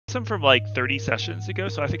some from like 30 sessions ago,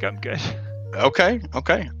 so I think I'm good. Okay.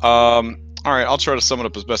 All right, I'll try to sum it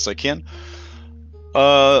up as best I can.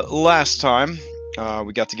 Last time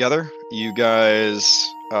we got together, you guys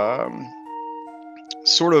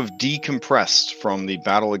sort of decompressed from the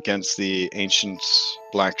battle against the ancient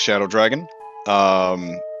black shadow dragon.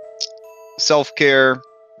 Self-care,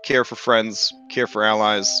 care for friends, care for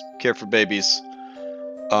allies, care for babies,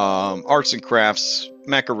 arts and crafts,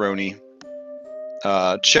 macaroni,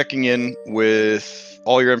 checking in with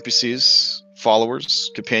all your NPCs, followers,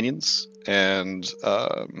 companions, and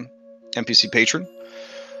NPC patron.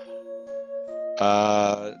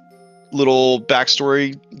 Little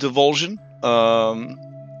backstory divulsion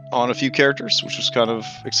on a few characters, which was kind of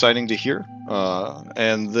exciting to hear.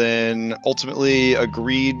 And then ultimately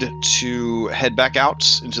agreed to head back out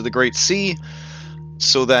into the Great Sea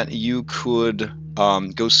so that you could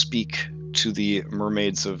go speak to the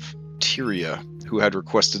mermaids of Tyria, who had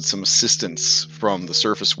requested some assistance from the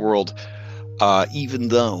surface world, even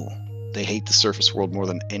though they hate the surface world more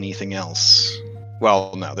than anything else.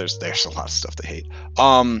 Well, no, there's a lot of stuff they hate.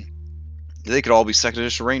 They could all be second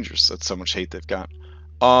edition rangers. That's so much hate they've got.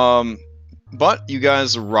 But you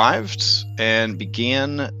guys arrived and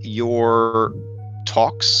began your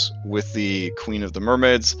talks with the Queen of the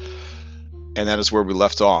Mermaids, and that is where we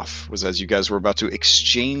left off, was as you guys were about to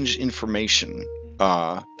exchange information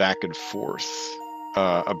back and forth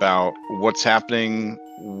about what's happening,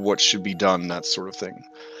 what should be done, that sort of thing.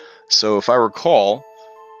 So if I recall,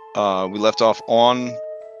 we left off on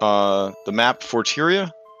the map for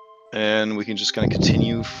Tyria, and we can just kind of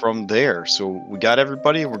continue from there. So we got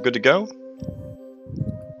everybody, and we're good to go?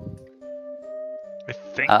 I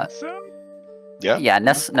think so? Yeah? Yeah,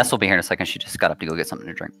 Ness will be here in a second. She just got up to go get something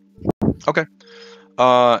to drink. Okay.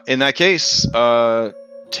 In that case,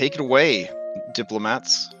 take it away,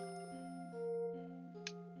 diplomats.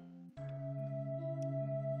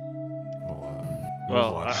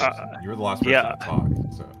 You're the last person to talk.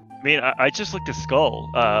 So. I mean, I just looked at Skull,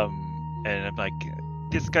 and I'm like,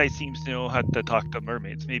 this guy seems to know how to talk to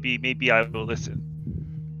mermaids. Maybe I will listen.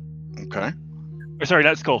 Okay. Or sorry,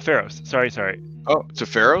 not Skull, Pharaohs. Sorry. Oh, to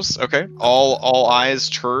Pharaohs? Okay. All eyes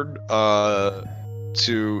turn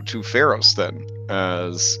to Pharaohs then,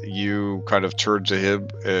 as you kind of turn to him,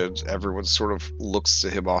 and everyone sort of looks to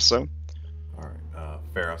him also. All right.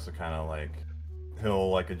 Pharaohs will kind of like, he'll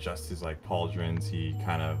like adjust his like pauldrons. He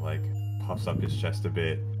kind of like puffs up his chest a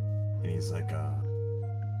bit, and he's like,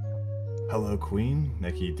 "Hello, Queen."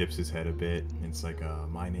 Like he dips his head a bit, and it's like,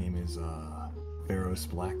 "My name is Pharaohs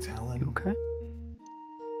Black Talon." Okay.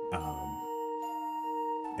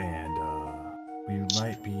 And we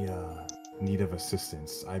might be in need of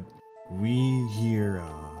assistance. We here,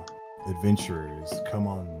 adventurers, come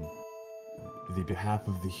on the behalf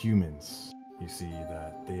of the humans. You see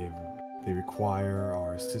that they require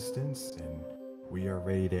our assistance, and we are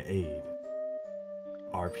ready to aid.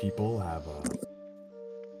 Our people have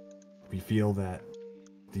we feel that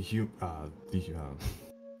the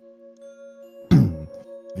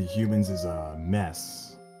humans'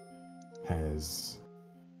 mess has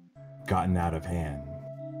gotten out of hand.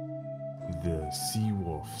 The sea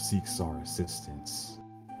wolf seeks our assistance,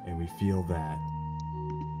 and we feel that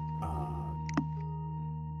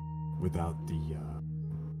without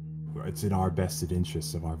it's in our vested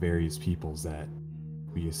interests of our various peoples that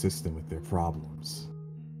we assist them with their problems.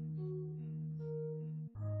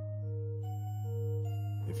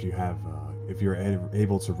 If you're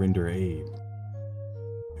able to render aid,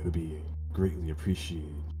 it would be greatly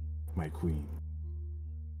appreciated, my queen.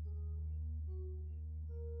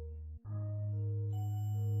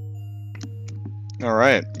 All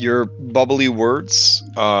right, your bubbly words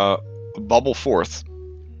bubble forth,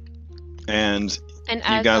 and you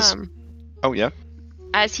as, guys. Oh yeah.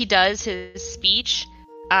 As he does his speech,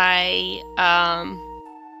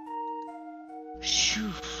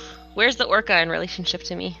 where's the orca in relationship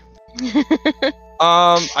to me?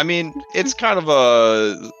 I mean, it's kind of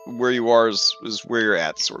a where you are is where you're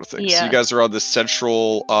at sort of thing. Yeah. So you guys are on this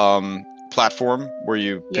central platform where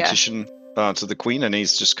you petition to the queen, and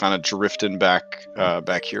he's just kind of drifting back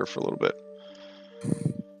here for a little bit.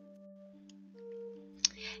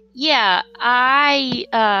 Yeah,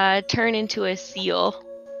 I turn into a seal.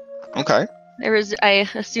 Okay. I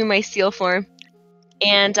assume my seal form.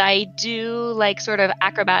 And I do like sort of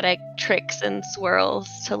acrobatic tricks and swirls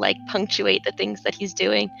to like punctuate the things that he's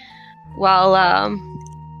doing while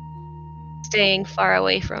staying as far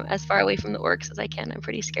away from the orcs as I can. I'm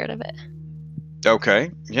pretty scared of it.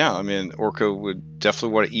 Okay. Yeah, I mean, orca would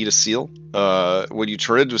definitely want to eat a seal. When you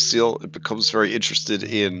turn into a seal, it becomes very interested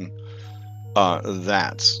in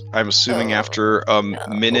that. I'm assuming after a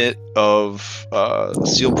minute of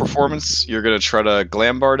seal performance, you're gonna try to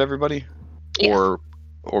glambard everybody, Yeah.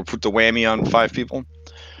 or put the whammy on 5 people.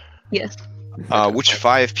 Yes. Which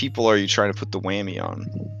 5 people are you trying to put the whammy on?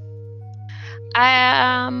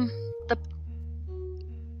 The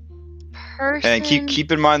person. And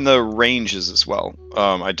keep in mind the ranges as well.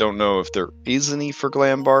 I don't know if there is any for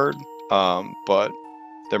glambard, but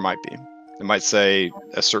there might be. It might say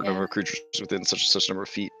a certain number of creatures within such and such number of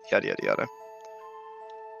feet. Yada yada yada.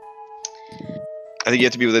 I think you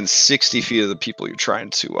have to be within 60 feet of the people you're trying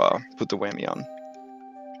to put the whammy on.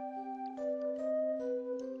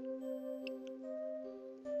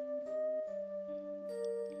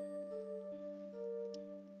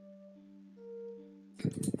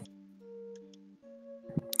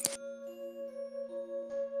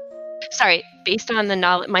 Sorry, based on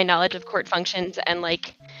my knowledge of court functions and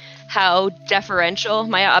like how deferential,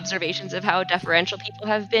 my observations of how deferential people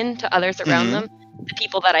have been to others around them, the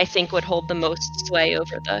people that I think would hold the most sway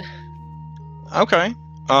over the Okay.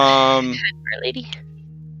 lady.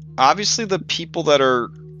 Obviously, the people that are,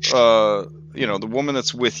 the woman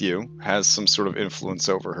that's with you has some sort of influence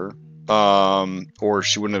over her, or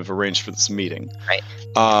she wouldn't have arranged for this meeting. Right.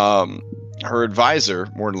 Her advisor,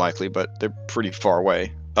 more than likely, but they're pretty far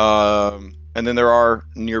away. And then there are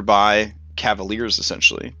nearby cavaliers,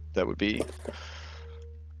 essentially, that would be...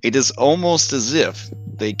 It is almost as if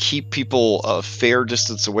they keep people a fair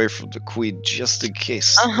distance away from the queen just in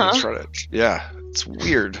case they try to... Yeah, it's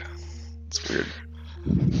weird. It's weird.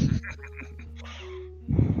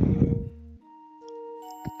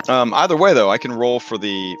 Either way, though, I can roll for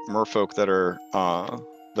the merfolk that are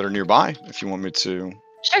nearby if you want me to.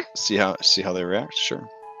 Sure. See how they react. Sure.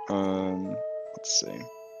 Let's see.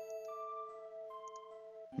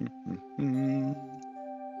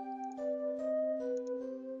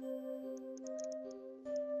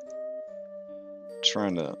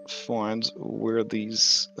 Trying to find where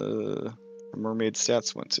these mermaid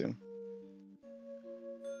stats went to.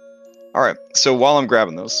 All right. So while I'm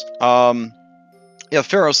grabbing those, yeah,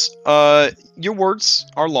 Pharos, your words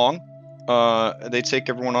are long. They take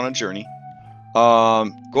everyone on a journey.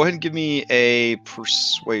 Go ahead and give me a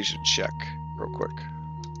persuasion check real quick.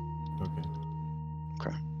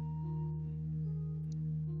 Okay.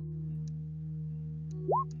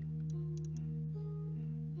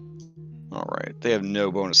 All right. They have no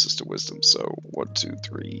bonuses to wisdom, so 1, 2,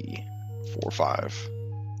 3, 4, 5.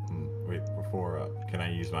 Wait, before, can I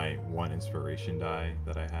use my 1 inspiration die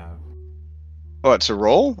that I have? What, to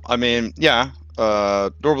roll? I mean, yeah.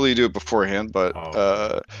 Normally you do it beforehand, but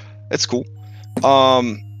it's cool.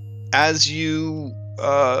 As you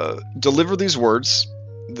deliver these words,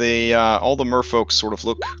 they all the merfolk sort of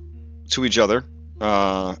look to each other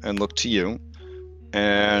and look to you,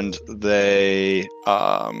 and they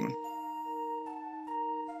the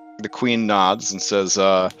queen nods and says,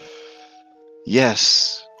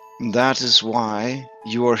 "Yes, that is why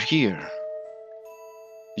you are here.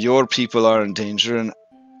 Your people are in danger, and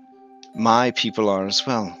my people are as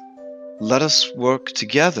well. Let us work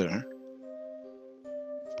together,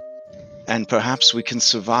 and perhaps we can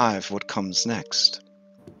survive what comes next.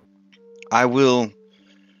 I will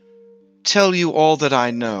tell you all that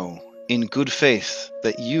I know, in good faith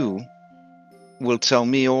that you will tell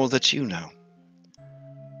me all that you know.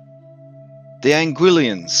 The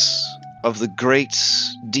Anguillians of the great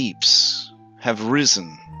deeps have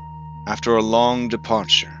risen after a long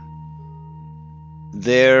departure.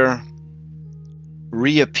 Their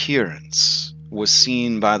reappearance was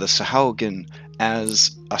seen by the Sahuaghin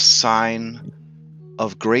as a sign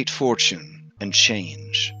of great fortune and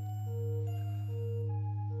change.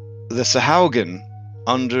 The Sahuaghin,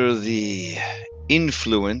 under the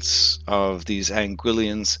influence of these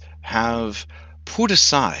Anguillians, have put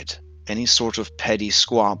aside any sort of petty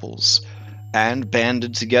squabbles and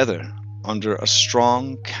banded together under a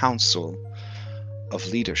strong council of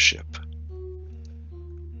leadership.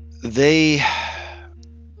 They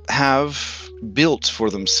have built for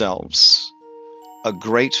themselves a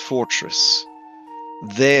great fortress.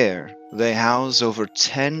 There they house over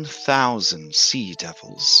 10,000 sea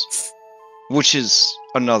devils, which is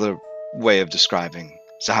another way of describing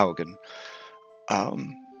Sahuaghin.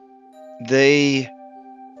 They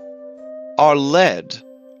are led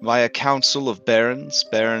by a council of barons,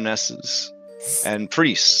 baronesses, and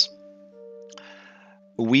priests.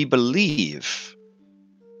 We believe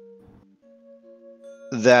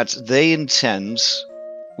that they intend,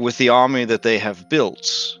 with the army that they have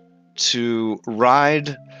built, to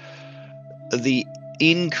ride the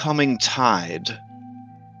incoming tide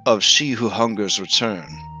of She Who Hungers' return.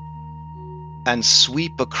 and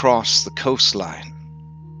sweep across the coastline,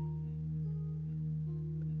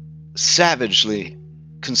 savagely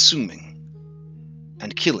consuming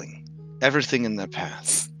and killing everything in their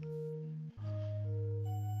path.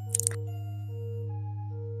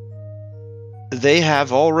 They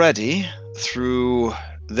have already, through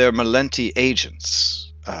their Malenti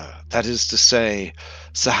agents, that is to say,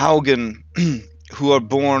 Sahuaghin, who are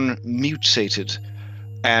born mutated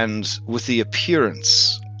and with the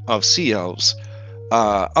appearance of sea elves,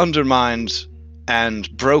 undermined and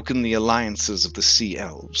broken the alliances of the sea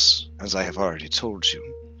elves, as I have already told you.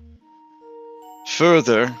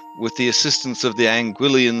 Further, with the assistance of the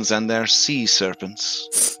Anguillians and their sea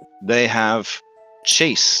serpents, they have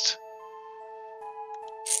chased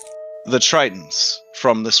the Tritons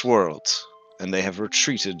from this world, and they have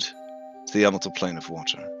retreated to the elemental plane of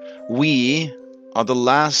water. We are the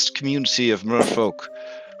last community of merfolk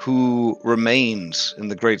who remained in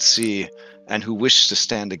the Great Sea and who wish to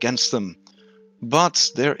stand against them, but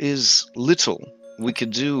there is little we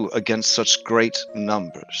could do against such great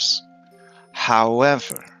numbers.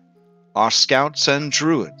 However, our scouts and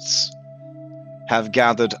druids have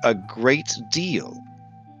gathered a great deal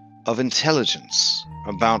of intelligence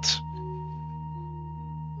about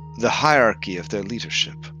the hierarchy of their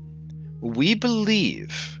leadership. We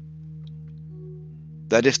believe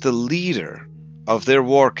that if the leader of their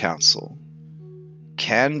war council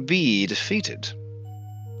can be defeated,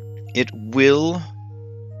 it will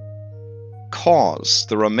cause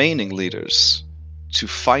the remaining leaders to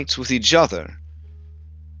fight with each other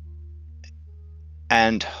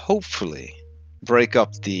and hopefully break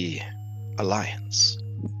up the alliance.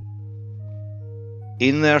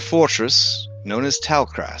 In their fortress, known as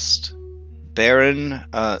Talcrast, Baron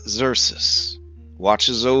Xerxes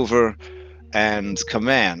watches over and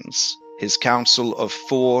commands his council of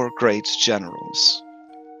 4 great generals: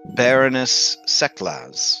 Baroness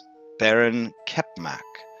Seklaz, Baron Kepmak,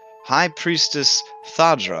 High Priestess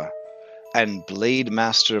Thadra, and Blade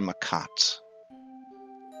Master Makat.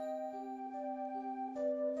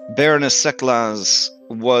 Baroness Seklaz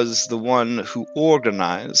was the one who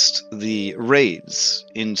organized the raids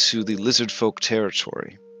into the lizardfolk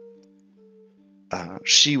territory.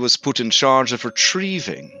 She was put in charge of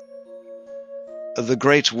retrieving the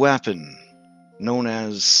great weapon known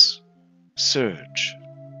as Surge.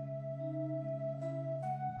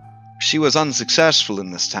 She was unsuccessful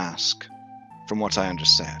in this task, from what I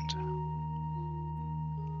understand.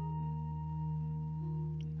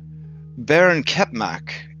 Baron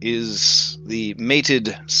Kepmak is the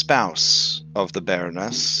mated spouse of the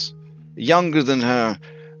Baroness, younger than her,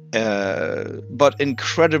 but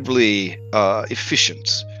incredibly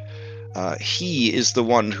efficient. He is the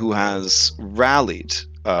one who has rallied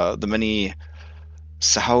the many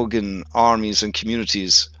Sahuaghin armies and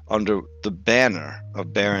communities under the banner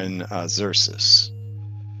of Baron Xerxes.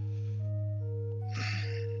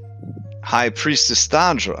 High Priestess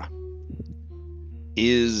Thadra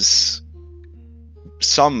is,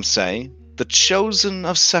 some say, the chosen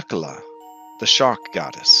of Sekala, the shark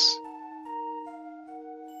goddess.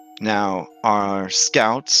 Now, our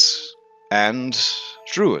scouts and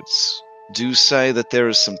druids do say that there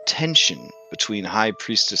is some tension between High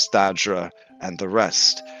Priestess Thadra and the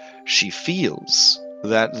rest. She feels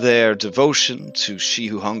that their devotion to She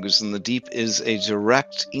Who Hungers in the Deep is a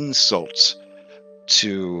direct insult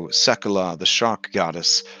to Sekala, the shark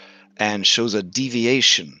goddess, and shows a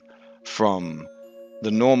deviation from the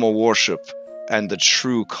normal worship and the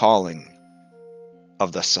true calling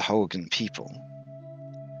of the Sahuaghin people.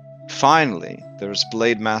 Finally, there's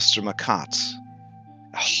Blade Master Makat,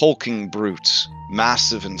 a hulking brute,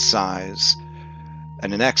 massive in size,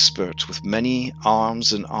 and an expert with many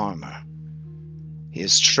arms and armor. He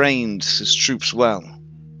has trained his troops well,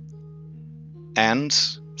 and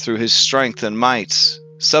through his strength and might,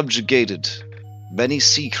 subjugated many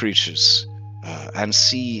sea creatures and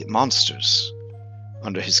sea monsters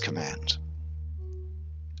under his command.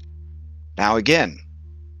 Now again,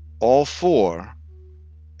 all 4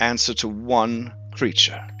 answer to one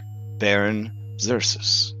creature, Baron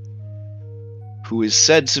Xerxes, who is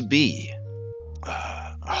said to be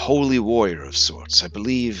a holy warrior of sorts. I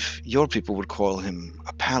believe your people would call him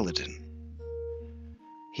a paladin.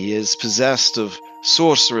 He is possessed of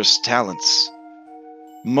sorcerous talents,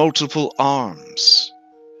 multiple arms,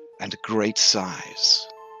 and great size.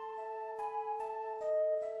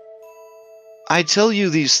 I tell you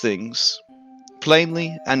these things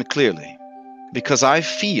plainly and clearly because I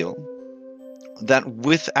feel that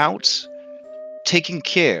without taking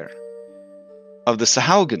care of the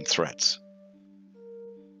Sahuaghin threat,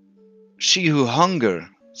 She Who Hungers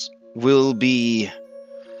will be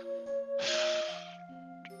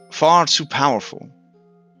far too powerful.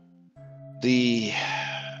 The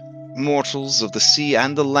mortals of the sea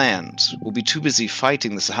and the land will be too busy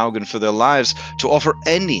fighting the Sahuaghin for their lives to offer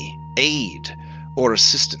any aid or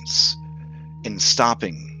assistance in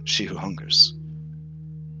stopping She Who Hungers.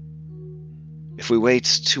 If we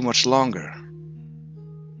wait too much longer,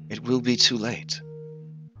 it will be too late.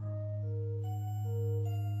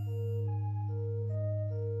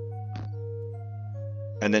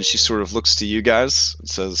 And then she sort of looks to you guys and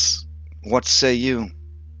says, "What say you?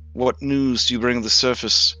 What news do you bring to the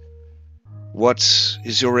surface? What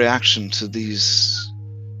is your reaction to this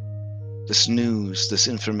news, this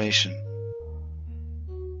information?"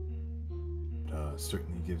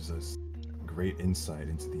 Certainly gives us great insight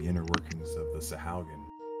into the inner workings of the Sahuaghin.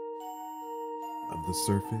 Of the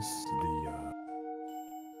surface,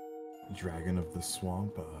 the dragon of the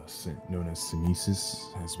swamp, known as sinister,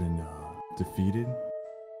 has been defeated.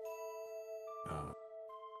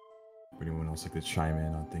 Would anyone else like to chime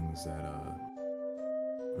in on things that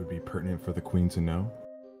would be pertinent for the queen to know?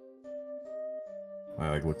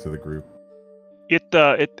 I look to the group.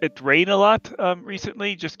 It rained a lot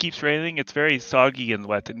recently. Just keeps raining. It's very soggy and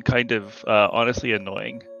wet and kind of honestly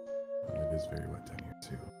annoying. It is very wet down here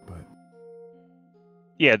too, but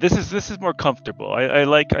yeah, this is more comfortable. I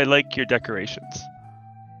like your decorations.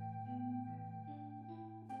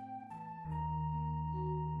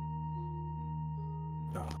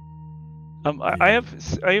 I have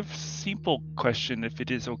a simple question. If it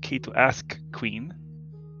is okay to ask, Queen.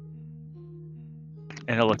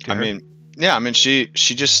 And I look at her. Yeah, she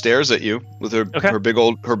just stares at you with her big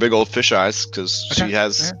old fish eyes because she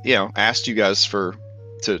has asked you guys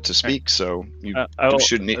to speak, so you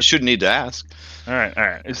shouldn't need to ask. All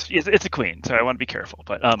right. It's a queen, so I want to be careful.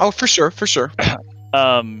 But for sure.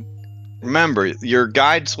 Remember, your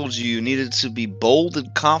guide told you needed to be bold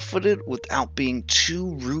and confident without being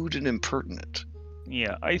too rude and impertinent.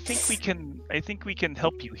 Yeah, I think we can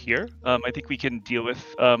help you here. I think we can deal with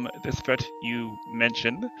this threat you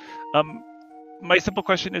mentioned. My simple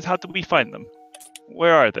question is, how do we find them?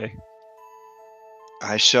 Where are they?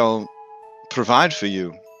 I shall provide for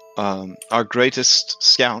you our greatest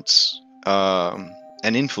scouts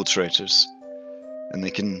and infiltrators, and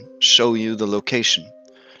they can show you the location.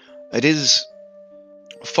 It is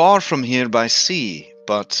far from here by sea,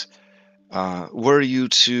 but were you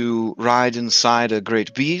to ride inside a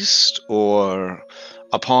great beast or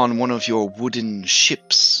upon one of your wooden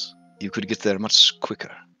ships, you could get there much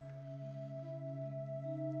quicker.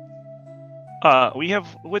 We have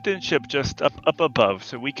wooden ship just up above,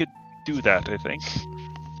 so we could do that, I think.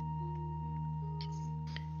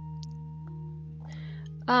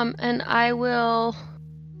 And I will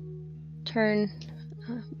turn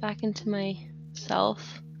back into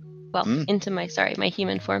myself. Well, into my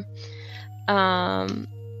human form. And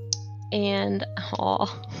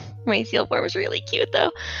my seal form is really cute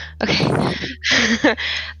though. Okay.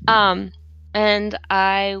 And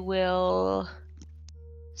I will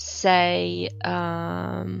say,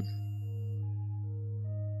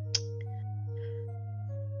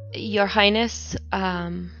 Your Highness,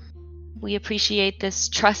 we appreciate this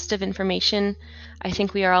trust of information. I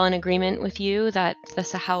think we are all in agreement with you that the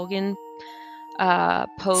Sahuaghin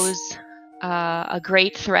pose a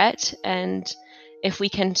great threat, and if we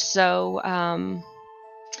can sow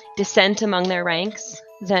dissent among their ranks,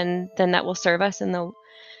 then that will serve us in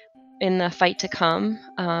the fight to come.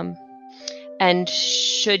 And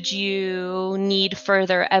should you need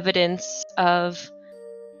further evidence of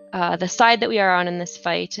the side that we are on in this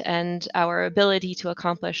fight and our ability to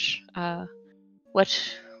accomplish what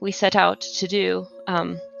we set out to do,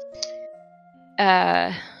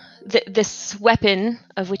 this weapon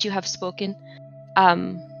of which you have spoken,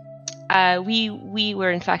 we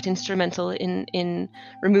were in fact instrumental in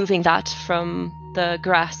removing that from the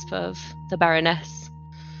grasp of the Baroness.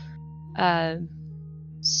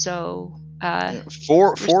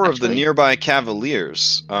 Four of the nearby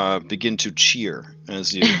cavaliers begin to cheer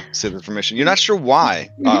as you say the information. You're not sure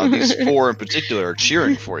why these four in particular are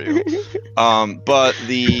cheering for you, but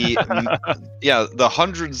the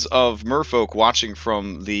hundreds of merfolk watching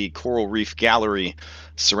from the coral reef gallery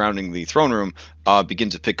surrounding the throne room begin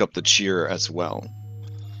to pick up the cheer as well.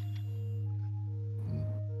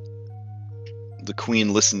 The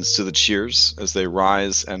queen listens to the cheers as they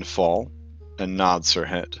rise and fall and nods her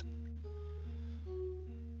head.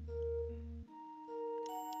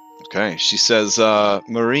 Okay, she says,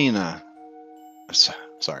 Mariana,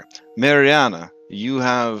 you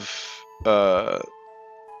have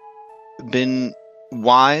been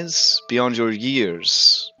wise beyond your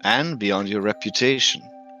years and beyond your reputation.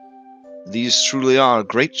 These truly are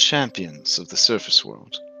great champions of the surface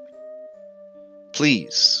world.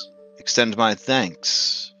 please extend my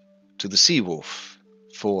thanks to the Sea Wolf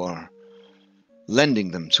for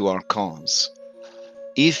lending them to our cause.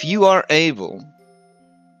 If you are able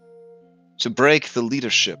to break the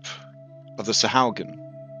leadership of the Sahuaghin,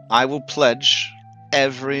 I will pledge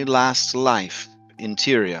every last life in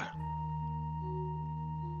Tyria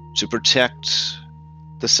to protect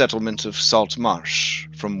the settlement of Saltmarsh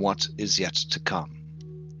from what is yet to come.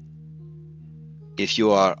 If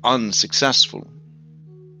you are unsuccessful,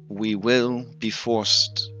 we will be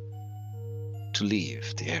forced to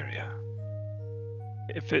leave the area.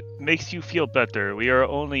 If it makes you feel better, we are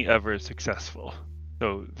only ever successful.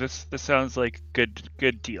 So this sounds like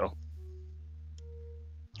good deal.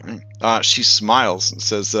 She smiles and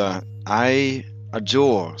says, I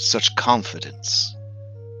adore such confidence.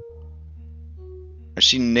 And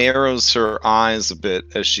she narrows her eyes a bit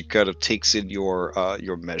as she kind of takes in your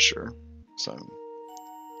measure. So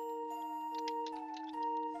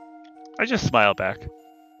I just smile back.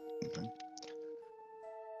 okay.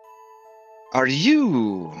 Are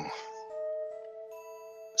you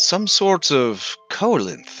some sort of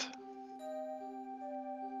Colinth?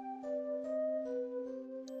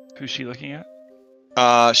 Who's she looking at?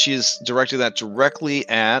 She is directing that directly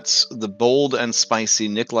at the bold and spicy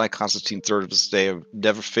Nikolai Constantine III of his day.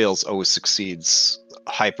 Never fails, always succeeds.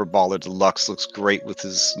 Hyperballer Deluxe looks great with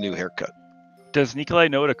his new haircut. Does Nikolai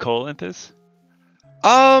know what a colinth is?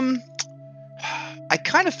 I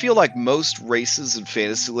kind of feel like most races in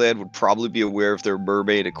Fantasyland would probably be aware of their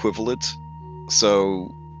mermaid equivalent. So,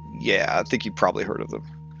 yeah, I think you probably heard of them.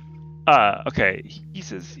 Okay. He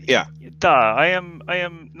says, Yeah. Duh, I am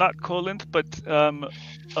not colinth, but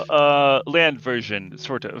land version,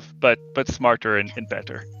 sort of, but smarter and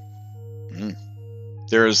better. Mm-hmm.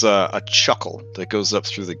 There's a chuckle that goes up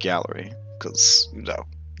through the gallery because you know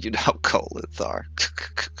how Colinth are.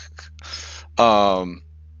 All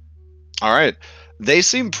right, they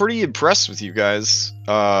seem pretty impressed with you guys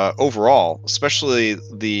overall, especially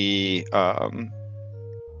the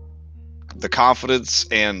confidence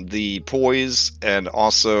and the poise, and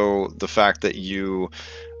also the fact that you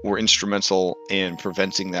were instrumental in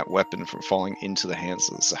preventing that weapon from falling into the hands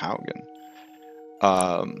of the Sahuaghin.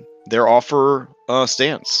 Their offer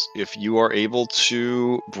stands. If you are able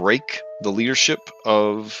to break the leadership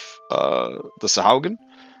of the Sahuaghin,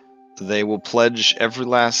 they will pledge every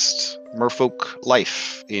last merfolk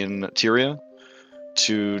life in Tyria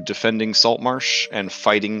to defending Saltmarsh and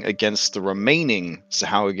fighting against the remaining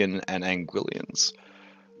Sahuaghin and Anguillians.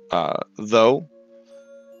 Though,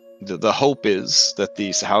 the hope is that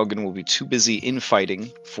the Sahuaghin will be too busy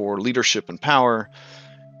infighting for leadership and power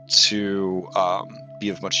to be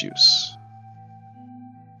of much use.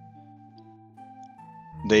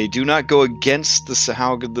 They do not go against the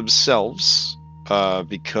Sahuaghin themselves,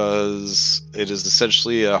 because it is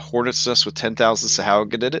essentially a hornet's nest with 10,000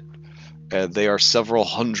 Sahuaghin in it, and they are several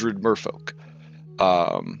hundred merfolk.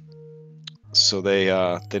 So they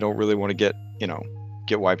don't really want to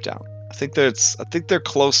get wiped out. I think they're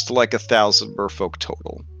close to like 1,000 merfolk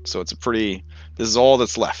total. So it's this is all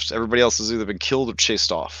that's left. Everybody else has either been killed or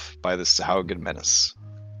chased off by this Sahuaghin menace.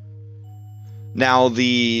 Now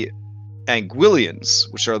the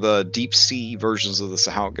Anguillians, which are the deep sea versions of the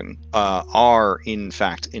Sahuaghin, are in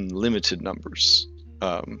fact in limited numbers.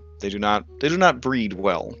 They do not breed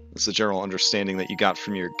well. It's the general understanding that you got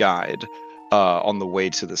from your guide on the way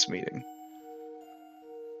to this meeting.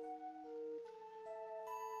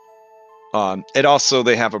 And also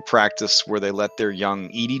they have a practice where they let their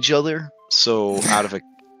young eat each other. So out of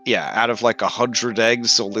like 100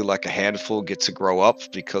 eggs, only like a handful get to grow up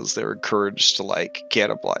because they're encouraged to like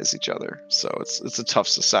cannibalize each other. So it's a tough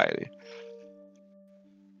society.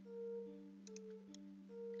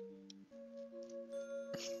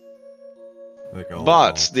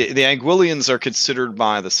 But the Anguillians are considered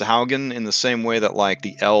by the Sahuaghin in the same way that like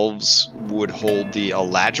the elves would hold the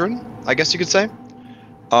Eladrin, I guess you could say.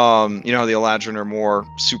 The Eladrin are more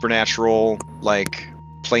supernatural, like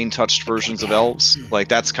plain-touched versions of elves. Like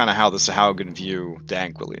that's kind of how the Sahuaghin view the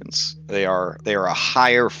Anguillians. They are a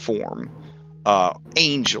higher form,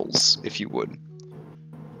 angels, if you would.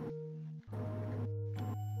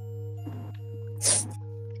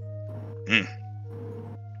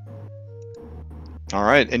 All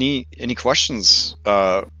right. Any questions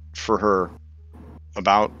for her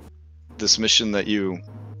about this mission that you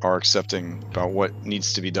are accepting, about what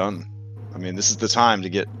needs to be done? I mean, this is the time to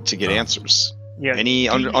get answers. Yeah. Any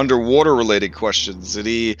underwater related questions?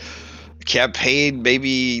 Any campaign?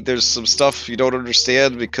 Maybe there's some stuff you don't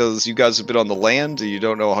understand because you guys have been on the land and you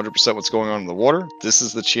don't know 100% what's going on in the water. This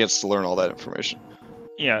is the chance to learn all that information.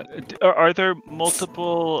 Yeah. Are there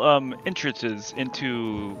multiple entrances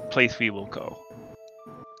into place we will go?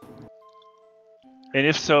 And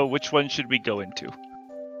if so, which one should we go into?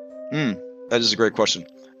 That is a great question.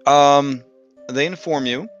 They inform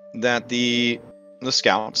you that the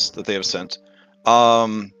scouts that they have sent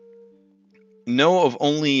know of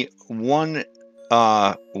only one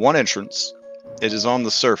entrance. It is on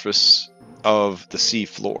the surface of the sea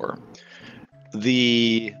floor.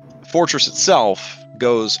 The fortress itself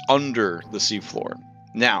goes under the seafloor.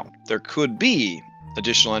 Now, there could be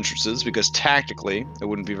additional entrances because tactically it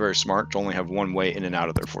wouldn't be very smart to only have one way in and out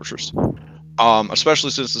of their fortress. Especially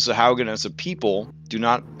since the Sahuaghin as a people do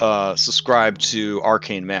not subscribe to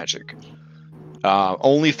arcane magic.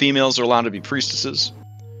 Only females are allowed to be priestesses,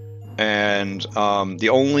 and the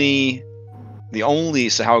only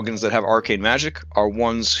Sahuagins that have arcane magic are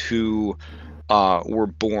ones who were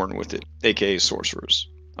born with it, aka sorcerers.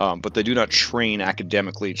 But they do not train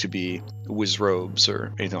academically to be wizrobes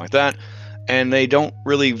or anything like that. And they don't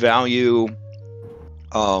really value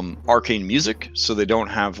arcane music, so they don't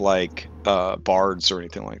have like bards or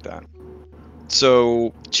anything like that.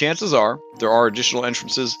 So chances are there are additional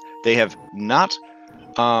entrances. They have not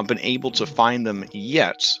been able to find them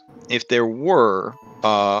yet. If there were,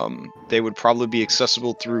 they would probably be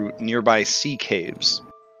accessible through nearby sea caves.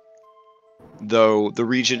 Though the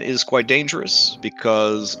region is quite dangerous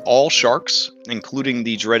because all sharks, including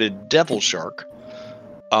the dreaded devil shark,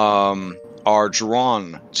 are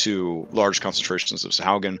drawn to large concentrations of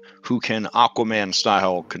Sahuaghin who can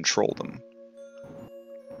Aquaman-style control them.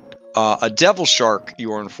 A devil shark,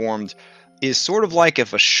 you are informed, is sort of like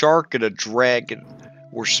if a shark and a dragon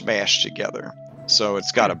were smashed together. So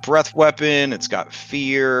it's got a breath weapon, it's got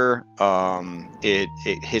fear,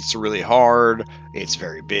 it hits really hard, it's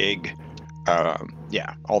very big.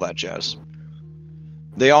 Yeah, all that jazz.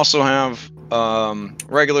 They also have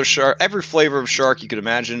regular shark, every flavor of shark you could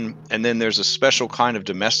imagine, and then there's a special kind of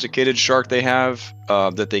domesticated shark they have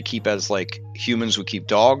that they keep as like humans would keep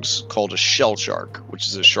dogs, called a shell shark, which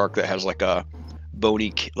is a shark that has like a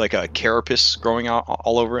bony, like a carapace growing out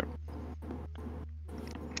all over it.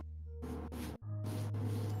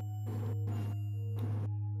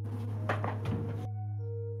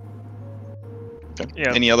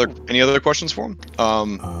 Yeah. Any other questions for them?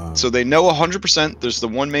 So they know 100% there's the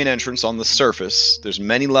one main entrance on the surface. There's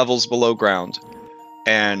many levels below ground.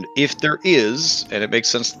 And if there is, and it makes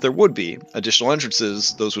sense that there would be, additional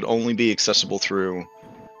entrances, those would only be accessible through,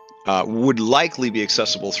 would likely be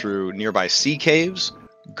accessible through nearby sea caves.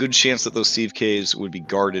 Good chance that those sea caves would be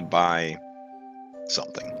guarded by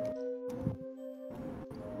something.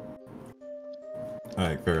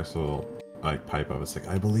 Like Ferris will like pipe up. It's like,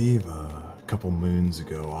 I believe a couple moons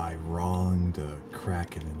ago I wronged a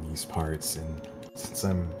kraken in these parts, and since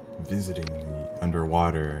I'm visiting the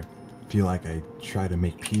underwater, I feel like I try to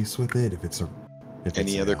make peace with it.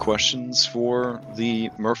 Any other questions for the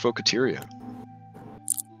Merfolkateria?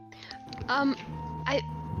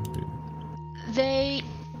 They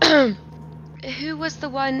who was the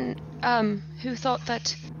one who thought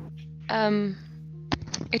that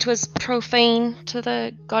it was profane to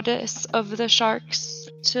the goddess of the sharks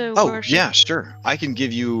to worship? Yeah, sure. I can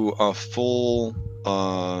give you a full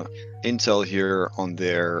intel here on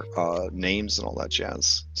their names and all that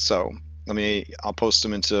jazz. So I'll post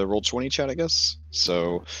them into Roll20 chat, I guess.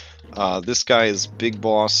 So this guy is Big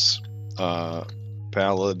Boss,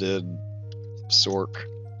 Paladin, Sork,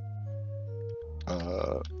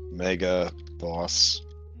 Mega Boss,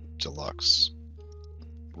 Deluxe,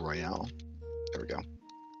 Royale. There we go.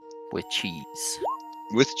 With cheese.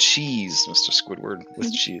 With cheese, Mr. Squidward.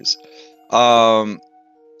 With cheese.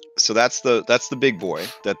 So that's the big boy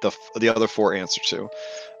that the other four answer to.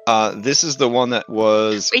 This is the one that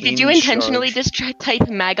was. Wait, did you intentionally just type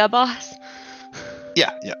Mega Boss?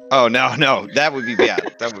 Yeah. Oh no, that would be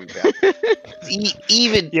bad. That would be bad.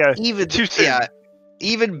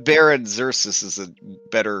 Even Baron Xerxes is a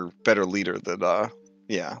better leader than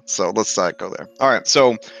yeah. So let's not go there. All right.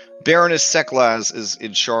 So Baroness Seklaz is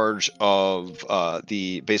in charge of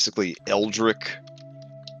the basically Eldric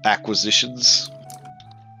acquisitions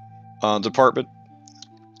department.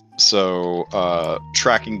 So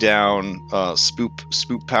tracking down spook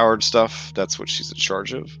powered stuff, that's what she's in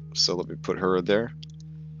charge of. So let me put her in there.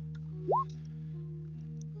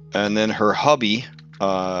 And then her hubby,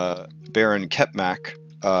 Baron Kepmak,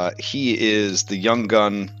 he is the young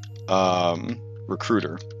gun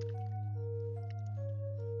recruiter.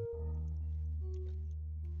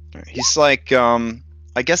 He's like,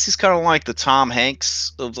 I guess he's kind of like the Tom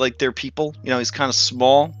Hanks of like their people. You know, he's kind of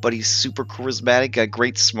small, but he's super charismatic. Got a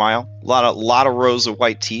great smile. A lot of rows of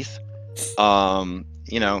white teeth.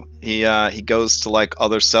 he goes to like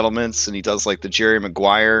other settlements and he does like the Jerry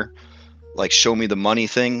Maguire, like show me the money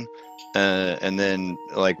thing, and then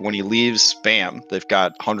like when he leaves, bam, they've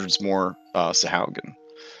got hundreds more Sahuaghin.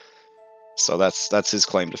 So that's his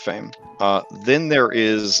claim to fame. Then there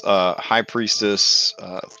is High Priestess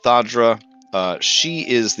Thadra. She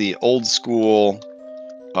is the old school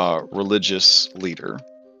religious leader,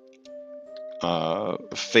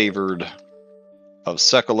 favored of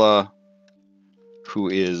Sekala, who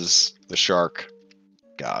is the shark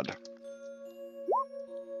god.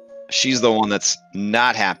 She's the one that's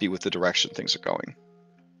not happy with the direction things are going.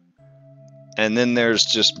 And then there's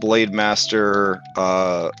just Blade Master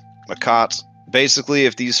Makat. Basically,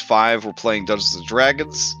 if these 5 were playing Dungeons and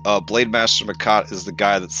Dragons, Blade Master Makat is the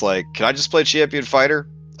guy that's like, can I just play Champion Fighter?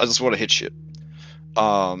 I just want to hit shit.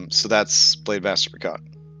 So that's Blade Master Makat.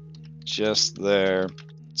 Just there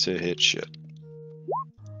to hit shit.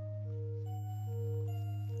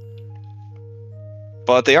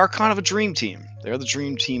 But they are kind of a dream team. They're the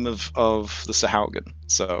dream team of the Sahuaghin.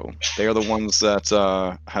 So they are the ones that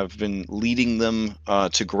have been leading them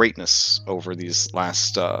to greatness over these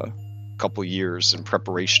last couple years in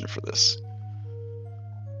preparation for this.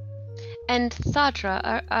 And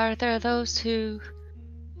Thadra, are there those who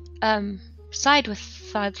side with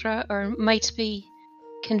Thadra or might be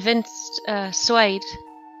convinced, swayed?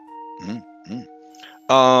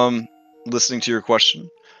 Listening to your question,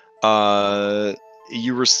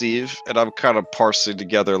 you receive, and I'm kind of parsing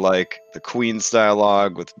together like the Queen's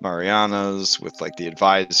dialogue with Mariana's, with like the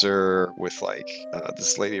advisor, with like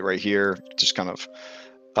this lady right here, just kind of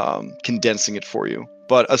condensing it for you.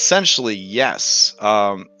 But essentially, yes,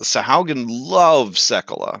 the Sahuaghin love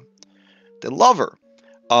Sekala. They love her.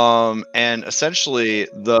 And essentially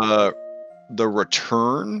the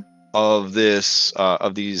return of this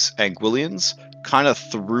of these Anguillians kind of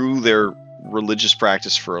threw their religious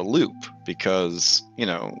practice for a loop, because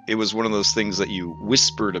it was one of those things that you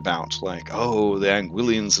whispered about, like, oh, the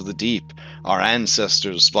Anguillians of the deep, our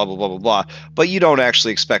ancestors, blah blah blah blah blah, but you don't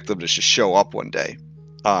actually expect them to just show up one day,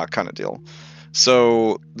 kind of deal.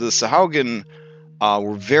 So the Sahuaghin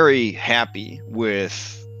were very happy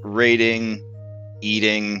with raiding,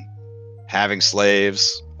 eating, having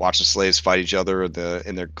slaves, watching slaves fight each other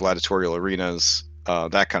in their gladiatorial arenas,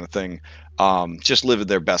 that kind of thing. Just living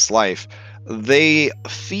their best life. They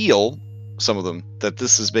feel, some of them, that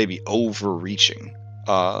this is maybe overreaching.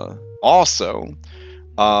 Also,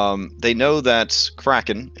 they know that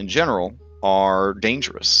Kraken in general are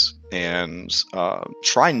dangerous, and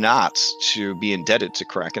try not to be indebted to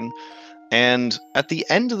Kraken. And at the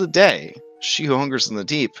end of the day, she who hungers in the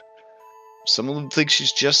deep, some of them think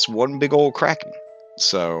she's just one big old Kraken.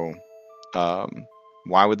 So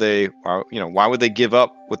why would they give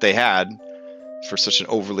up what they had for such an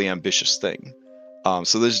overly ambitious thing?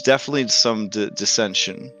 So there's definitely some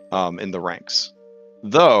dissension in the ranks.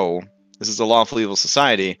 Though this is a lawful evil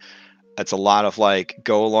society, it's a lot of like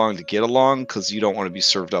go along to get along, because you don't want to be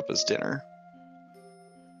served up as dinner.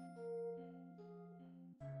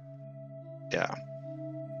 Yeah.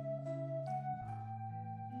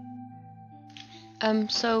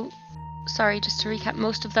 So, sorry, just to recap,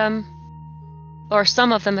 most of them, or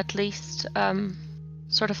some of them at least,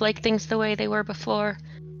 sort of like things the way they were before.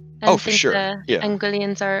 And for sure. The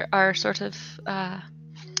Anguillians are sort of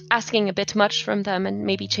asking a bit much from them and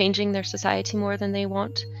maybe changing their society more than they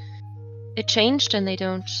want it changed, and they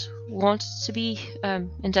don't want to be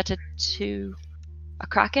indebted to a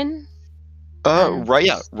Kraken. Right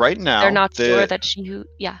now they're not sure that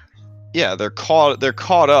they're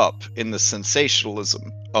caught up in the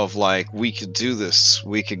sensationalism of like, we could do this,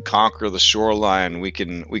 we can conquer the shoreline, we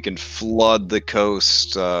can flood the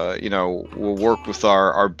coast, we'll work with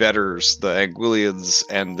our betters, the Anguillians,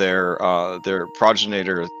 and their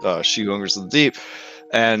progenitor, she who hungers in the deep,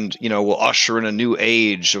 and we'll usher in a new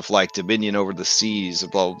age of like dominion over the seas,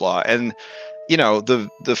 and blah blah blah. And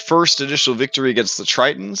the first initial victory against the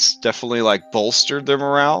Tritons definitely like bolstered their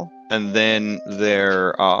morale, and then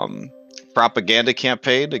their propaganda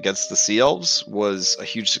campaign against the Sea Elves was a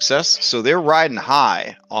huge success. So they're riding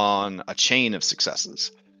high on a chain of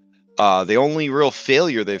successes. The only real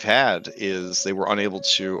failure they've had is they were unable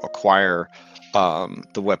to acquire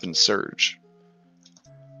the weapon Surge,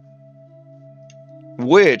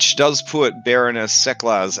 which does put Baroness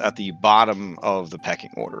Seklaz at the bottom of the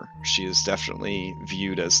pecking order. She is definitely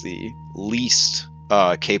viewed as the least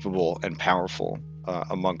capable and powerful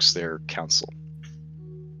amongst their council.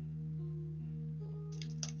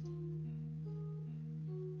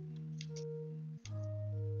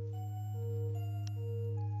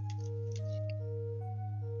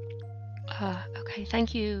 Okay,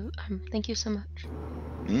 thank you. Thank you so much.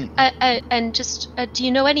 And just, do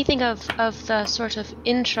you know anything of the sort of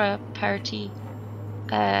intra-party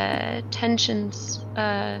tensions?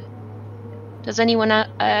 Does anyone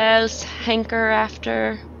else hanker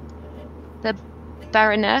after the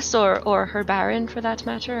Baroness or her Baron, for that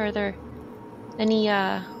matter? Are there any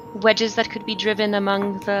wedges that could be driven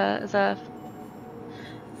among the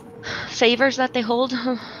favors that they hold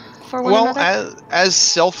for one Well, another? as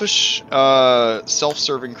selfish,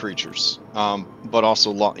 self-serving creatures, but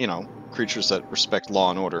also creatures that respect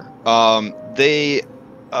law and order. They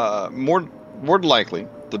more than likely,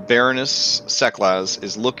 the Baroness Seklaz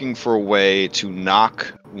is looking for a way to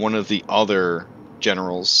knock one of the other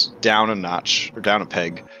generals down a notch or down a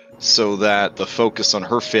peg, so that the focus on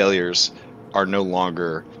her failures are no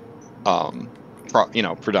longer,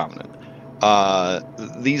 predominant.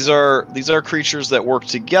 These are creatures that work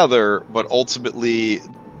together, but ultimately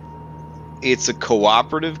it's a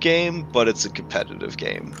cooperative game, but it's a competitive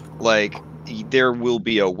game. Like, there will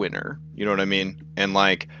be a winner, you know what I mean? And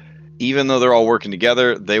like, even though they're all working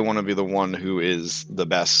together, they want to be the one who is the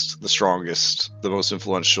best, the strongest, the most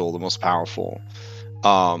influential, the most powerful.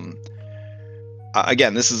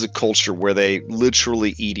 Again, this is a culture where they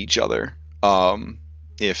literally eat each other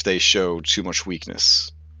if they show too much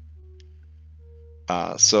weakness.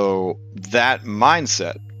 So that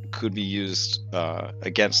mindset could be used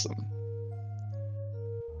against them.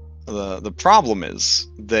 The problem is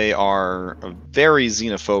they are a very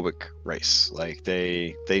xenophobic race. Like,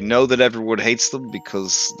 they know that everyone hates them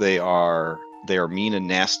because they are mean and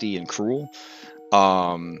nasty and cruel.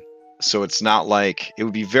 So it's not like, it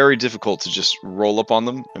would be very difficult to just roll up on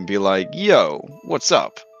them and be like, "Yo, what's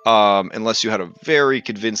up?" Unless you had a very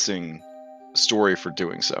convincing story for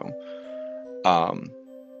doing so.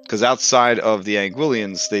 Because outside of the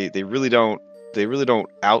Anguillians, they really don't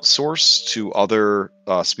outsource to other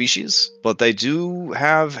species, but they do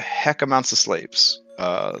have heck amounts of slaves.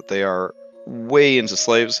 They are way into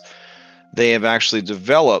slaves. They have actually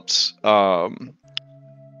developed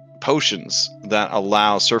potions that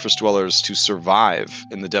allow surface dwellers to survive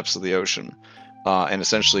in the depths of the ocean, and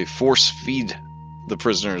essentially force feed the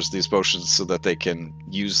prisoners these potions so that they can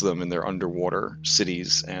use them in their underwater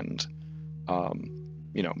cities and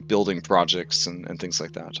building projects and things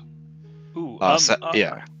like that. Ooh,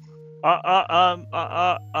 yeah.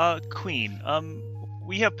 Queen,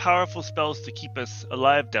 we have powerful spells to keep us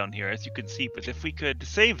alive down here, as you can see, but if we could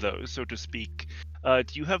save those, so to speak,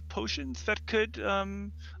 do you have potions that could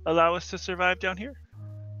allow us to survive down here?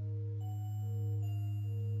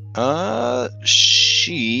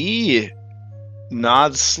 She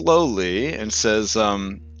nods slowly and says,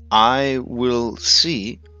 "I will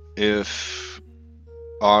see if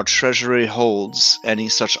our treasury holds any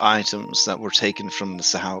such items that were taken from the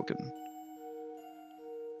Sahuaghin.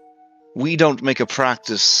 We don't make a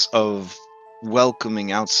practice of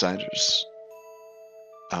welcoming outsiders,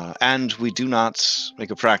 and we do not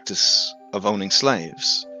make a practice of owning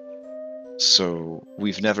slaves. So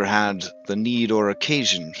we've never had the need or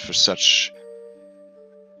occasion for such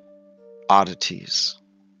oddities."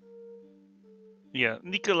 Yeah,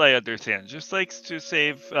 Nikolai understands. Just likes to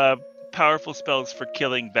save powerful spells for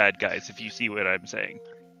killing bad guys, if you see what I'm saying.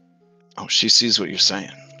 Oh, she sees what you're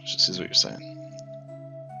saying. She sees what you're saying.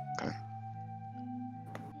 Okay.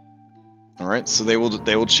 All right, so they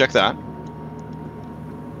will check that.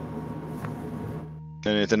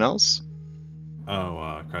 Anything else?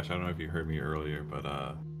 Oh, Crash, I don't know if you heard me earlier, but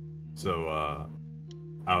I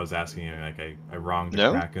was asking you, like, I wronged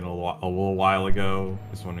the Kraken a little while ago.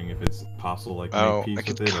 Just wondering if it's possible, like, to make peace I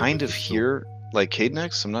could with it, kind of hear, like,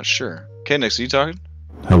 Cadenex? I'm not sure. Cadenex, are you talking?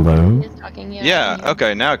 Hello? He is talking, yeah. Yeah,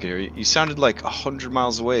 okay, now I can hear you. You sounded like 100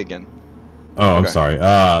 miles away again. Oh, I'm sorry.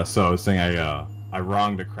 So I was saying I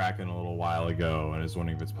wronged a Kraken a little while ago, and I was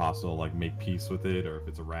wondering if it's possible to, like, make peace with it, or if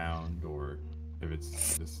it's around, or if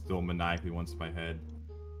it's just still maniacally wants my head.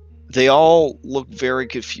 They all look very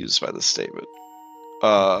confused by this statement.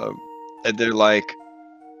 And they're like,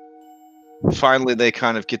 finally they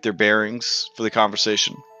kind of get their bearings for the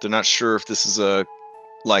conversation. They're not sure if this is a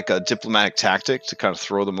diplomatic tactic to kind of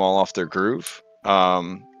throw them all off their groove.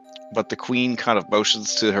 But the queen kind of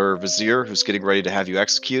motions to her vizier, who's getting ready to have you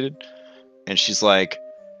executed, and she's like,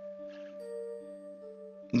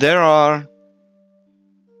 "There are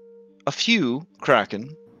a few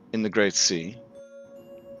Kraken in the Great Sea,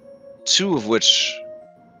 two of which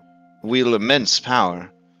wield immense power.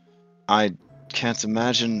 I can't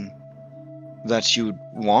imagine that you'd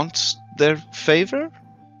want their favor,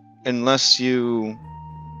 unless you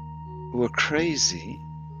were crazy."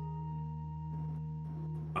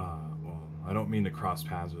 Well, I don't mean to cross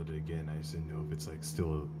paths with it again. I just didn't know if it's, like,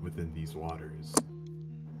 still within these waters.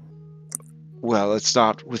 Well, it's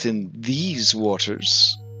not within these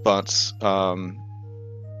waters, but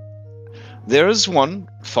there is one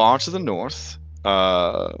far to the north,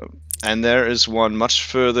 and there is one much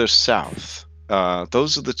further south.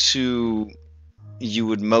 Those are the two you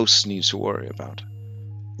would most need to worry about.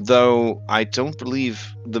 Though I don't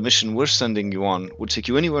believe the mission we're sending you on would take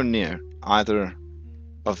you anywhere near either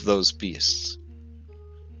of those beasts.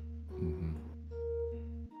 Mm-hmm.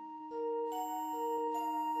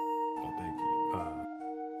 Well, thank you.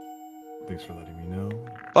 Thanks for letting me know.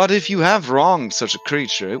 But if you have wronged such a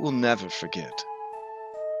creature, it will never forget.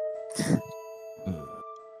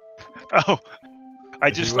 Oh, I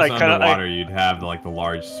If just he was like kind of. underwater, you'd have like the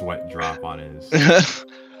large sweat drop on his.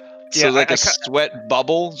 So Yeah, like I a sweat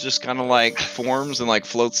bubble just kind of like forms and like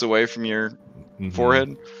floats away from your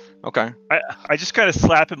forehead. Okay. I just kind of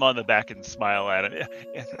slap him on the back and smile at him.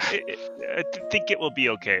 I think it will be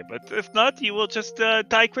okay, but if not, you will just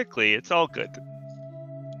die quickly. It's all good.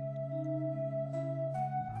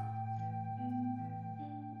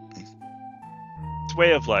 It's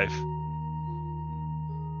way of life.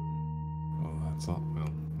 Well, that's all. Well,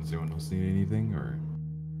 does anyone else need anything, or?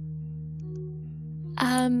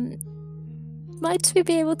 Might we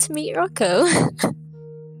be able to meet Rocco?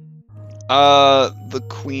 The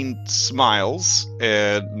queen smiles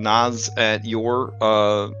and nods at your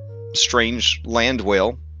strange land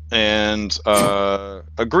whale and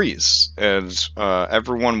agrees. And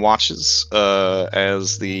everyone watches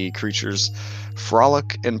as the creatures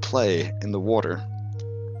frolic and play in the water.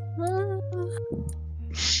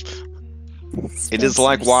 It is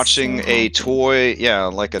like watching a toy,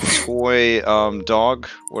 like a toy dog,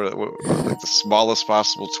 or like the smallest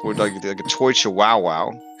possible toy dog, like a toy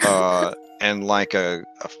chihuahua, and like a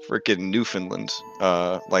freaking Newfoundland,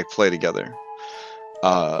 like play together.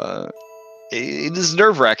 It is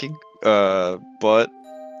nerve-wracking, but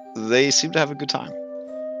they seem to have a good time.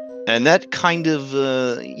 And that kind of,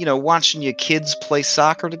 watching your kids play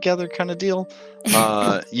soccer together kind of deal,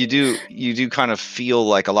 you do kind of feel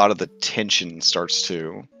like a lot of the tension starts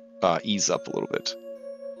to ease up a little bit.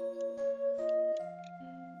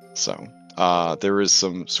 So there is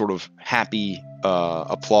some sort of happy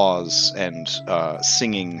applause and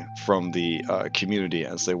singing from the community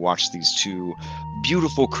as they watch these two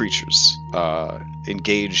beautiful creatures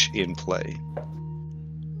engage in play.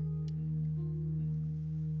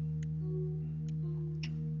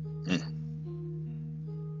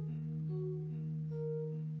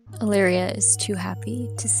 Illyria is too happy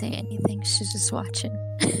to say anything. She's just watching.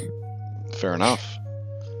 Fair enough.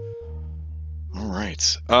 All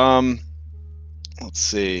right. Let's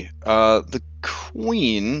see. The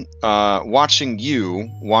queen, watching you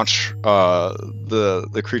watch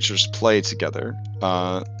the creatures play together,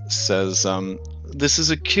 says, "This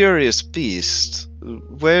is a curious beast.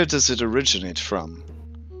 Where does it originate from?"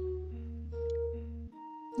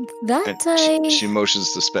 That She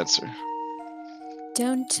motions to Spencer.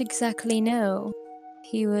 don't exactly know.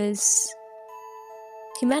 He managed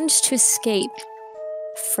to escape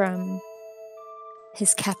from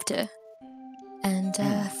his captor and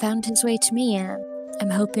found his way to me. I'm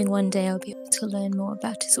hoping one day I'll be able to learn more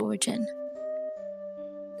about his origin.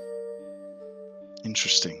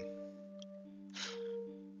 Interesting.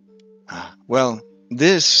 Well,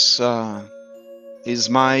 this is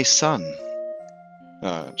my son,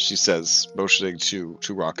 she says, motioning to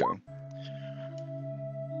Rocco.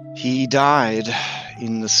 He died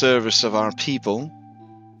in the service of our people,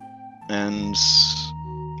 and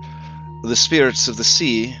the spirits of the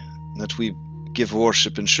sea that we give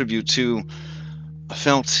worship and tribute to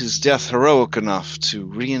felt his death heroic enough to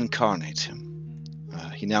reincarnate him.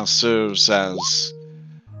 He now serves as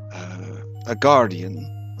a guardian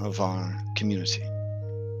of our community.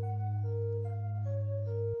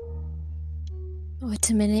 What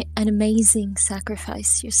an amazing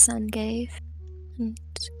sacrifice your son gave. And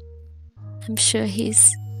I'm sure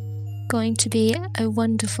he's going to be a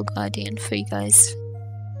wonderful guardian for you guys.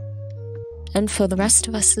 And for the rest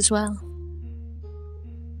of us as well.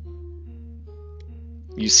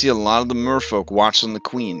 You see a lot of the merfolk watching the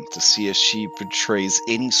queen to see if she betrays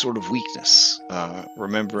any sort of weakness.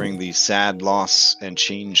 Remembering the sad loss and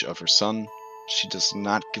change of her son, she does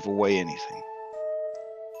not give away anything.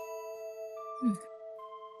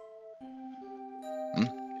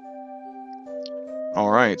 All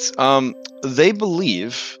right. They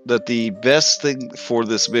believe that the best thing for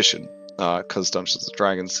this mission, because Dungeons and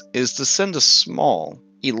Dragons, is to send a small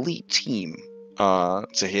elite team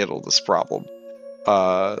to handle this problem.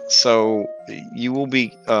 So you will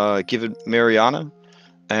be given Mariana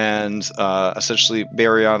and essentially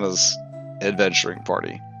Mariana's adventuring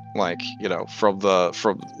party, like from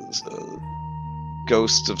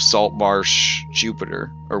Ghost of Saltmarsh, Jupiter,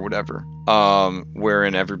 or whatever.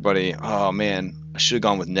 Wherein everybody, oh man, I should have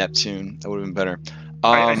gone with Neptune. That would have been better.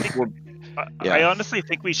 I think yeah. I honestly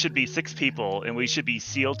think we should be 6 people, and we should be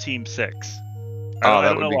SEAL Team 6. Oh, I that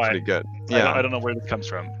don't would know be why. pretty good. Yeah. I don't know where this comes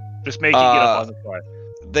from. Just making it up on the fly.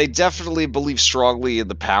 They definitely believe strongly in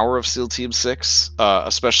the power of SEAL Team 6,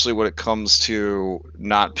 especially when it comes to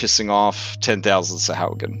not pissing off 10,000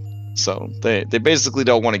 Sahuaghin. So they basically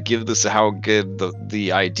don't want to give the Sahuaghin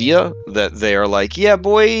the idea that they are like, yeah,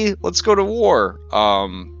 boy, let's go to war.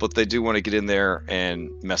 But they do want to get in there and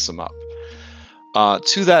mess them up.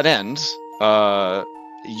 To that end,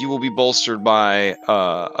 you will be bolstered by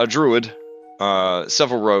a druid,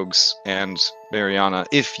 several rogues, and Mariana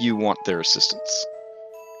if you want their assistance.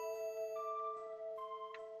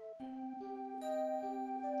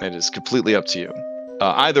 It is completely up to you.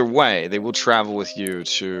 Either way, they will travel with you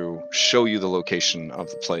to show you the location of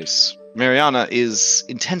the place. Mariana is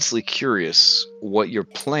intensely curious what your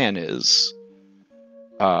plan is,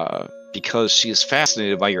 because she is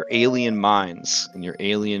fascinated by your alien minds and your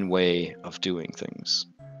alien way of doing things.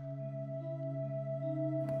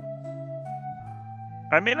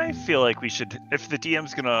 I mean, I feel like we should, if the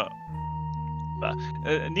DM's gonna...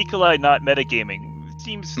 Nikolai not metagaming. It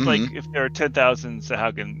seems like if there are 10,000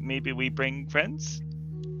 Sahuaghin, maybe we bring friends?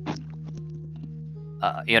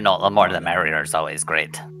 The more the merrier is always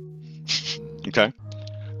great. Okay.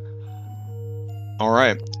 All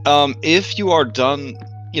right. If you are done,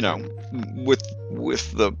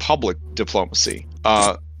 with the public diplomacy,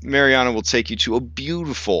 Mariana will take you to a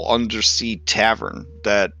beautiful undersea tavern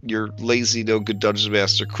that your lazy no good dungeon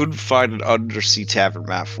master couldn't find an undersea tavern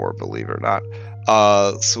map for, believe it or not.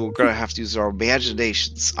 So we're gonna have to use our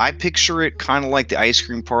imaginations. I picture it kind of like the ice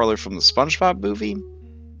cream parlor from the SpongeBob movie.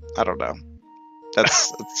 I don't know.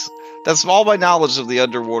 That's all my knowledge of the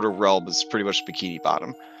underwater realm is pretty much Bikini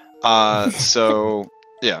Bottom. So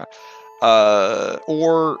yeah.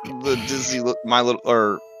 Or the Disney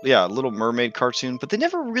Little Mermaid cartoon, but they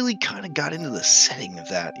never really kind of got into the setting of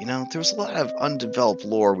that. There was a lot of undeveloped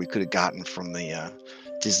lore we could have gotten from the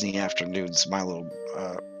Disney afternoons.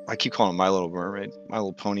 I keep calling it My Little Mermaid, My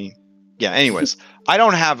Little Pony. Yeah. Anyways, I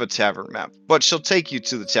don't have a tavern map, but she'll take you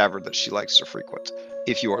to the tavern that she likes to frequent,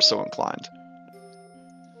 if you are so inclined.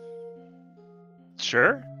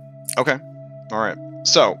 Sure. Okay. All right.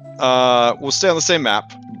 So, we'll stay on the same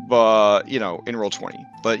map, but, in Roll20.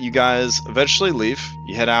 But you guys eventually leave.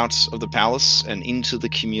 You head out of the palace and into the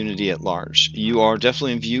community at large. You are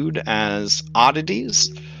definitely viewed as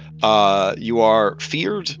oddities. You are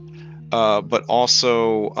feared, but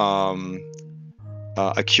also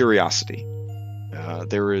a curiosity.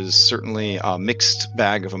 There is certainly a mixed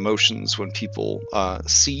bag of emotions when people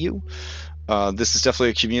see you. This is definitely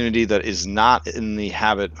a community that is not in the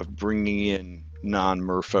habit of bringing in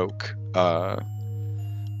non-merfolk.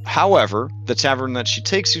 However, the tavern that she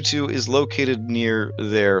takes you to is located near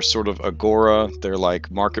their sort of agora, their like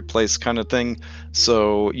marketplace kind of thing.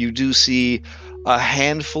 So you do see a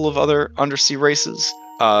handful of other undersea races,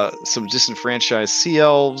 some disenfranchised sea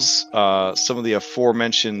elves, some of the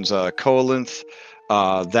aforementioned coalinth,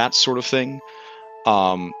 that sort of thing.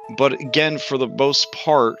 But again, for the most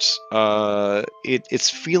part, it's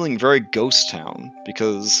feeling very ghost town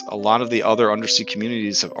because a lot of the other undersea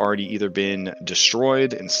communities have already either been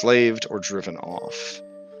destroyed, enslaved, or driven off.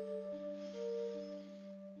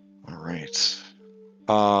 All right.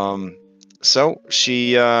 So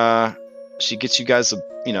she gets you guys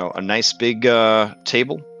a nice big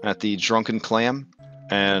table at the Drunken Clam,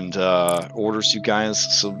 and orders you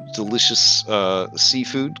guys some delicious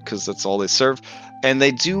seafood because that's all they serve. And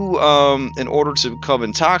they do, in order to become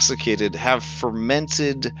intoxicated, have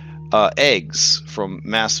fermented eggs from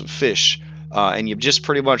massive fish. And you just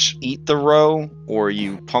pretty much eat the roe, or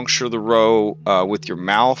you puncture the roe with your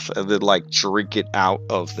mouth and then like drink it out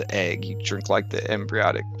of the egg. You drink like the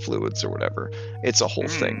embryonic fluids or whatever. It's a whole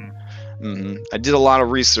thing. I did a lot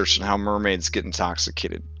of research on how mermaids get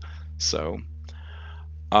intoxicated. So,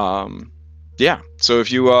 yeah. So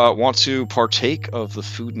if you want to partake of the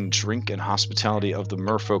food and drink and hospitality of the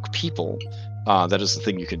merfolk people, that is the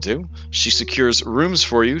thing you can do. She secures rooms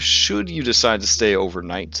for you should you decide to stay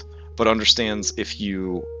overnight, but understands if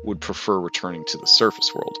you would prefer returning to the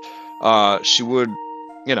surface world. She would,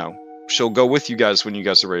 she'll go with you guys when you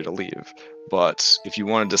guys are ready to leave. But if you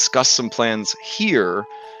want to discuss some plans here,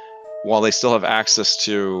 while they still have access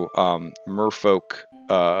to merfolk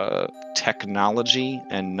technology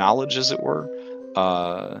and knowledge, as it were,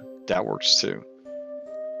 that works too.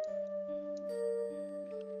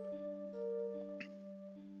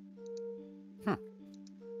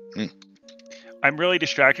 I'm really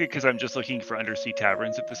distracted because I'm just looking for undersea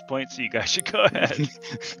taverns at this point. So you guys should go ahead.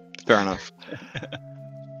 Fair enough.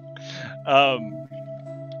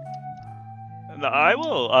 I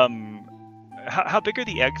will. How big are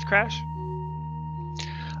the eggs, Crash?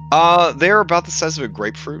 They're about the size of a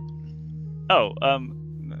grapefruit. Oh,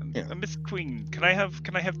 Yeah. Miss Queen, can I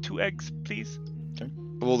have 2 eggs, please?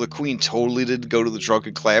 Well, the queen totally did go to the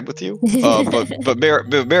drunken club with you, but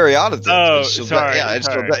Mariana did. Oh, She'll sorry.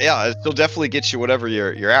 she'll definitely get you whatever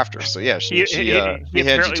you're after. So yeah, she hands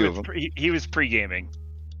you 2 of them. He was pre-gaming.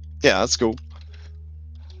 Yeah, that's cool.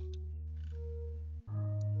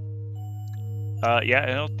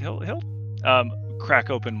 Yeah, he'll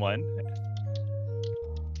crack open one.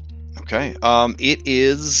 Okay. It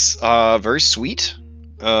is very sweet,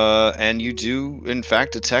 and you do in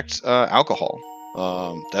fact detect alcohol.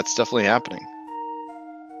 That's definitely happening.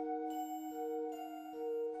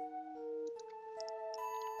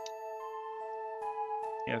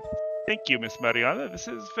 Yeah, thank you, Miss Mariana. This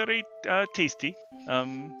is very tasty. All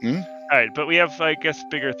Hmm? right, but we have, I guess,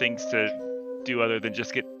 bigger things to do other than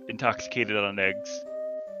just get intoxicated on eggs.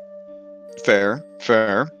 Fair.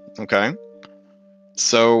 Okay.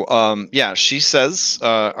 So, yeah, she says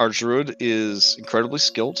our druid is incredibly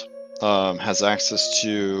skilled, has access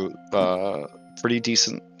to pretty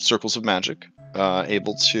decent circles of magic,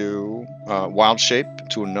 able to wild shape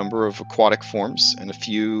to a number of aquatic forms and a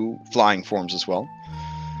few flying forms as well.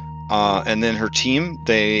 And then her team,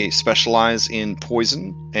 they specialize in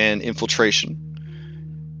poison and infiltration.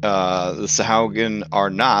 The Sahuaghin are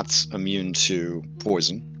not immune to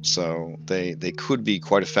poison, so they could be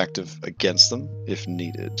quite effective against them if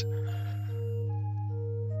needed.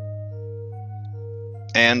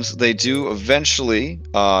 And they do eventually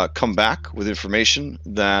come back with information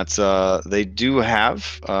that they do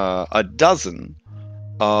have a dozen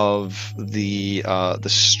of the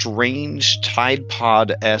strange Tide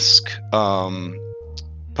Pod-esque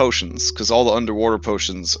potions, because all the underwater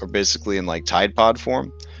potions are basically in like Tide Pod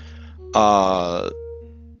form.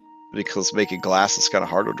 Because making glass is kind of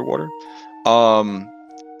hard underwater.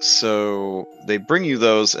 So they bring you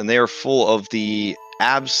those, and they are full of the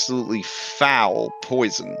absolutely foul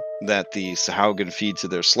poison that the Sahuaghin feed to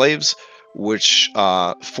their slaves, which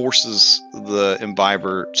forces the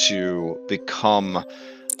imbiber to become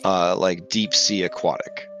like deep sea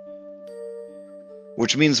aquatic.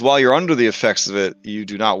 Which means while you're under the effects of it, you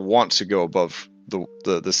do not want to go above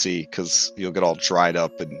the sea, because you'll get all dried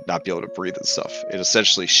up and not be able to breathe and stuff. It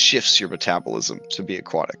essentially shifts your metabolism to be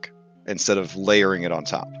aquatic instead of layering it on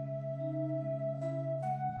top.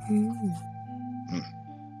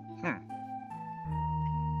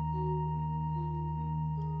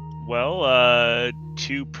 Well,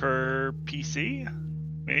 2 per PC,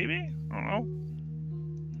 maybe? I don't know.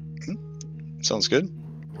 Sounds good.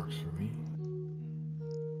 Works for me.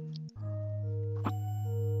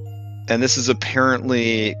 And this is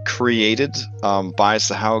apparently created by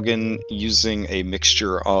Sahuaghin using a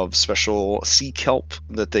mixture of special sea kelp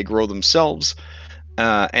that they grow themselves,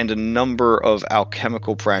 and a number of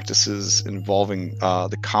alchemical practices involving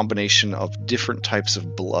the combination of different types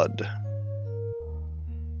of blood.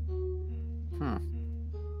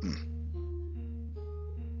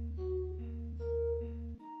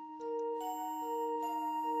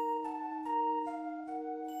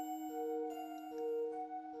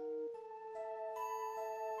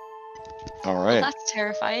 All right. Well, that's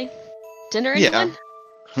terrifying. Dinner, anyone?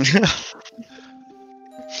 The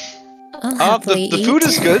food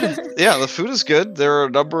is good. Yeah, the food is good. There are a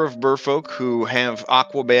number of merfolk who have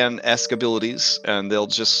Aquaman-esque abilities, and they'll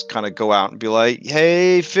just kind of go out and be like,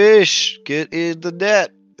 "Hey, fish, get in the net,"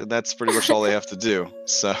 and that's pretty much all they have to do.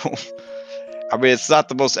 So, I mean, it's not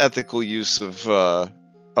the most ethical use of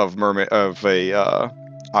Aquaman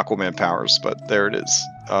powers, but there it is.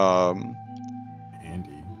 Handy.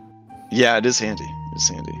 Yeah, it is handy. It's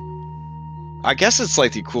handy. I guess it's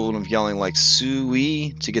like the equivalent of yelling like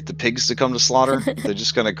 "Suey" to get the pigs to come to slaughter. They're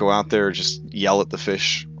just gonna go out there and just yell at the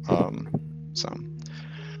fish. All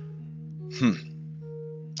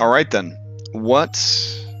right then. What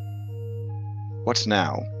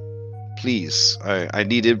now? Please, I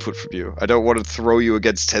need input from you. I don't want to throw you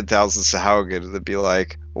against 10,000 Sahuaghin and then be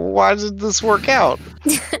like, "Why did this work out?"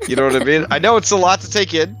 You know what I mean? I know it's a lot to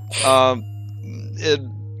take in.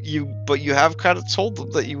 But you have kind of told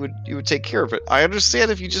them that you would take care of it. I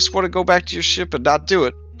understand if you just want to go back to your ship and not do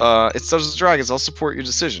it. It's Dungeons and Dragons. I'll support your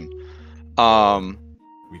decision. We call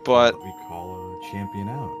a champion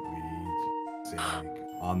out. We say like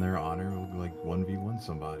on their honor, we'll like 1v1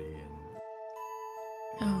 somebody,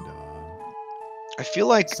 and I feel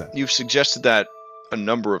like you've suggested that a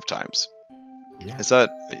number of times. Yeah. Is that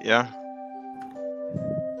yeah?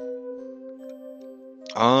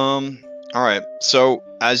 All right. So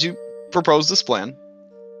as you propose this plan,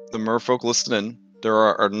 the merfolk listed in, there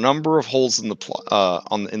are a number of holes in the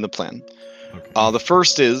in the plan. Okay. The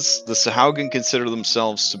first is the Sahuaghin consider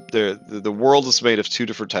themselves the world is made of two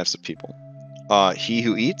different types of people: he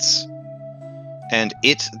who eats and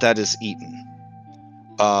it that is eaten.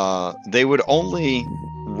 They would only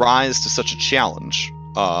rise to such a challenge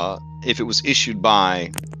if it was issued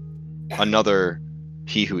by another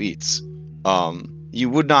he who eats. You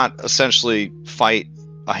would not essentially fight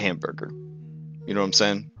a hamburger. You know what I'm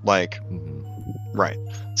saying? Like, right.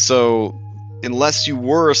 So, unless you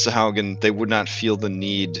were a Sahuaghin, they would not feel the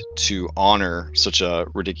need to honor such a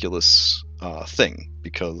ridiculous thing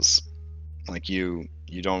because, like, you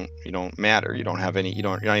don't matter. You don't have any.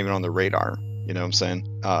 You're not even on the radar. You know what I'm saying?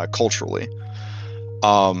 Culturally.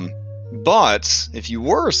 But if you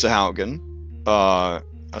were a Sahuaghin,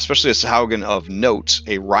 especially a Sahuaghin of note,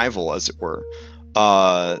 a rival, as it were,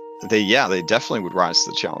 they definitely would rise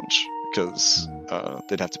to the challenge because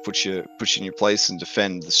they'd have to put you in your place and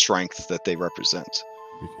defend the strength that they represent.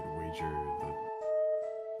 We could wager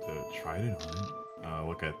the trident on it.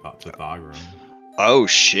 Look at Thogrum. Oh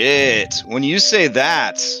shit! When you say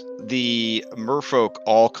that, the merfolk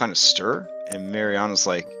all kind of stir, and Mariana's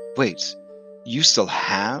like, "Wait, you still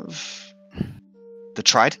have the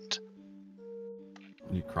trident?"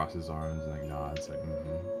 He crosses his arms and like nods, like,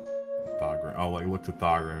 Thogrum. I'll like look to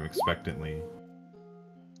Thogrum expectantly.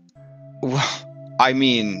 Well, I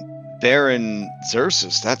mean, Baron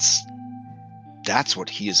Xerxes, that's what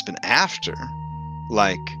he has been after.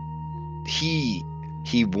 Like, he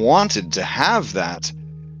wanted to have that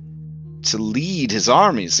to lead his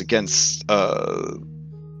armies against the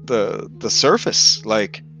surface.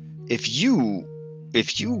 Like, if you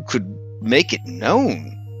could make it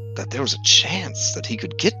known that there was a chance that he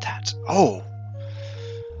could get that, oh,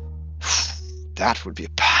 that would be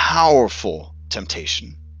a powerful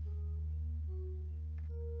temptation.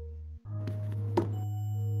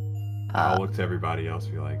 I'll look to everybody else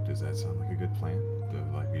and be like, does that sound like a good plan?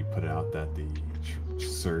 Like, we put it out that the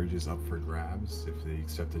surge is up for grabs if they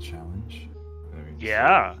accept the challenge? I mean,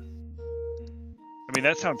 Yeah. I mean,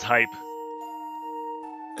 that sounds hype.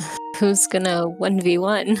 Who's gonna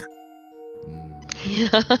 1v1?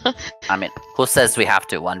 I mean, who says we have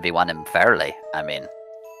to 1v1 him fairly? I mean,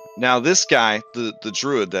 now this guy, the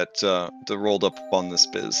druid that rolled up on this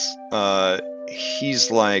biz,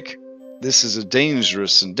 he's like, this is a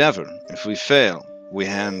dangerous endeavor. If we fail, we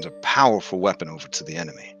hand a powerful weapon over to the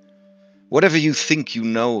enemy. Whatever you think you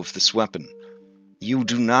know of this weapon, you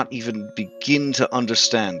do not even begin to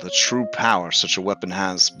understand the true power such a weapon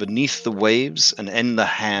has beneath the waves and in the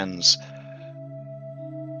hands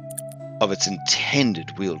of its intended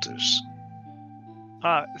wielders.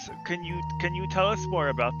 So can you tell us more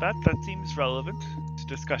about that? That seems relevant to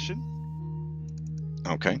discussion.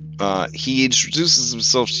 Okay. He introduces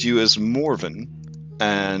himself to you as Morven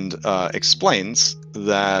and explains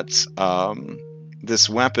that this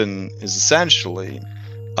weapon is essentially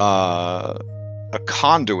a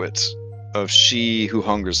conduit of she who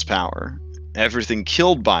hungers power. Everything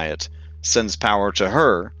killed by it sends power to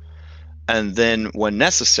her, and then when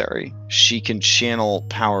necessary, she can channel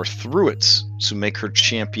power through it to make her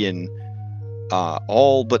champion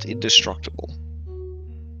all but indestructible.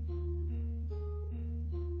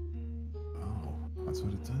 Oh, that's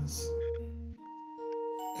what it does?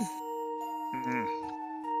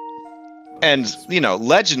 And,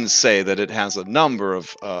 legends say that it has a number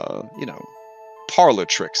of, parlor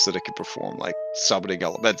tricks that it can perform, like summoning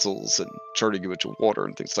elementals and turning you into water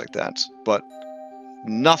and things like that. But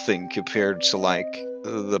nothing compared to, like,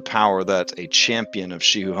 the power that a champion of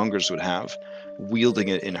She Who Hungers would have, wielding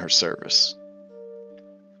it in her service.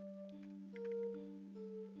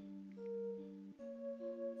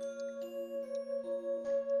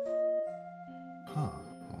 Huh.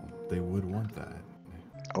 Well, they would want that.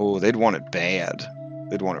 Oh, they'd want it bad.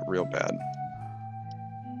 They'd want it real bad.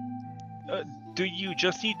 Do you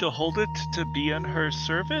just need to hold it to be in her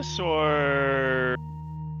service, or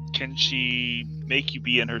can she make you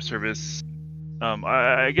be in her service?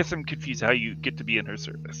 I guess I'm confused how you get to be in her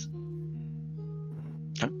service.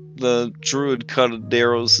 The druid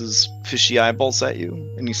narrows his fishy eyeballs at you,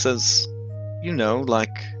 and he says, like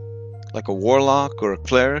a warlock or a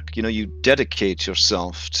cleric, you dedicate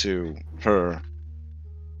yourself to her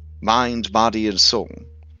mind, body, and soul.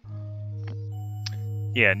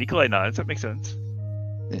 Yeah, Nikolai nods. That makes sense.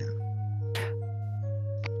 Yeah.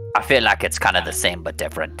 I feel like it's kind of the same but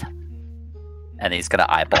different. And he's gonna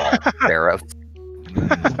eyeball Barrows.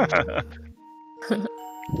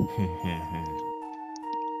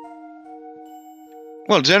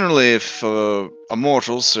 Well, generally, if a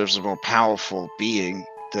mortal serves a more powerful being,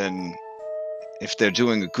 then if they're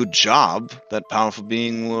doing a good job, that powerful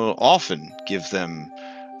being will often give them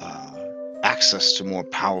access to more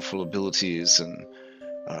powerful abilities and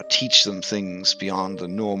teach them things beyond the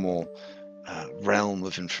normal realm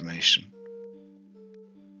of information.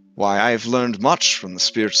 Why, I have learned much from the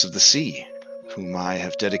spirits of the sea, whom I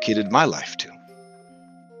have dedicated my life to.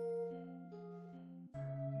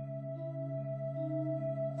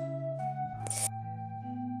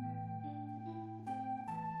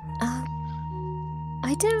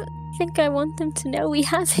 I don't think I want them to know we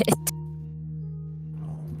have it.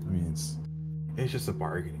 I mean, it's just a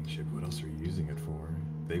bargaining chip. What else are you using it for?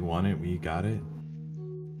 They want it, we got it.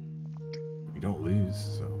 We don't lose,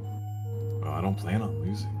 so I don't plan on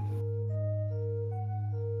losing.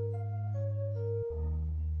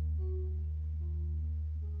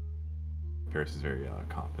 Paris is very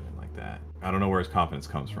confident like that. I don't know where his confidence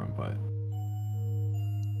comes from, but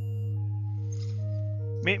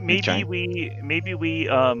Maybe Okay. we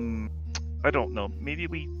I don't know. Maybe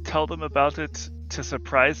we tell them about it to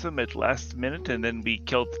surprise them at last minute, and then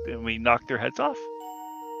we knock their heads off.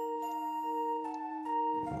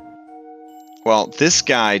 Well, this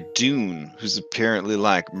guy, Dune, who's apparently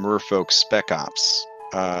like Merfolk Spec Ops,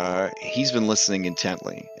 he's been listening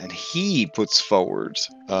intently, and he puts forward,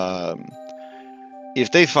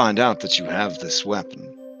 if they find out that you have this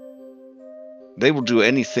weapon, they will do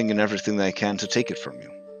anything and everything they can to take it from you.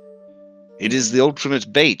 It is the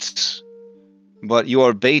ultimate bait, but you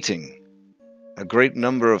are baiting a great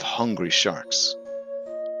number of hungry sharks.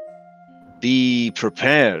 Be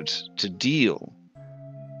prepared to deal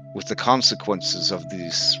with the consequences of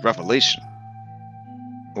this revelation,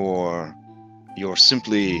 or you're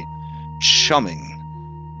simply chumming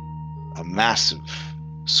a massive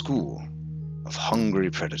school of hungry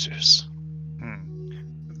predators.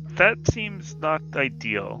 That seems not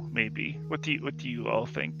ideal. Maybe. What do you all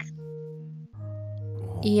think?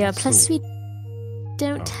 Yeah, plus we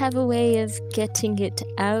don't have a way of getting it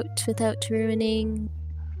out without ruining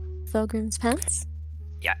Fulgrim's pants.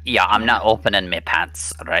 Yeah, I'm not opening my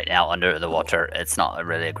pants right now under the water. It's not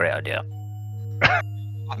really a great idea.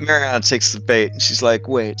 Mariana takes the bait and she's like,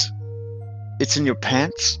 wait, it's in your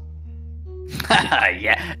pants?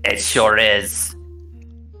 Yeah, it sure is.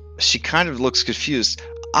 She kind of looks confused.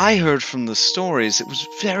 I heard from the stories it was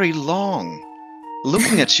very long.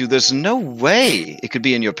 Looking at you, there's no way it could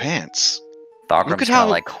be in your pants. Thorgrim's Look at gonna, how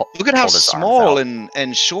like, look at how hold his arms small out.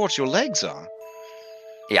 and short your legs are.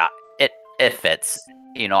 Yeah, it fits.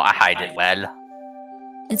 You know, I hide it well.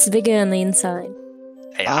 It's bigger on the inside.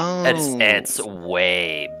 Yeah, Oh. it's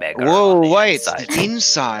way bigger. Whoa, on the wait, inside. the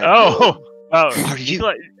inside. Oh, wow. Are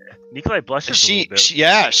you- Nikolai blushes a little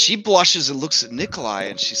bit. She blushes and looks at Nikolai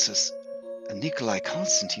and she says, Nikolai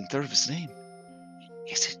Constantine, third of his name.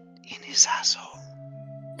 Is it in his asshole?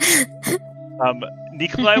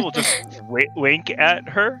 Nikolai will just wink at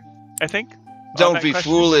her, I think. on Don't that be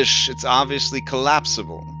question. foolish. It's obviously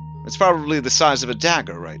collapsible. It's probably the size of a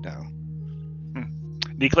dagger right now.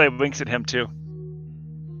 Nikolai winks at him too.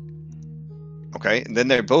 Okay, and then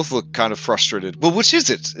they both look kind of frustrated. Well, which is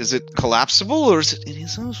it? Is it collapsible or is it in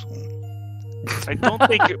his asshole? I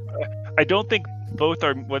don't think both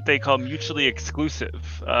are what they call mutually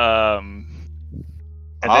exclusive. And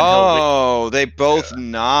then They both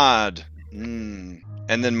nod. And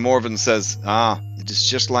then Morven says, it is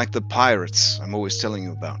just like the pirates I'm always telling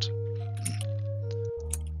you about.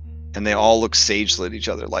 And they all look sagely at each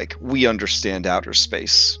other like, we understand outer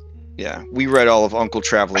space. Yeah, we read all of Uncle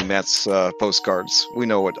Traveling Matt's postcards. We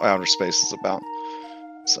know what outer space is about.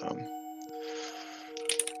 So.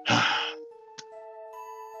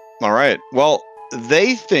 All right. Well,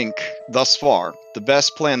 they think thus far the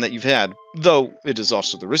best plan that you've had, though it is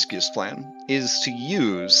also the riskiest plan, is to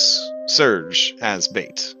use Surge as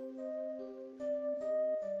bait.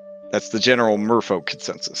 That's the general Merfolk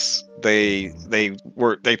consensus. They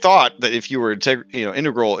thought that if you were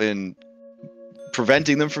integral in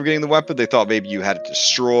preventing them from getting the weapon, they thought maybe you had it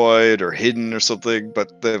destroyed or hidden or something.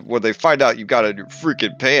 But when they find out you got it in your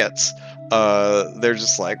freaking pants, they're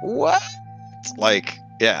just like, what? Like,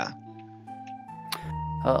 yeah.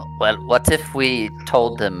 Oh, well, what if we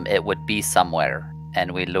told them it would be somewhere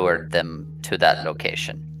and we lured them to that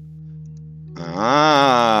location?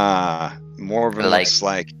 Morven looks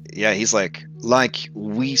like, yeah, he's like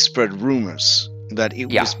we spread rumors that it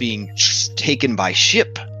was being taken by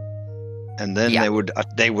ship, and then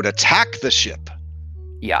they would attack the ship.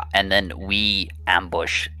 Yeah, and then we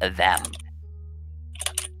ambush them.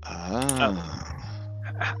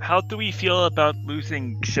 how do we feel about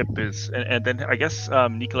losing ship? And then I guess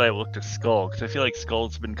Nikolai will look to Skull, because I feel like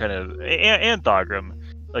Skull's been kind of, and Thogrim,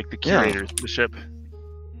 like the curators of the ship.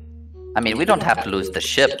 I mean, we don't have to lose the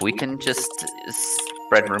ship. We can just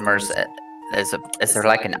spread rumors. Is there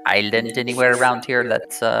like an island anywhere around here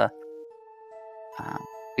that's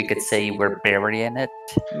we could say we're burying it,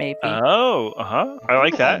 maybe? Oh, I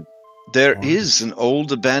like that. There is an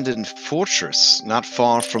old abandoned fortress not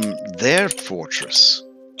far from their fortress.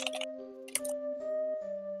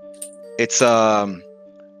 It's the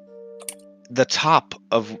top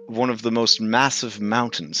of one of the most massive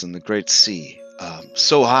mountains in the Great Sea.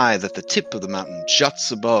 So high that the tip of the mountain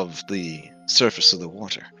juts above the surface of the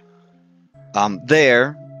water.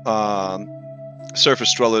 There,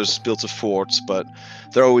 surface dwellers built a fort, but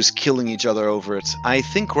they're always killing each other over it. I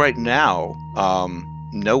think right now,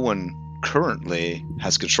 no one currently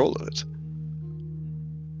has control of it.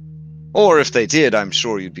 Or if they did, I'm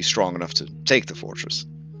sure you'd be strong enough to take the fortress.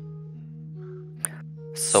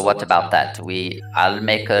 So what about that? I'll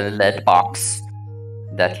make a lead box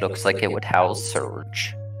that looks like it would house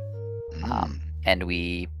Surge. And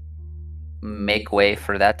we make way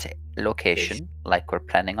for that location, like we're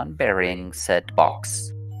planning on burying said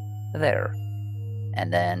box there.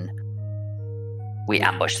 And then we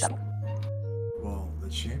ambush them. Well, the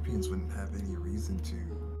champions wouldn't have any reason to,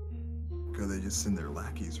 because they just send their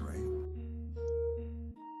lackeys, right?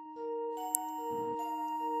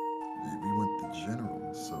 We want the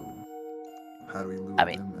general, so how do we lure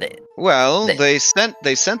them out?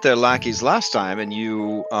 They sent their lackeys last time, and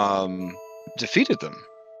you defeated them.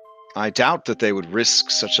 I doubt that they would risk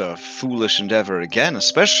such a foolish endeavor again,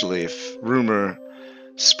 especially if rumor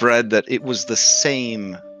spread that it was the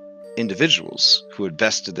same individuals who had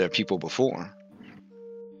bested their people before.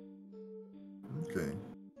 Okay.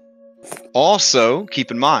 Also,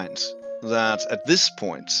 keep in mind that at this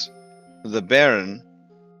point, the Baron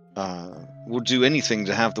would do anything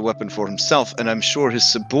to have the weapon for himself, and I'm sure his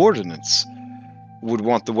subordinates would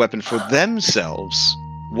want the weapon for themselves.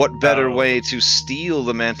 What better way to steal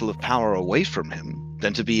the mantle of power away from him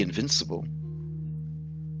than to be invincible?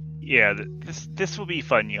 Yeah, this will be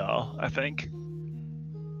fun, y'all, I think.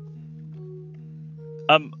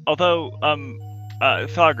 Although,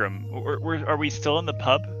 Thogrim, are we still in the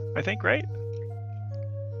pub? I think, right?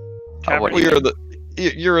 What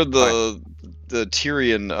You're in the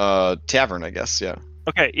Tyrian tavern, I guess. Yeah.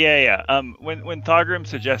 Okay. Yeah. When Thogrim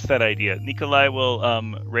suggests that idea, Nikolai will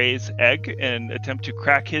raise egg and attempt to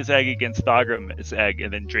crack his egg against Thogrim's egg,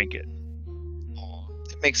 and then drink it.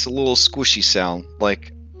 It makes a little squishy sound,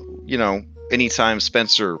 like, you know, anytime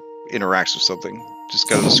Spencer interacts with something, just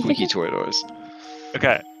kind of a squeaky toy noise.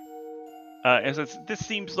 Okay. And so this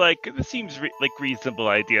seems like reasonable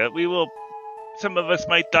idea. Some of us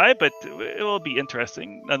might die, but it will be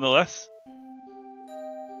interesting nonetheless.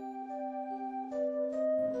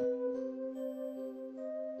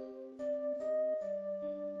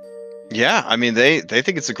 Yeah, I mean, they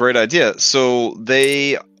think it's a great idea. So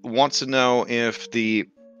they want to know if the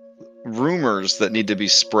rumors that need to be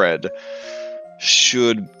spread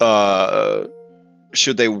should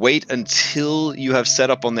they wait until you have set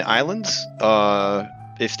up on the island?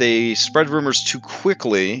 If they spread rumors too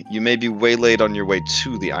quickly, you may be waylaid on your way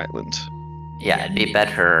to the island. Yeah, it'd be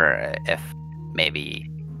better if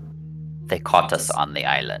maybe they caught us on the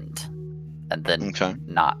island and then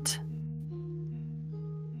not.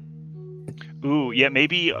 Ooh, yeah,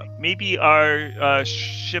 maybe our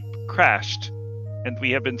ship crashed, and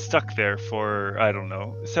we have been stuck there for, I don't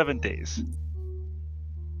know, 7 days.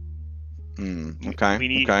 Okay. We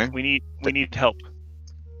need help.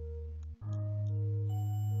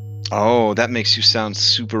 Oh, that makes you sound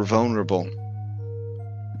super vulnerable.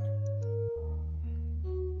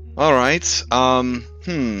 All right. It's a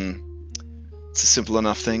simple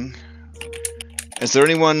enough thing. Is there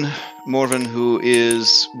anyone, Morven, who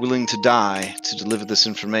is willing to die to deliver this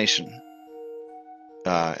information?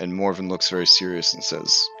 And Morven looks very serious and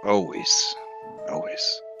says, always.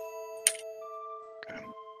 Always. Okay.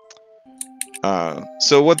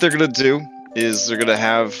 So what they're going to do is they're going to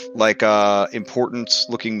have, like, a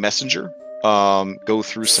important-looking messenger go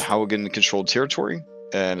through Sahuaghin-controlled territory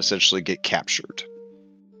and essentially get captured.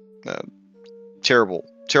 Terrible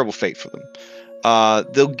fate for them.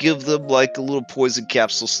 They'll give them, like, a little poison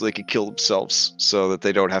capsule so they can kill themselves, so that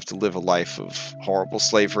they don't have to live a life of horrible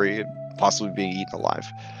slavery and possibly being eaten alive.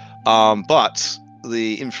 But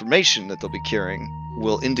the information that they'll be carrying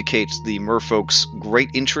will indicate the merfolk's great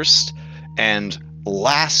interest and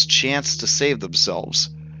last chance to save themselves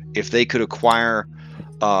if they could acquire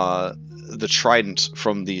the trident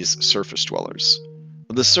from these surface dwellers.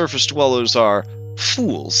 The surface dwellers are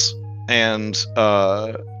fools and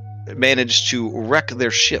manage to wreck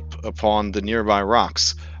their ship upon the nearby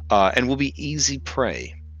rocks, and will be easy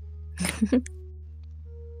prey.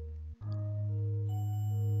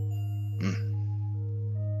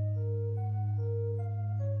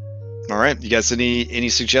 All right, you guys, any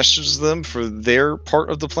suggestions to them for their part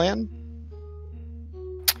of the plan?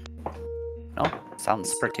 No,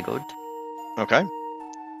 sounds pretty good. Okay,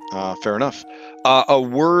 fair enough. A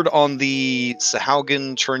word on the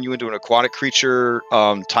Sahuaghin turn you into an aquatic creature.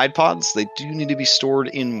 Tide pods, they do need to be stored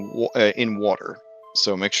in water,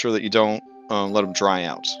 so make sure that you don't let them dry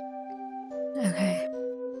out. Okay.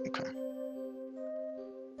 Okay.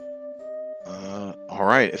 All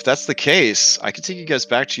right. If that's the case, I can take you guys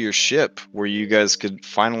back to your ship where you guys could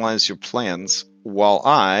finalize your plans while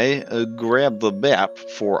I grab the map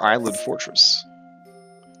for Island Fortress.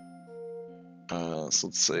 So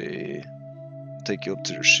let's see. Take you up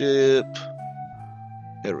to your ship.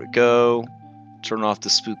 There we go. Turn off the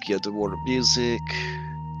spooky underwater music.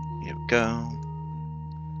 Here we go.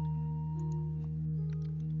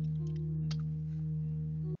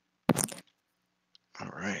 All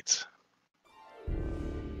right.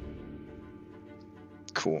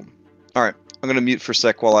 Cool. All right. I'm going to mute for a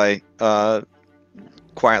sec while I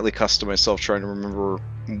quietly cuss to myself, trying to remember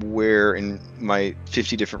where in my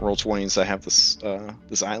 50 different Roll20s I have this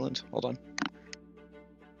this island. Hold on.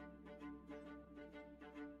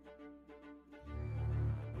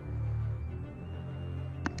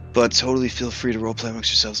 But totally feel free to roleplay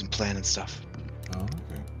amongst yourselves and plan and stuff. Oh,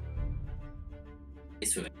 okay.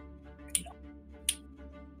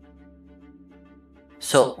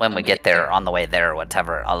 So when we get there, on the way there, or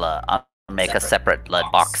whatever, I'll make a separate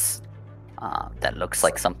lead box that looks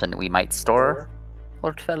like something we might store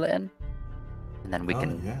Lord Fella in, and then we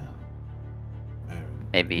can Yeah.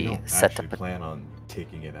 maybe We don't set actually up. plan on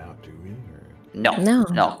taking it out, do we? Or... No, No,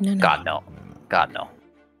 no, no. God no, God no.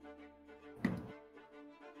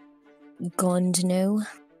 Gond, no.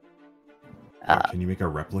 Can you make a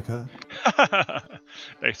replica?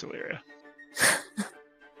 Nice, Illyria.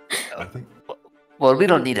 I think. Well, we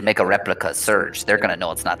don't need to make a replica Surge. They're gonna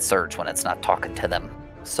know it's not Surge when it's not talking to them.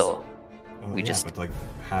 So Oh, we yeah, just but like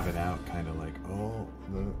have it out, kind of like, oh,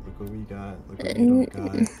 look what we got. Look what we don't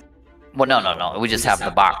got. well, no. We just have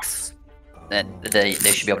the box. And Oh. they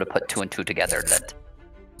should be able to put 2 and 2 together that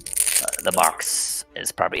the box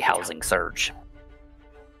is probably housing Surge.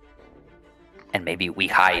 And maybe we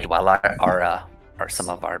hide while our some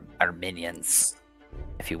of our minions,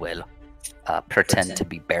 if you will, pretend to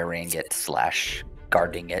be burying it /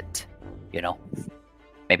 guarding it, you know?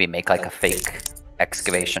 Maybe make like a fake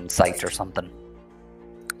excavation site or something.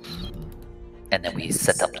 And then we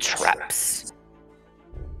set up traps.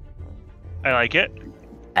 I like it.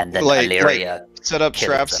 And then Like- Illyria Set up kills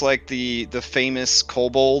traps them. like the famous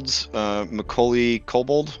kobold, Macaulay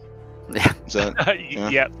kobold. Yeah. Is that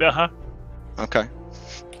Yeah. Uh-huh. okay?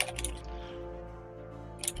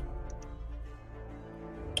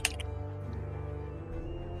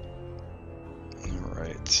 All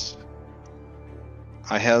right.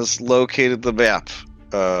 I has located the map.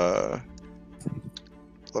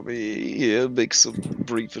 Let me make some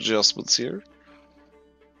brief adjustments here.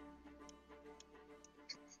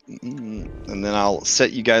 And then I'll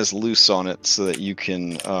set you guys loose on it so that you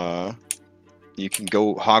can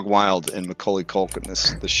go hog wild and Macaulay Culkin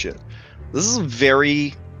this shit. This is a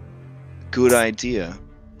very good idea.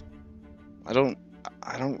 I don't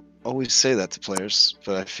always say that to players,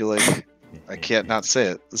 but I feel like I can't not say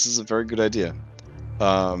it. This is a very good idea.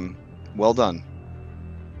 Well done.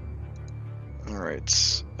 All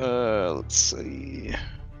right. Let's see.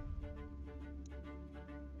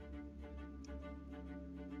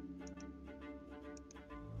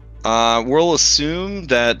 We'll assume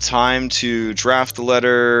that time to draft the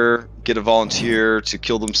letter, get a volunteer to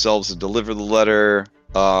kill themselves and deliver the letter,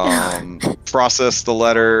 process the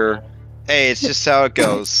letter. Hey, it's just how it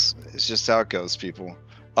goes. It's just how it goes, people.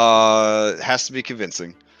 It has to be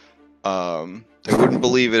convincing. They wouldn't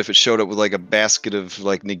believe it if it showed up with like a basket of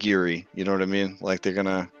like nigiri. You know what I mean? Like they're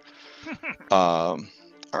gonna. All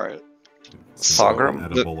right. Thogrum?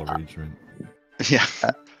 Edible arrangement. Yeah.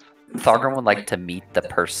 Thogrum would like to meet the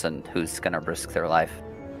person who's gonna risk their life,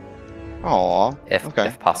 Aw. if Okay.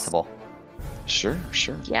 if possible. Sure.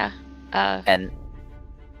 Yeah. And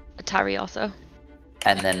Atari also.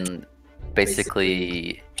 then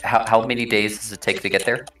basically, how many days does it take to get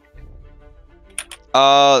there?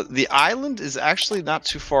 The island is actually not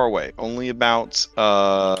too far away. Only about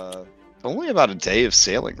a day of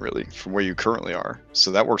sailing, really, from where you currently are.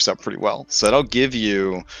 So that works out pretty well. So that'll give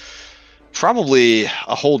you probably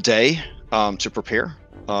a whole day to prepare.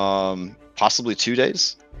 possibly 2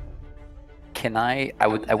 days. Can I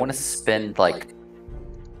want to spend like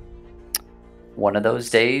one of those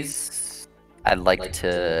days. I'd like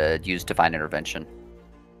to use divine intervention.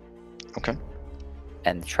 Okay.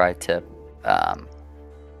 And try to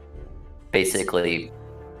basically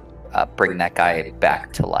bring that guy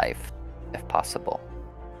back to life, if possible.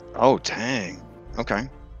 Oh, dang. Okay.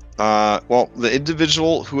 Well, the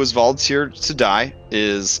individual who has volunteered to die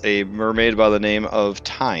is a mermaid by the name of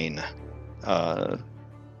Tyne.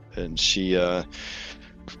 And she's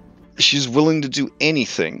willing to do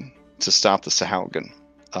anything to stop the Sahuaghin,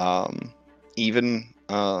 even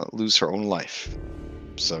lose her own life.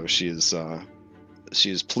 So she is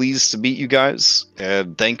pleased to meet you guys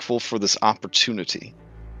and thankful for this opportunity.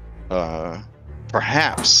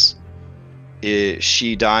 Perhaps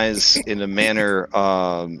she dies in a manner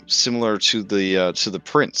similar to the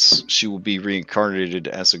prince. She will be reincarnated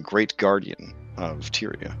as a great guardian of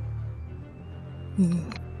Tyria.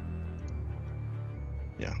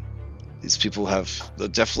 Yeah, these people have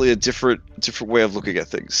definitely a different way of looking at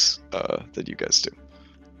things than you guys do.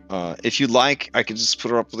 If you'd like, I can just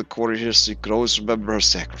put her up with a quarter here so you can always remember her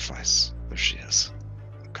sacrifice. There she is.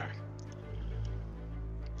 Okay.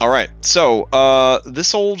 Alright, so,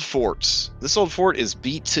 this old fort is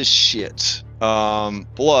beat to shit.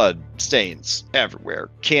 Blood stains everywhere.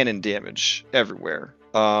 Cannon damage everywhere.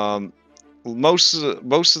 Most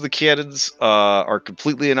of the cannons are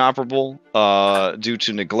completely inoperable due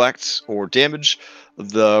to neglect or damage.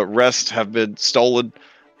 The rest have been stolen,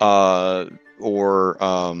 or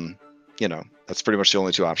that's pretty much the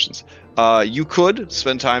only two options. You could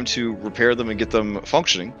spend time to repair them and get them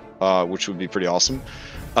functioning, which would be pretty awesome.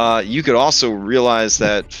 You could also realize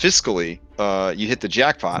that fiscally, you hit the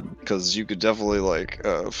jackpot, because you could definitely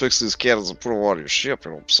fix these cannons and put them on your ship.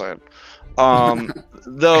 You know what I'm saying?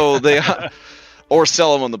 Though they, or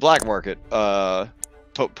sell them on the black market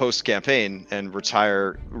post campaign and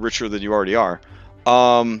retire richer than you already are.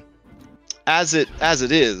 As it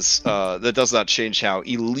is, that does not change how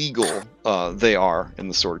illegal they are in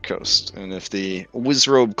the Sword Coast. And if the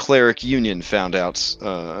Wizrobe Cleric Union found out,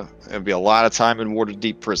 it'd be a lot of time in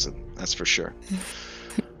Waterdeep prison. That's for sure.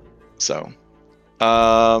 So,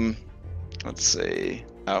 let's see.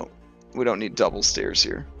 Oh, we don't need double stairs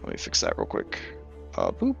here. Let me fix that real quick.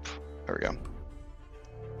 Boop. There we go.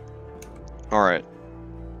 All right.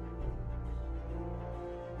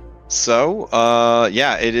 So,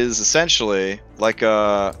 yeah, it is essentially like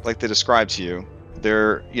they described to you.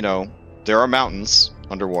 There are mountains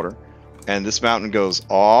underwater, and this mountain goes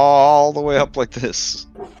all the way up like this.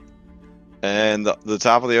 And the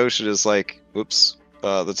top of the ocean is like, whoops.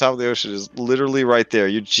 The top of the ocean is literally right there.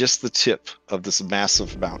 You're just the tip of this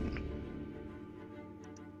massive mountain.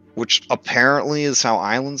 Which apparently is how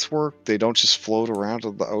islands work. They don't just float around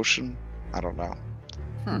in the ocean. I don't know.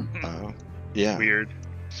 Yeah. Weird.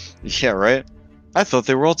 Yeah, right? I thought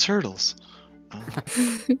they were all turtles.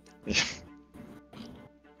 Yeah.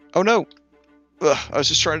 Oh no! Ugh, I was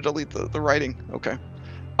just trying to delete the writing. Okay.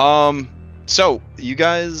 So, you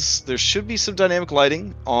guys, there should be some dynamic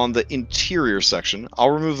lighting on the interior section. I'll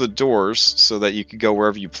remove the doors so that you can go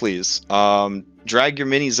wherever you please. Drag your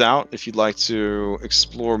minis out if you'd like to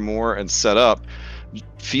explore more and set up.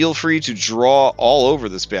 Feel free to draw all over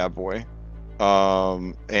this bad boy.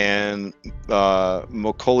 And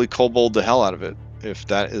Macaulay Kobold the hell out of it, if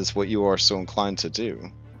that is what you are so inclined to do.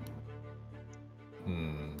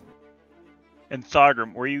 And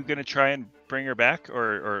Thogrim, were you going to try and bring her back,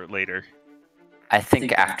 or later? I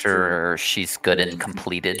think after she's good and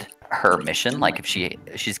completed her mission, like if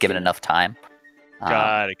she's given enough time.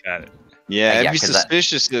 Got it. Yeah, it'd be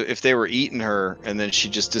suspicious if they were eating her and then she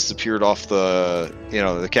just disappeared off the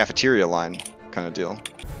cafeteria line kind of deal.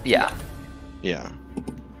 Yeah. Yeah.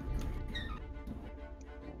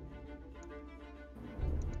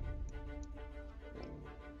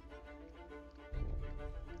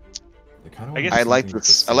 I like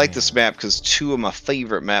this map because two of my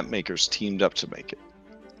favorite map makers teamed up to make it,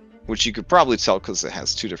 which you could probably tell because it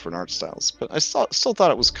has two different art styles. But I still thought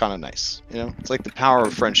it was kind of nice. It's like the power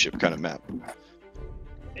of friendship kind of map.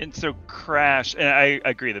 And so Crash, and I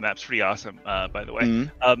agree, the map's pretty awesome. By the way,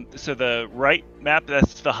 so the right map,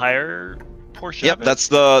 that's the higher portion. Yep, that's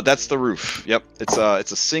the roof. Yep, it's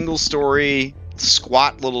a single story,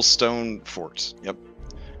 squat little stone fort. Yep.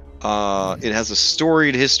 It has a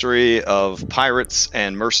storied history of pirates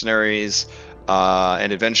and mercenaries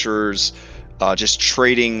and adventurers just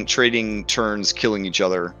trading turns, killing each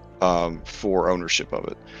other for ownership of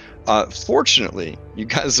it. Fortunately, you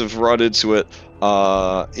guys have run into it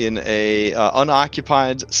in a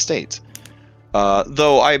unoccupied state.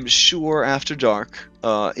 Though I'm sure after dark,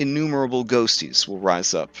 innumerable ghosties will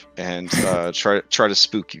rise up and try to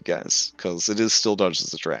spook you guys, because it is still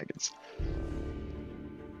Dungeons and Dragons.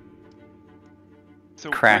 So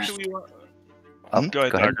Crash. where do we want... Oh, Go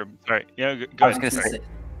ahead, go ahead. Dargrim. Sorry. Yeah, go I was ahead. gonna Sorry. say,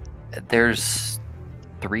 there's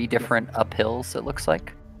 3 different uphills. It looks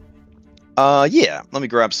like. Yeah. Let me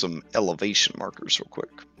grab some elevation markers real quick.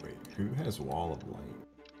 Wait, who has wall of light?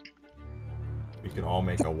 We could all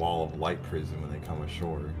make a wall of light prison when they come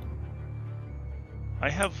ashore. I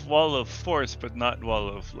have wall of force, but not wall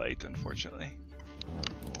of light, unfortunately.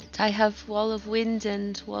 I have wall of wind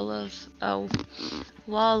and wall of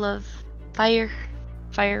fire.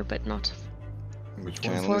 Fire, but not. Which Okay,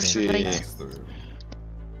 one's let me Force see. of light. pass through?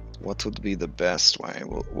 What would be the best way?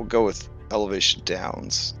 We'll go with elevation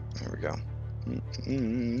downs. There we go.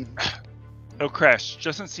 Oh, Crash,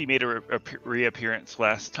 just since he made a reappearance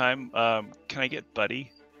last time, can I get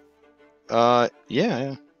Buddy?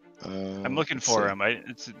 Yeah. I'm looking let's for see. him. I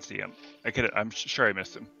didn't see him. I'm sure I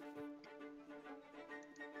missed him.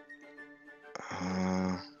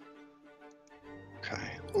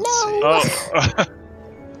 Okay. No. Let's see. Oh,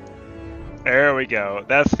 there we go.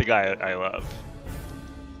 That's the guy I love.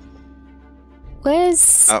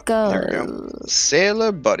 Where's Oh, Skull? there we go.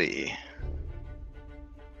 Sailor Buddy.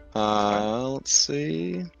 Let's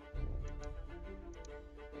see.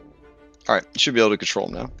 Alright, should be able to control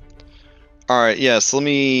him now. Alright, yes, let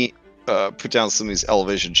me put down some of these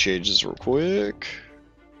elevation changes real quick.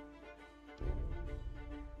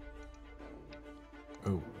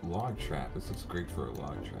 Oh, log trap. This is great for a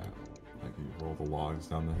log trap. Like you roll the logs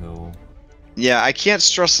down the hill. Yeah, I can't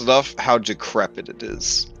stress enough how decrepit it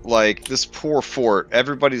is. Like, this poor fort,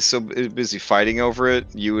 everybody's so busy fighting over it,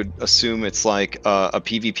 you would assume it's like a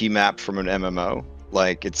PvP map from an MMO.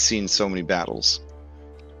 Like, it's seen so many battles.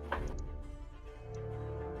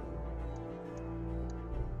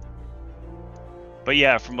 But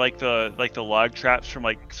yeah, from like the log traps from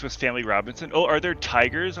like Swiss Family Robinson. Oh, are there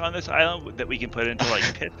tigers on this island that we can put into like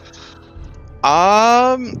pits?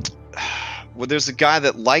 Well, there's a guy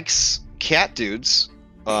that likes cat dudes,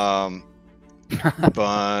 but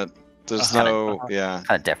there's yeah,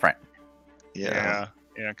 Kind of different. yeah.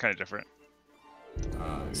 Yeah, kind of different. You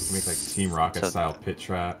can make like Team Rocket style pit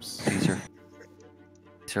traps. These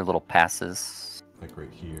are little passes. Like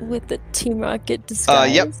right here. With the Team Rocket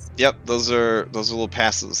disguise. Yep. Those are little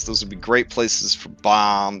passes. Those would be great places for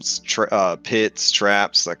bombs, pits,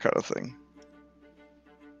 traps, that kind of thing.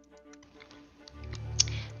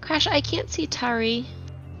 Crash, I can't see Tari.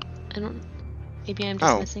 I don't. Maybe I'm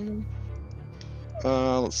just missing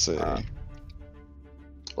them. Let's see.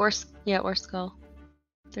 Or Skull.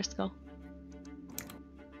 Their Skull.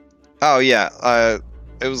 Oh yeah.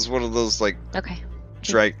 It was one of those like Okay.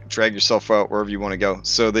 drag yourself out wherever you want to go,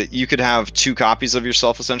 so that you could have 2 copies of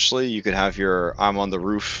yourself. Essentially, you could have your I'm on the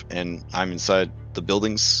roof and I'm inside the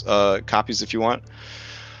buildings copies if you want.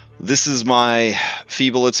 This is my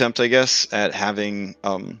feeble attempt, I guess, at having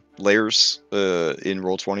layers in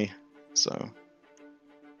Roll20. So,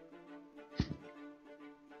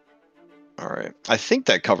 all right, I think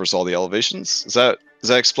that covers all the elevations. Does that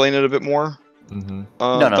explain it a bit more? Mm-hmm.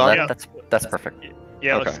 No, Doc? that's perfect.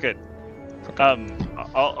 Yeah, Okay. looks good. Okay.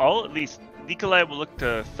 I'll at least Nikolai will look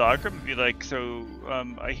to Thogrim and be like, so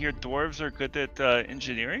I hear dwarves are good at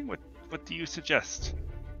engineering. What do you suggest?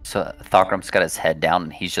 So Thogrim's got his head down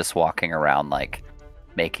and he's just walking around like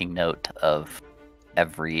making note of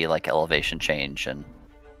every like elevation change and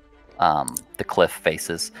the cliff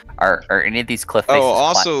faces. Are any of these cliff faces? Oh,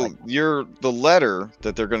 also, like, the letter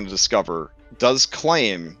that they're going to discover does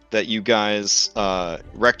claim that you guys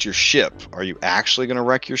wrecked your ship. Are you actually going to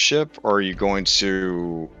wreck your ship, or are you going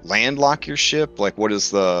to landlock your ship? Like, what is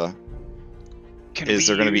the? Is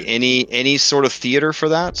there going to be any sort of theater for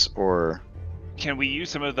that, or? Can we use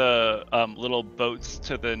some of the little boats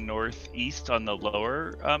to the northeast on the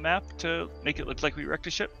lower map to make it look like we wrecked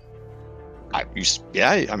a ship?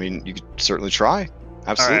 Yeah, I mean, you could certainly try.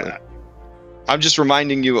 Absolutely. Right. I'm just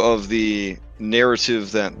reminding you of the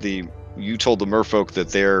narrative that you told the merfolk that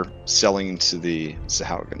they're selling to the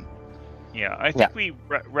Sahuaghin. Yeah, I think we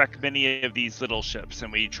wreck many of these little ships,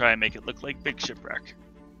 and we try and make it look like big shipwreck.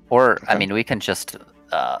 or I Okay. mean, we can just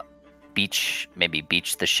beach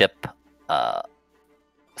the ship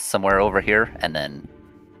somewhere over here, and then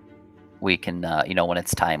we can when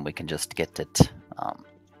it's time we can just get it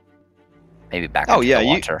maybe back into the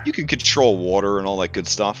water. you can control water and all that good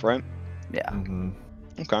stuff, right? Yeah. Mm-hmm.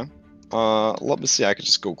 Okay. Let me see. I could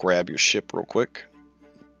just go grab your ship real quick.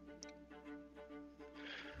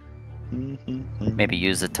 Maybe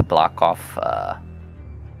use it to block off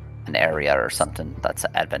an area or something that's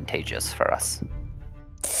advantageous for us.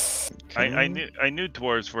 I knew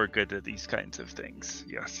dwarves were good at these kinds of things.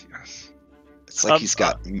 Yes. It's like he's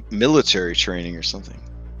got military training or something.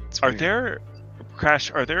 Are there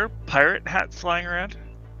pirate hats flying around?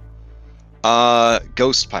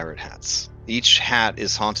 Ghost pirate hats. Each hat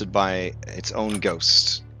is haunted by its own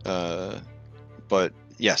ghost. But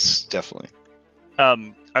yes, definitely.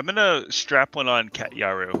 I'm gonna strap one on Cat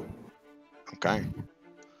Yaru. Okay.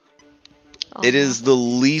 It is the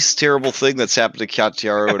least terrible thing that's happened to Cat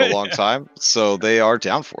Yaru in a long time, so they are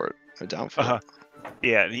down for it. They're down for it.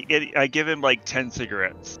 Yeah, I give him like 10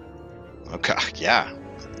 cigarettes. Okay, yeah.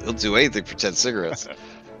 He'll do anything for 10 cigarettes.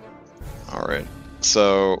 All right.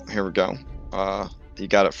 So here we go. You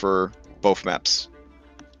got it for both maps.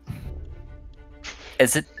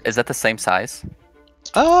 Is that the same size?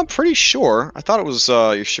 I'm pretty sure. I thought it was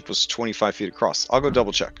your ship was 25 feet across. I'll go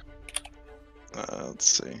double check. Let's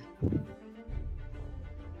see.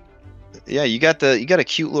 Yeah, you got a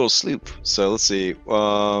cute little sloop. So let's see.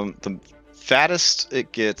 The fattest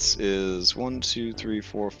it gets is 1, 2, 3,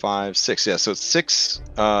 4, 5, 6. Yeah, so it's six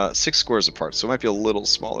squares apart. So it might be a little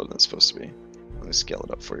smaller than it's supposed to be. Let me scale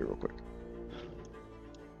it up for you real quick.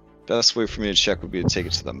 Best way for me to check would be to take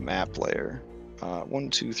it to the map layer. 1,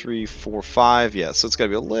 2, 3, 4, 5. Yeah, so it's got to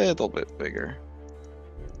be a little bit bigger.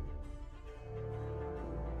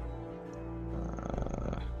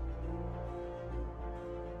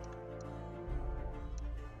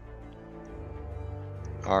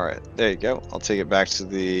 Alright, there you go. I'll take it back to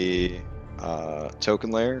the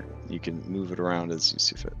token layer. You can move it around as you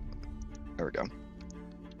see fit. There we go.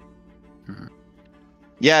 Mm-hmm.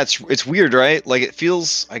 Yeah, it's weird, right? Like it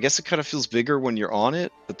feels, I guess it kind of feels bigger when you're on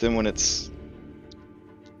it, but then when it's...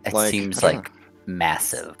 It like, seems like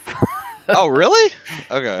massive. Oh, really?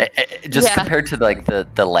 Okay. Just compared to like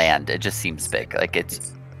the land, it just seems big. Like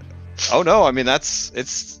it's... Oh no, I mean it's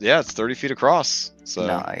 30 feet across. So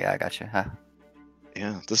No, yeah, I got you. Huh?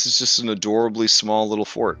 Yeah, this is just an adorably small little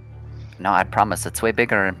fort. No, I promise it's way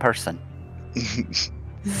bigger in person.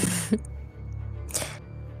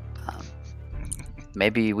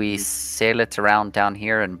 Maybe we sail it around down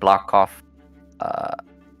here and block off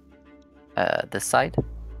this side,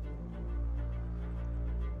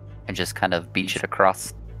 and just kind of beach it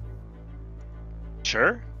across.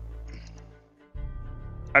 Sure.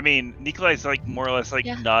 I mean, Nikolai's like more or less like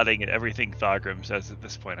nodding at everything Thagrim says at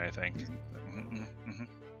this point, I think. Mm-hmm.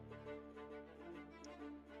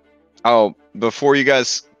 Oh, before you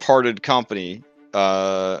guys parted company,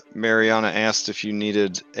 Mariana asked if you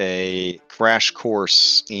needed a crash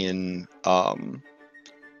course in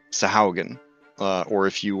Sahuaghin, or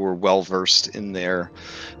if you were well versed in their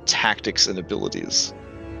tactics and abilities.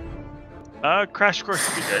 Crash course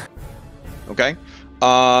would be good. Okay.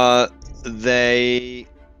 They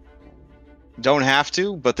don't have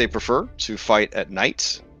to, but they prefer to fight at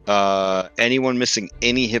night. Anyone missing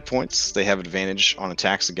any hit points, they have advantage on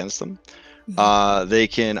attacks against them. They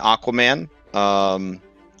can Aquaman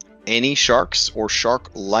any sharks or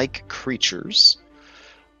shark-like creatures,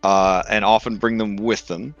 and often bring them with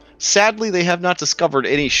them. Sadly, they have not discovered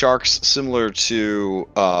any sharks similar to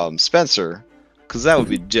Spencer, because that would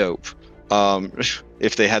be dope.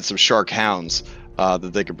 If they had some shark hounds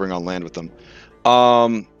that they could bring on land with them.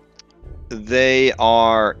 They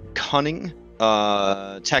are cunning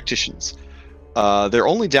tacticians. Their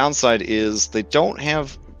only downside is they don't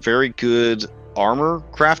have very good armor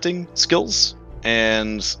crafting skills,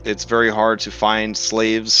 and it's very hard to find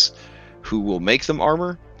slaves who will make them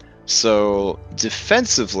armor. So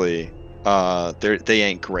defensively, they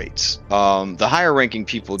ain't great. The higher ranking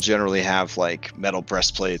people generally have like metal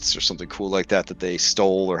breastplates or something cool like that they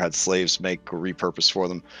stole or had slaves make or repurpose for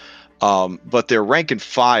them. But their rank and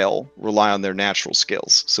file rely on their natural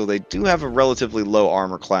skills, so they do have a relatively low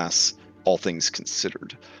armor class, all things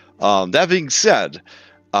considered. That being said,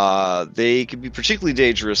 they can be particularly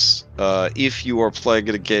dangerous if you are playing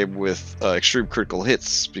in a game with extreme critical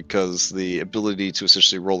hits, because the ability to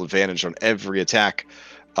essentially roll advantage on every attack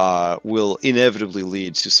will inevitably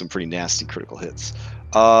lead to some pretty nasty critical hits.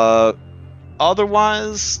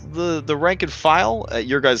 Otherwise, the rank and file at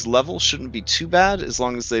your guys' level shouldn't be too bad, as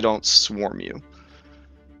long as they don't swarm you.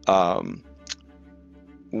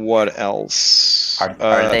 What else?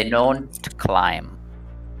 Are they known to climb?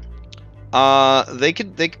 They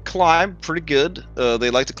could climb pretty good.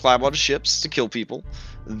 They like to climb onto ships to kill people.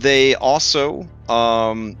 They also,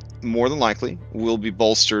 more than likely, will be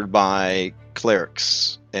bolstered by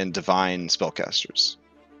clerics and divine spellcasters.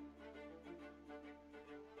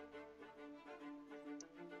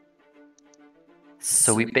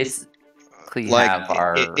 So we basically like have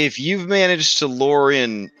our. if you've managed to lure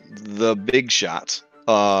in the big shot,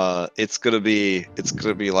 it's gonna be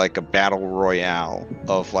like a battle royale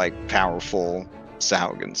of like powerful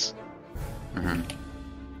Sahuaghins. Mhm.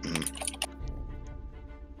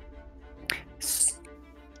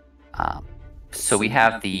 So we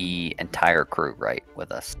have the entire crew, right,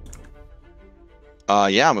 with us.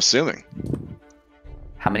 Yeah, I'm assuming.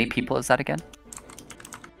 How many people is that again?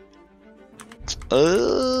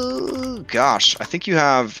 Gosh, I think you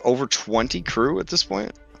have over 20 crew at this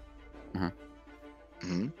point.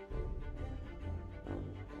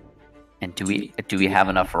 And do we have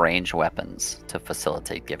enough range weapons to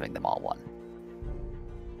facilitate giving them all one?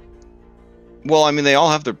 Well, I mean, they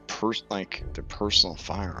all have their personal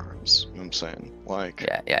firearms. You know what I'm saying? Like,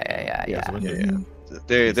 Yeah.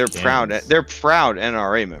 They're proud. They're proud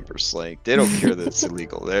NRA members. Like, they don't care that it's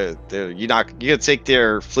illegal. You gotta take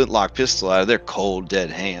their flintlock pistol out of their cold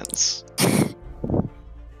dead hands.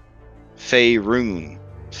 Faerun.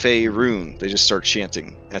 They just start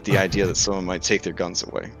chanting at the idea that someone might take their guns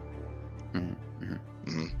away.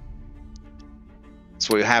 That's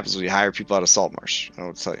what happens when you hire people out of Saltmarsh. I don't know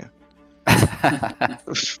what to tell you.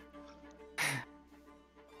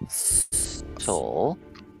 So,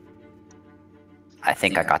 I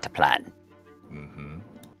think I got a plan.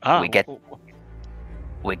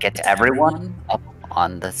 We get everyone up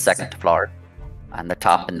on the second floor, on the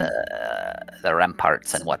top in the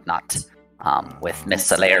ramparts and whatnot, with Miss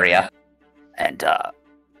Salaria, and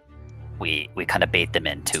we kind of bait them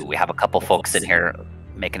into. We have a couple folks in here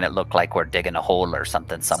making it look like we're digging a hole or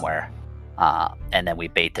something somewhere. And then we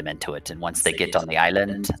bait them into it. And once they get on the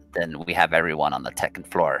island, then we have everyone on the second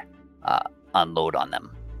floor unload on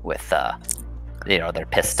them with, their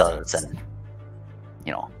pistols and,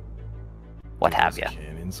 what have you.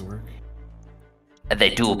 Cannons work? They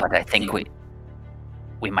do, but I think we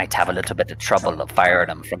might have a little bit of trouble of firing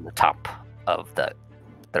them from the top of the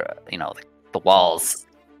walls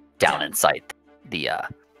down inside the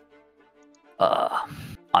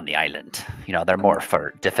on the island. They're more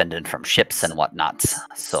for defending from ships and whatnot.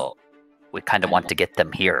 So we kind of want to get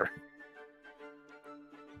them here.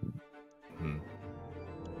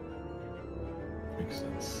 Makes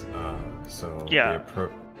sense. Yeah.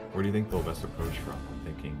 Where do you think they'll best approach from? I'm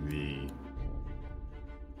thinking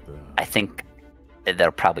I think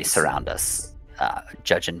they'll probably surround us,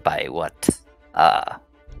 judging by what the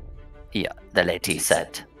lady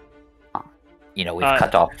said. We've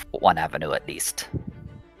cut off one avenue at least.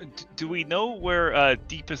 Do we know where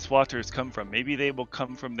deepest waters come from? Maybe they will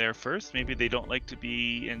come from there first. Maybe they don't like to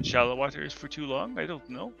be in shallow waters for too long. I don't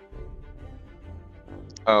know.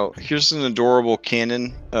 Oh, here's an adorable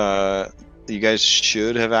cannon. You guys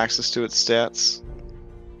should have access to its stats.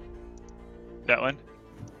 That one?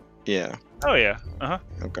 Yeah. Oh yeah.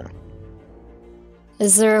 Okay.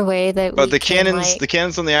 Is there a way that the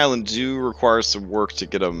cannons on the island do require some work to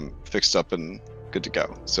get them fixed up and good to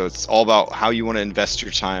go. So it's all about how you want to invest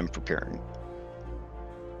your time preparing.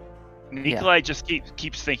 Nikolai just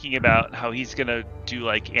keeps thinking about how he's gonna do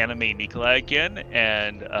like anime Nikolai again,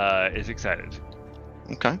 and is excited.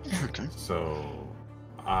 Okay. So,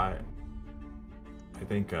 I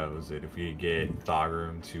think if we get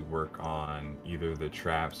Thogrum to work on either the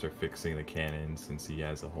traps or fixing the cannon, since he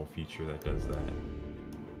has a whole feature that does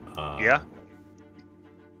that.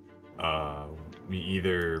 We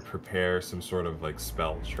either prepare some sort of like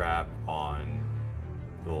spell trap on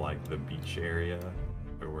the beach area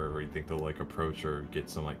or wherever we think they'll like approach, or get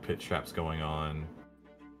some like pit traps going on,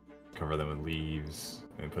 cover them with leaves,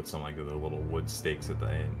 and put some like the little wood stakes at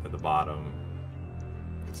the bottom.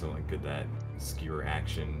 Get some like good that skewer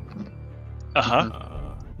action.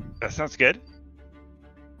 That sounds good.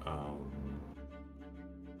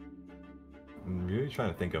 I'm really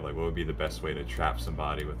trying to think of like what would be the best way to trap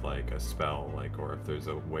somebody with like a spell, or if there's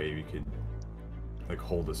a way we could like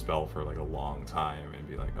hold a spell for like a long time and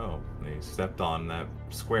be like, oh, they stepped on that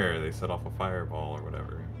square, they set off a fireball or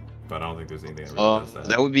whatever. But I don't think there's anything that really does that.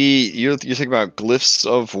 That would be you're thinking about glyphs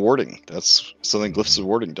of warding. That's something glyphs of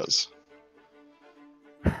warding does.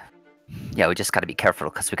 Yeah, we just got to be careful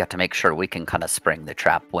because we got to make sure we can kind of spring the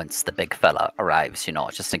trap once the big fella arrives,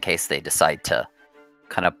 just in case they decide to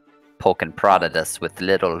kind of poke and prod at us with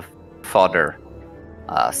little fodder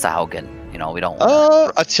Sahuaghin. We don't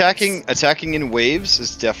want attacking in waves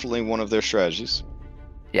is definitely one of their strategies.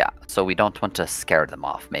 Yeah, so we don't want to scare them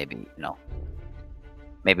off. Maybe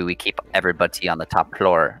maybe we keep everybody on the top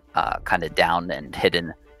floor kind of down and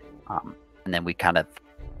hidden, and then we kind of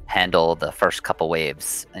handle the first couple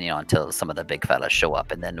waves, until some of the big fellas show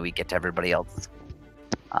up, and then we get everybody else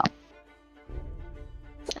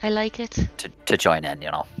I like it. to join in.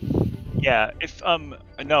 Yeah, if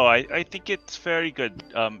no, I think it's very good,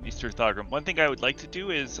 Mr. Thogrum. One thing I would like to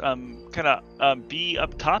do is kind of be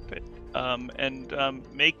up top and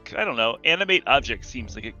make, I don't know, animate objects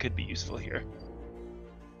seems like it could be useful here.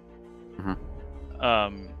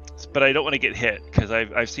 But I don't want to get hit because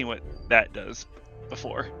I've seen what that does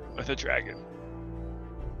before with a dragon.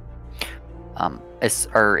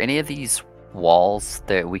 Are any of these walls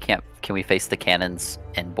that we can't? Can we face the cannons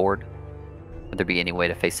inboard? Would there be any way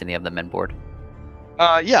to face any of them inboard?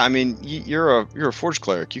 Yeah, I mean, you're a forge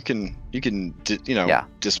cleric. You can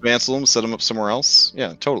dismantle them, set them up somewhere else.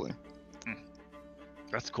 Yeah, totally.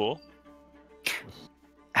 That's cool.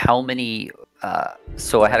 How many?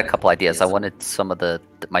 So I had a couple ideas. I wanted some of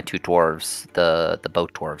my two dwarves, the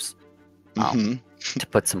boat dwarves, to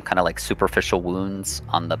put some kind of like superficial wounds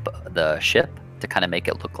on the ship to kind of make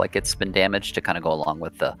it look like it's been damaged, to kind of go along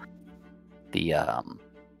with the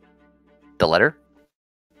letter.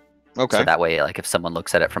 Okay. So that way, like if someone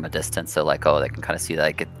looks at it from a distance, they're like, oh, they can kind of see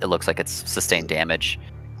like it looks like it's sustained damage.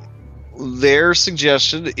 Their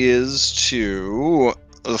suggestion is to,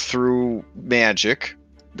 through magic,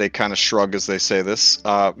 they kind of shrug as they say this,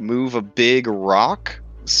 move a big rock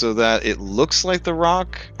so that it looks like the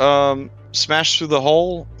rock smashed through the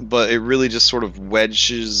hull, but it really just sort of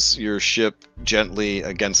wedges your ship gently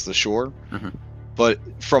against the shore. But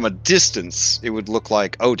from a distance, it would look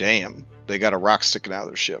like, oh damn, they got a rock sticking out of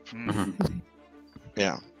their ship.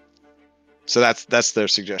 Yeah. So that's their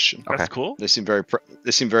suggestion. That's cool. They seem very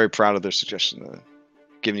proud of their suggestion,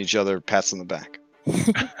 giving each other pats on the back.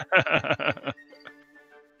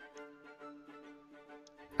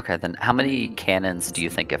 Okay, then how many cannons do you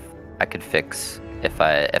think if I could fix if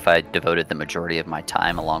I devoted the majority of my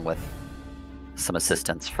time along with some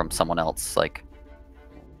assistance from someone else, like?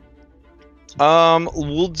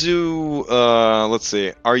 We'll do. Let's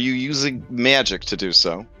see. Are you using magic to do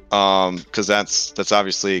so? Because that's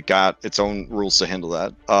obviously got its own rules to handle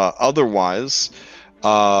that. Otherwise,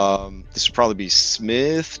 this would probably be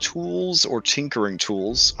smith tools or tinkering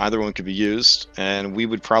tools. Either one could be used, and we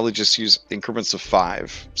would probably just use increments of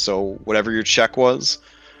 5. So whatever your check was,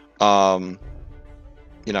 we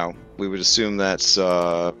would assume that's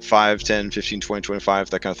 5, 10, 15, 20, 25,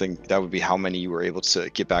 that kind of thing. That would be how many you were able to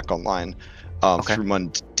get back online through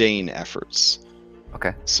mundane efforts.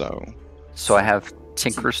 Okay. So I have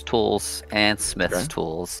Tinker's tools and Smith's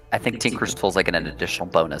tools. I think Tinker's tools I get an additional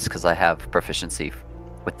bonus because I have proficiency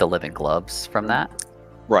with the living gloves from that.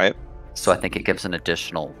 Right. So I think it gives an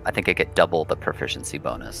additional. I think I get double the proficiency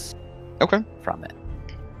bonus. Okay. From it.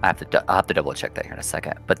 I'll have to double check that here in a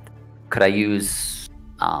second. But could I use,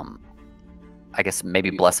 I guess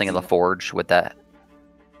maybe Blessing of the Forge with that?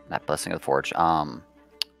 Not Blessing of the Forge.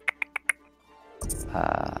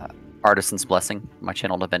 Artisan's Blessing, my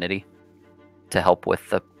channel divinity, to help with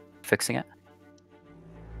the fixing it.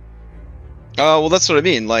 Well, that's what I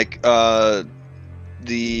mean. Like,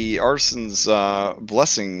 the Artisan's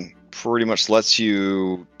Blessing pretty much lets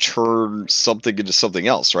you turn something into something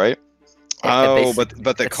else, right?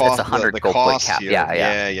 But the cost, it's 100 the gold cost cap. here.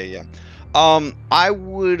 Yeah. I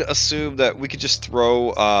would assume that we could just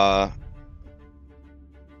throw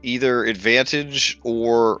either advantage,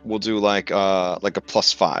 or we'll do like a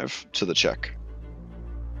 +5 to the check.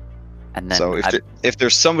 And then so if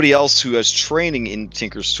there's somebody else who has training in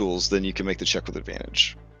Tinker's tools, then you can make the check with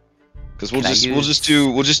advantage. Because we'll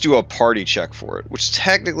just do a party check for it, which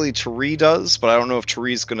technically Tari does, but I don't know if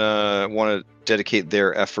Tari's gonna want to dedicate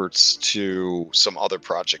their efforts to some other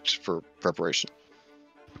project for preparation.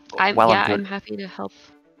 I'm happy to help.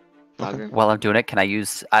 Okay. While I'm doing it, can I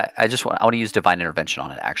use? I want to use divine intervention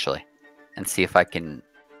on it actually, and see if I can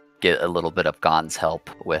get a little bit of Gon's help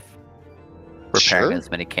with repairing as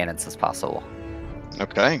many cannons as possible.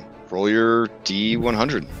 Okay, roll your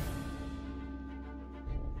D100.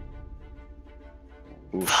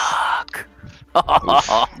 Oof. Fuck.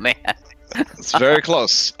 Oh man, it's very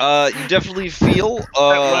close. You definitely feel.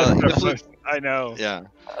 I know. Yeah,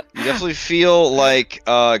 you definitely feel like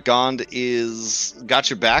Gond got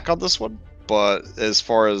your back on this one, but as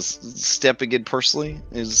far as stepping in personally,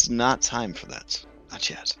 is not time for that. Not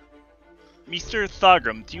yet. Mr.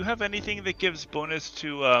 Thogrum, do you have anything that gives bonus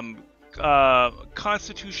to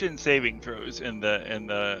Constitution saving throws in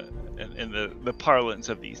the parlance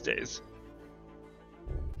of these days?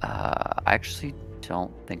 I actually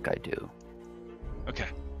don't think I do. Okay.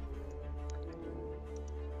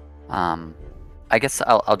 I guess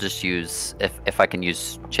I'll just use if I can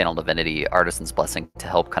use Channel Divinity, Artisan's Blessing to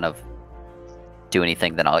help kind of do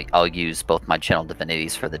anything. Then I'll use both my Channel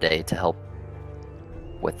Divinities for the day to help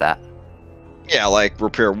with that. Yeah, like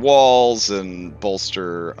repair walls and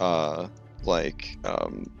bolster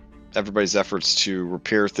everybody's efforts to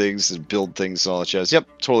repair things and build things and all that jazz. Yep,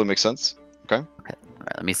 totally makes sense. Okay. Okay. All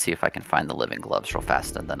right, let me see if I can find the living gloves real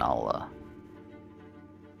fast, and then I'll.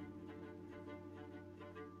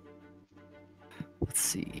 Let's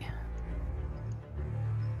see.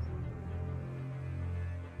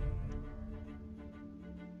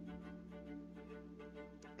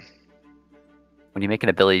 When you make an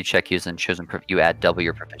ability check using chosen, you add double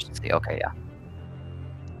your proficiency. Okay, yeah.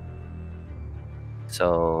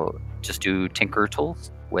 So just do Tinker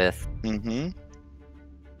Tools with. Mm-hmm.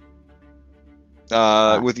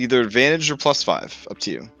 With either advantage or +5, up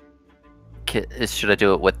to you. Should I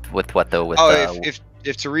do it with what though? With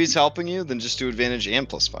if Tari's helping you, then just do advantage and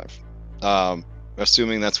 +5.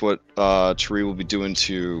 Assuming that's what Tari will be doing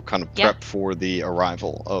to kind of prep for the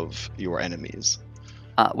arrival of your enemies.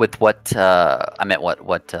 With what I meant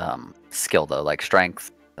what skill though, like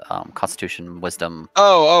strength, constitution, wisdom.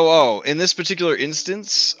 Oh! In this particular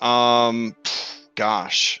instance,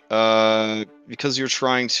 gosh, because you're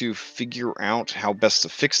trying to figure out how best to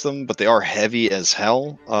fix them, but they are heavy as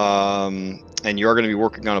hell, and you are going to be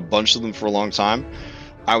working on a bunch of them for a long time.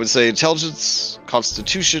 I would say intelligence,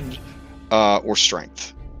 constitution, or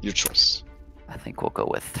strength. Your choice. I think we'll go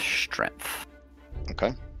with strength.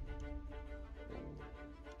 Okay.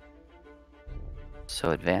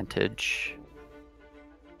 So advantage.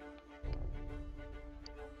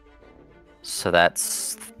 So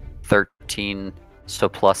that's 13. So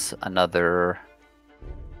plus another.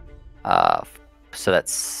 So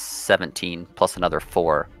that's 17 plus another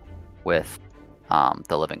 4 with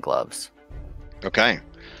the living gloves. Okay.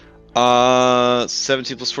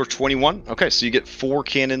 17 plus 4, 21. Okay, so you get 4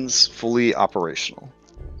 cannons fully operational.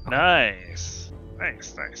 Nice.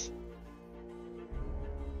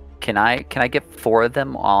 Can I get 4 of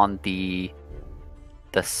them on the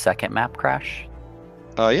second map, Crash?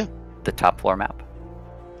 Yeah. The top floor map.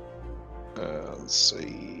 Let's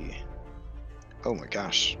see. Oh my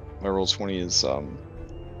gosh, my Roll20 is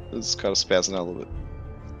kind of spazzing out a little bit.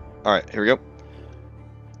 All right, here we go.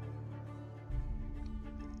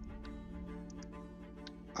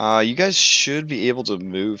 You guys should be able to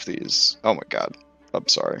move these. Oh my god, I'm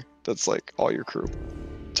sorry. That's like all your crew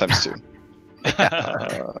times 2.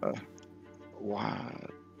 What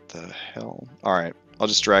the hell? All right, I'll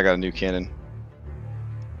just drag out a new cannon.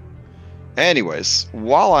 Anyways,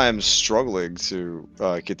 while I'm struggling to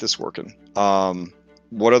get this working,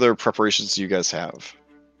 what other preparations do you guys have?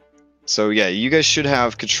 So yeah, you guys should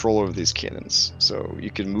have control over these cannons. So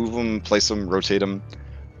you can move them, place them, rotate them,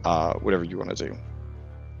 whatever you want to do.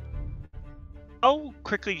 How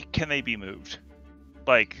quickly can they be moved?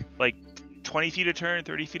 Like 20 feet a turn,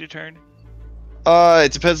 30 feet a turn?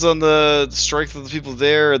 It depends on the strength of the people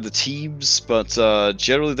there and the teams, but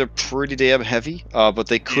generally they're pretty damn heavy. But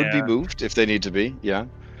they could be moved if they need to be. Yeah.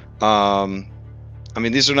 I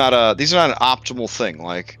mean, these are not an optimal thing.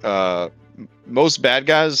 Like most bad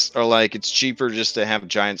guys are like, it's cheaper just to have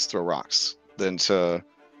giants throw rocks than to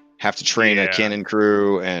have to train a cannon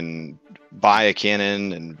crew and buy a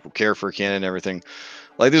cannon and care for a cannon and everything.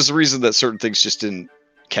 Like, there's a reason that certain things just didn't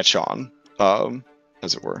catch on,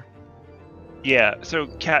 as it were. Yeah, so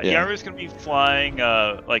Yara's going to be flying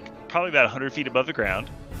like probably about 100 feet above the ground,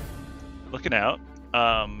 looking out,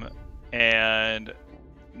 and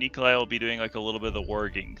Nikolai will be doing like a little bit of the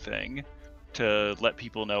warging thing to let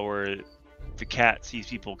people know where the cat sees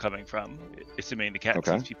people coming from, assuming the cat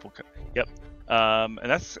sees people. Yep,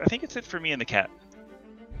 and I think it's it for me and the cat.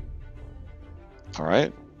 All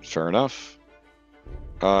right, fair enough.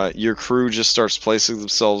 Your crew just starts placing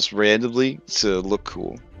themselves randomly to look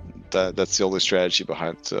cool. That's the only strategy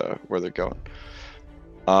behind where they're going.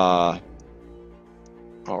 All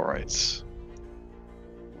right.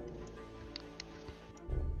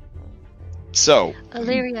 So,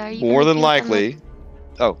 Illyria, are you more gonna than be likely...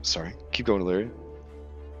 Oh, sorry. Keep going, Illyria.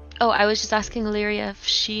 Oh, I was just asking Illyria if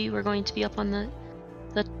she were going to be up on the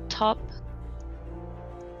top.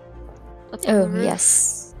 Up on the roof.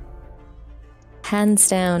 Yes. Hands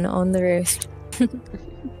down on the roof.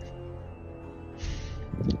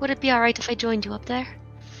 Would it be alright if I joined you up there?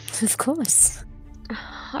 Of course.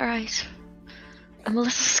 Alright. I'm a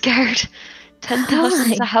little scared.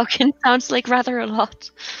 10,000 Sahuaghin sounds like rather a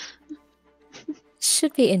lot.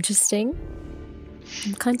 Should be interesting.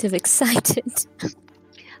 I'm kind of excited.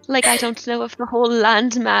 Like, I don't know if the whole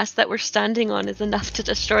landmass that we're standing on is enough to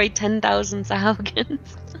destroy 10,000 Sahuaghin.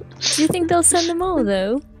 Do you think they'll send them all,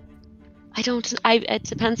 though? It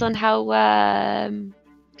depends on how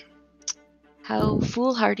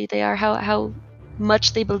foolhardy they are, how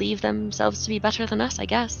much they believe themselves to be better than us, I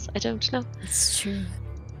guess. I don't know. It's true.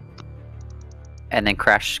 And then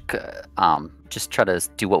Crash, just try to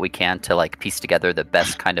do what we can to like piece together the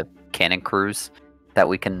best kind of cannon crews that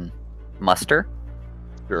we can muster.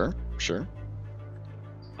 Sure.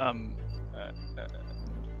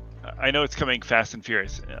 I know it's coming fast and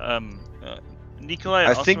furious. Nikolai,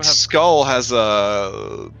 I think also have... Skull has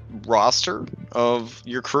a roster of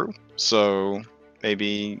your crew, so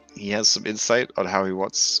maybe he has some insight on how he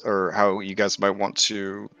wants, or how you guys might want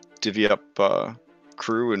to divvy up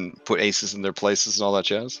crew and put aces in their places and all that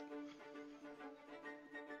jazz.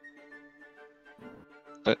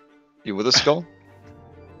 You with us, Skull?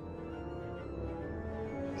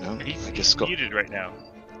 No, He's I guess Skull. muted right now.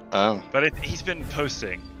 Oh, But he's been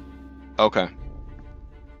posting. okay.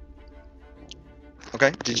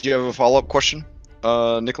 Okay. Did you have a follow-up question,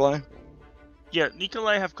 Nikolai? Yeah,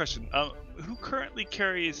 Nikolai, I have a question. Who currently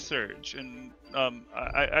carries Surge? And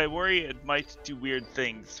I worry it might do weird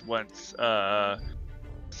things once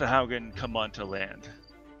Sahuaghin come onto land.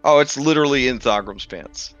 Oh, it's literally in Thogram's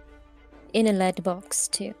pants. In a lead box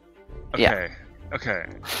too. Okay. Yeah. Okay.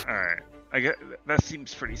 All right. I get that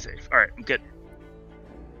seems pretty safe. All right, I'm good.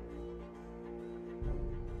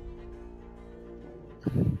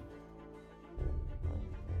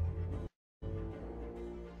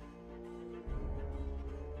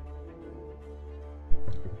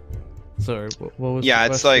 Sorry, what was Yeah,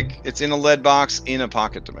 the it's question? like it's in a lead box in a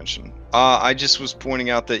pocket dimension. I just was pointing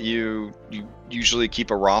out that you usually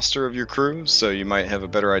keep a roster of your crew, so you might have a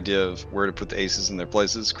better idea of where to put the aces in their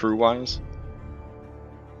places, crew-wise.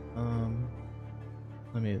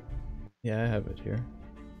 Let me. Yeah, I have it here.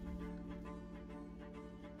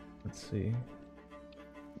 Let's see.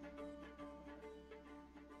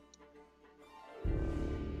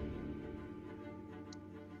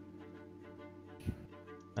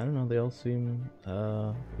 I don't know, they all seem,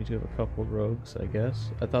 we do have a couple rogues, I guess.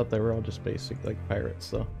 I thought they were all just basic, like, pirates,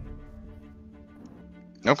 though.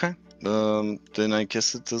 Okay. Then I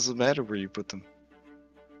guess it doesn't matter where you put them.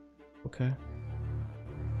 Okay.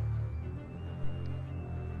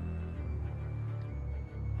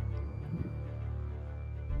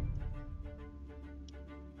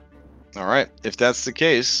 Alright, if that's the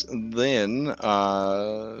case, then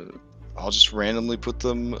I'll just randomly put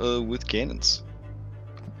them with cannons.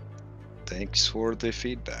 Thanks for the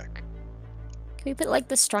feedback. Can we put like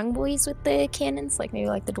the strong boys with the cannons, like maybe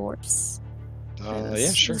like the dwarves?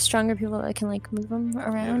 Yeah, sure. The stronger people that can like move them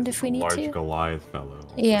around if we need large to. Goliath fellow.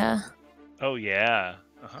 Yeah. Oh yeah.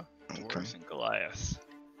 Uh-huh. Okay. Dwarves and Goliaths.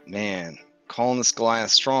 Man, calling this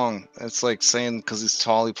Goliath strong, that's like saying because he's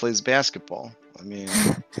tall he plays basketball. I mean,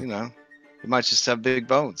 you know, he might just have big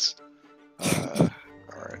bones.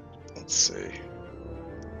 Alright, let's see.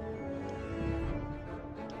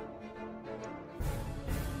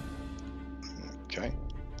 Okay.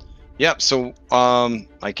 Yep, so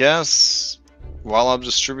I guess while I'm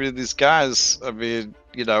distributing these guys, I mean,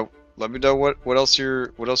 you know, let me know what else you're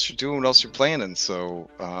doing, what else you're planning. So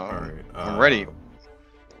Alright, I'm ready.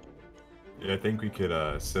 Yeah, I think we could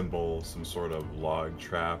assemble some sort of log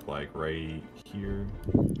trap like right here.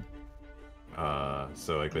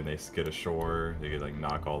 So like when they skid ashore, they could like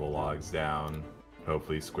knock all the logs down,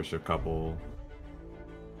 hopefully squish a couple,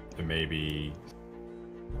 and maybe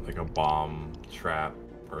like a bomb trap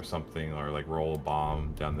or something, or like roll a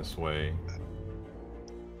bomb down this way.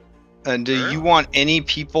 And do you want any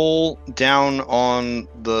people down on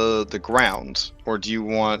the ground, or do you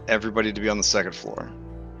want everybody to be on the second floor?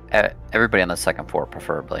 Everybody on the second floor,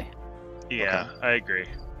 preferably. Yeah, Okay. I agree.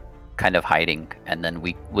 Kind of hiding, and then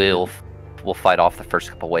we'll fight off the first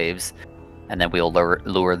couple waves, and then we'll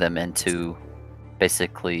lure them into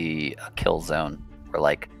basically a kill zone, or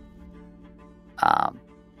like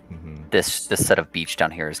this set of beach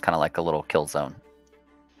down here is kind of like a little kill zone.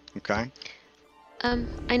 Okay.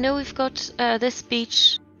 I know we've got this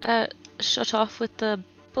beach shut off with the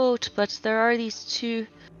boat, but there are these two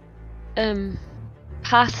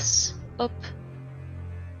paths up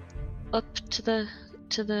to the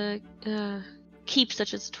keep,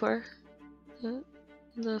 such as it were,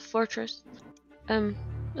 the fortress.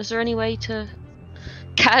 Is there any way to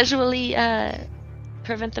casually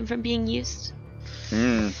prevent them from being used?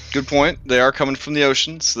 Good point. They are coming from the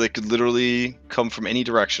ocean, so they could literally come from any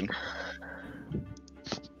direction.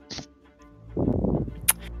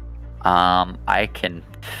 I can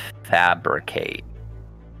fabricate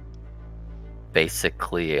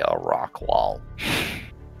basically a rock wall, I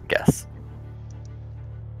guess.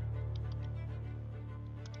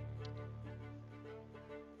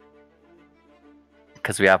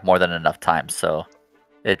 Because we have more than enough time, so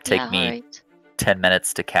it'd take me alright. 10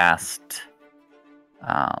 minutes to cast.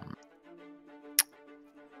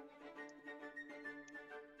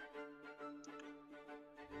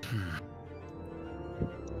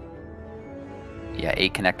 Yeah,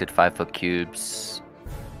 8 connected 5-foot cubes.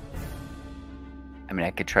 I mean,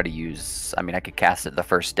 I could try to use. I mean, I could cast it the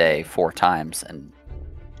first day 4 times and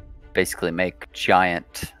basically make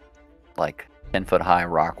giant, like 10-foot high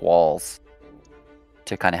rock walls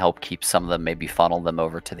to kind of help keep some of them, maybe funnel them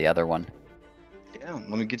over to the other one. Yeah, let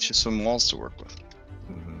me get you some walls to work with.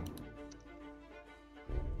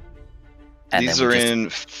 And These then are we just, in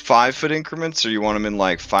 5-foot increments, or you want them in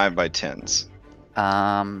like 5 by 10s?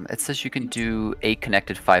 It says you can do 8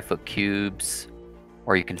 connected 5-foot cubes,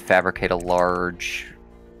 or you can fabricate a large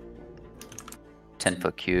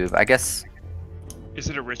 10-foot cube. I guess. Is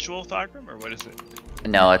it a ritual Thagrim, or what is it?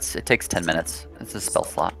 No, it takes 10 minutes. It's a spell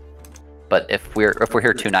slot. But if we're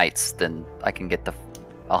here 2 nights, then I can get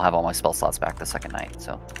I'll have all my spell slots back the second night.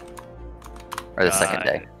 So, or the second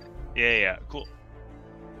day. Yeah, cool.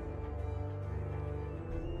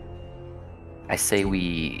 I say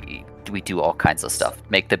we do all kinds of stuff.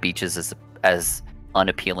 Make the beaches as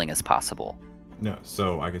unappealing as possible. No,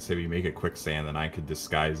 so I could say we make it quicksand, and I could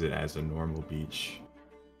disguise it as a normal beach.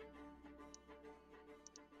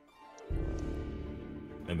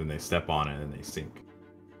 And then they step on it and they sink.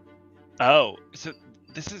 Oh, so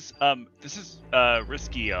this is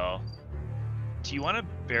risky, y'all. Do you want to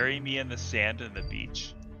bury me in the sand on the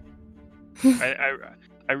beach?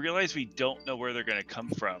 I realize we don't know where they're gonna come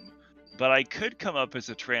from, but I could come up as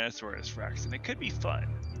a Tyrannosaurus Rex, and it could be fun.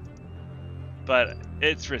 But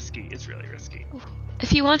it's risky. It's really risky.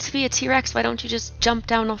 If you want to be a T-Rex, why don't you just jump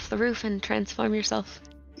down off the roof and transform yourself?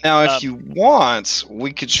 Now, if you want,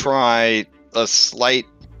 we could try a slight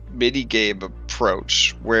mini-game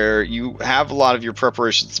approach where you have a lot of your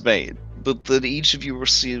preparations made, but then each of you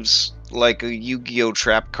receives like a Yu-Gi-Oh!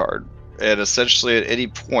 Trap card. And essentially at any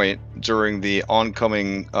point during the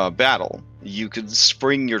oncoming battle, you could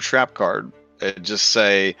spring your trap card and just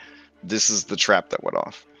say, this is the trap that went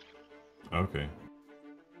off. Okay.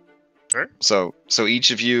 Sure. So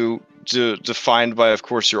each of you, defined by, of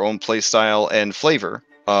course, your own playstyle and flavor,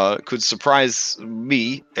 could surprise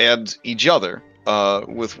me and each other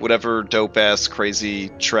with whatever dope-ass crazy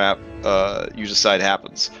trap you decide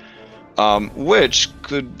happens. Which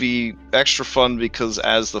could be extra fun because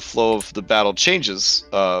as the flow of the battle changes,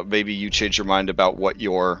 maybe you change your mind about what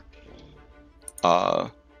your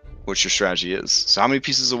strategy is. So how many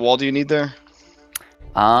pieces of wall do you need there?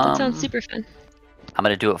 That sounds super fun. I'm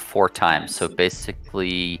gonna do it 4 times. So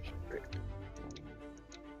basically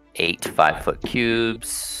 8 5-foot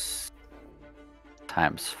cubes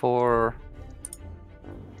times 4.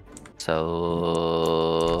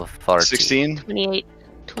 So 40. 16? 28.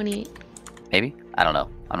 Maybe? I don't know.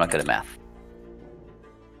 I'm not good at math.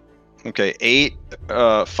 Okay, 8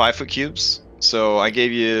 5-foot cubes. So I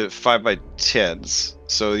gave you 5 by 10s.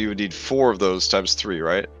 So you would need 4 of those times 3,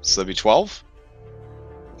 right? So that'd be 12?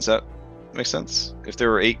 Does that make sense? If there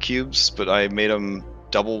were 8 cubes, but I made them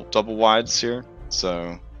double wides here.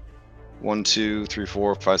 So 1, 2, 3,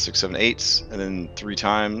 4, 5, 6, 7, 8, and then 3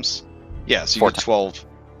 times. Yeah, so you get 12.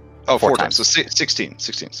 Oh, 4 times. So 16.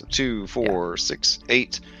 So 2, 4, 6,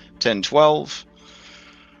 8, 10, 12,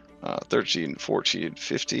 13, 14,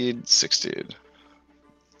 15, 16.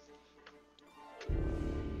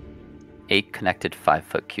 8 connected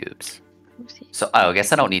 5-foot cubes. So I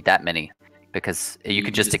guess I don't need that many because you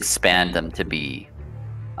could just expand them to be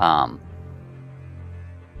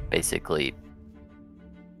basically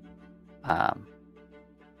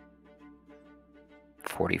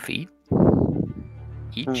 40 feet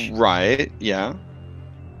each. Right, yeah.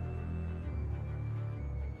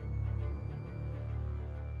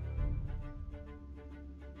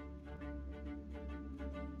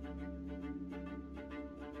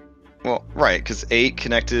 Well, right, because 8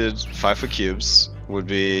 connected 5-foot cubes would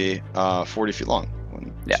be 40 feet long.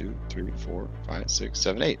 1, Yeah. 2, 3, 4, 5, 6,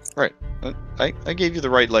 7, 8. Right. I gave you the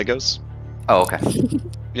right Legos. Oh, okay.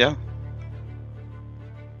 Yeah.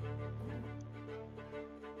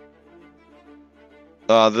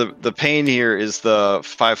 The pain here is the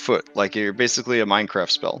 5 foot. Like, you're basically a Minecraft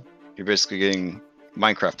spell. You're basically getting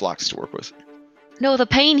Minecraft blocks to work with. No, the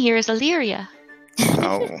pain here is Illyria.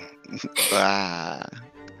 Oh. Ah.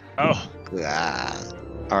 Oh. Ah.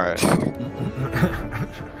 Alright.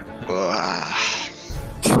 Ah.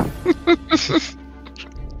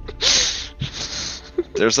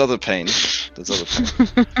 There's other pain. There's other pain.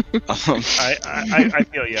 I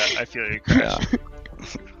feel you. I feel you, Crash. Yeah.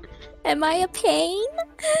 Am I a pain?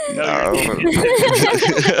 No.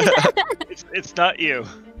 It's not you.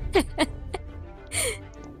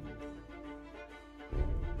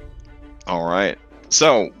 All right.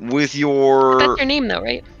 So with your That's your name, though,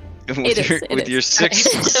 right? with your six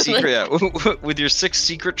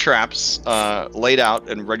secret traps laid out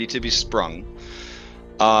and ready to be sprung.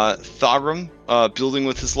 Thagrum building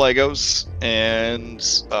with his Legos, and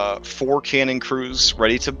 4 cannon crews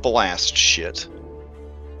ready to blast shit.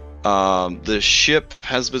 The ship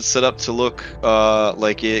has been set up to look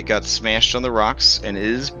like it got smashed on the rocks, and it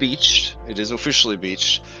is beached. It is officially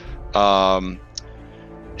beached.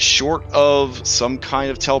 Short of some kind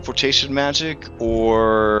of teleportation magic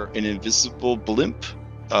or an invisible blimp,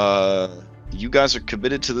 you guys are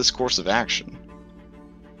committed to this course of action.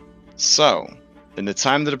 So, in the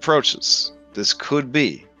time that approaches, this could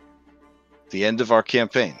be the end of our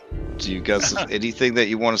campaign. Do you guys have anything that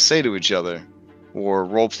you want to say to each other or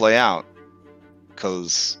role play out?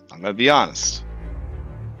 Because I'm going to be honest,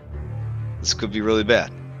 this could be really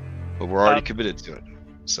bad, but we're already committed to it.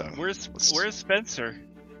 So where's Spencer?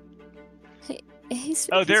 He's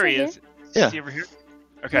there he right is. Yeah. Is he over here?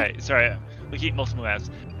 Okay, sorry. We keep multiple maps.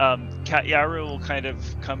 Kat Yaru will kind of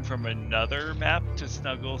come from another map to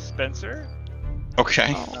snuggle Spencer.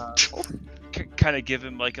 Okay. Kind of give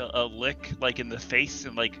him like a lick, like in the face,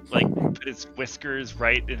 and like put his whiskers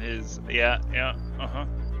right in his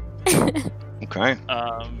Okay.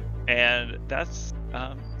 And that's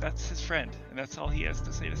his friend, and that's all he has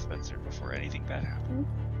to say to Spencer before anything bad happens.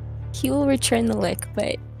 He will return the lick,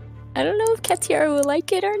 but I don't know if Katiara will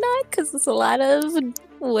like it or not, because it's a lot of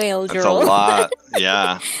whale That's drool. a lot.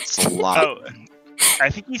 Yeah, it's a lot. Oh, I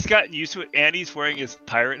think he's gotten used to it, and he's wearing his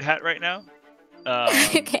pirate hat right now.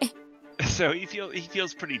 Okay. So he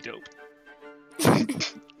feels pretty dope.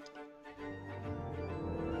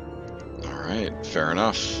 All right, fair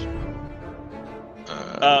enough.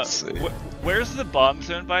 Let's see. Where's the bomb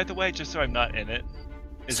zone, by the way? Just so I'm not in it.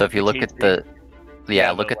 Is So it if you look at KZ?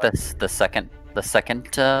 look at the second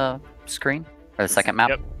screen or the second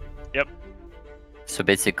map. Yep. So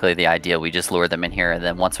basically, the idea, we just lure them in here, and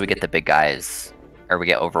then once we get the big guys, or we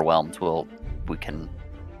get overwhelmed, we can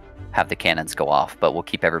have the cannons go off, but we'll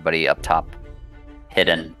keep everybody up top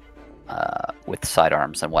hidden with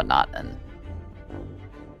sidearms and whatnot, and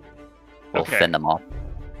we'll fend them off.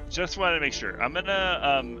 Just wanted to make sure. I'm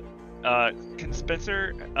gonna can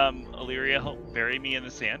Spencer Illyria help bury me in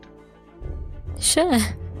the sand? Sure.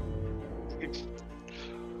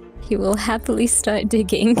 He will happily start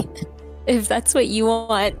digging, if that's what you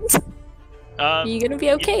want. You're gonna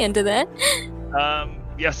be okay under that?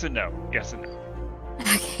 Yes and no. Yes and no.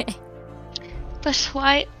 Okay. But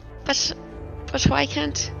why? But why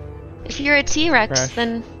can't? If you're a T-Rex, Crash.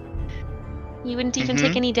 then you wouldn't even Mhm.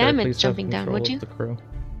 take any Could I damage please have jumping down, control would of you? The crew?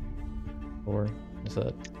 Or is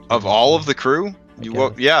that Of all of the crew, you Okay.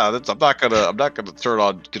 won't. Yeah, I'm not gonna turn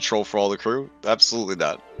on control for all the crew. Absolutely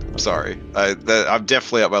not. I'm sorry. I'm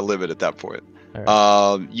definitely at my limit at that point.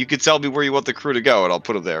 Alright. You can tell me where you want the crew to go, and I'll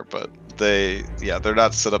put them there. But they're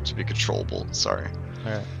not set up to be controllable. Sorry.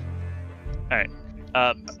 Alright.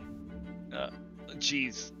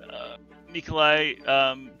 Nikolai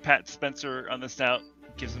pats Spencer on the snout,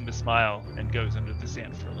 gives him a smile, and goes under the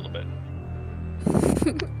sand for a little bit.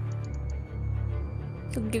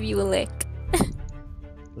 He'll give you a lick.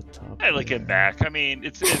 The top I lick him there. back. I mean,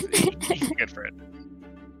 he's good for it.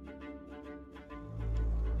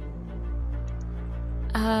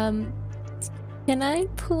 Can I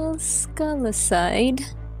pull Skull aside?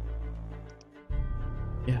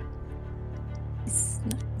 Yeah. He's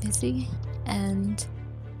not busy. And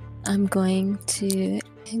I'm going to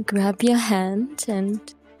grab your hand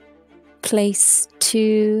and place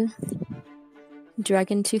 2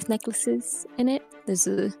 dragon tooth necklaces in it. There's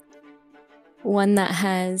one that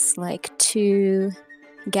has like 2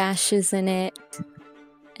 gashes in it,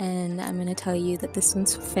 and I'm gonna tell you that this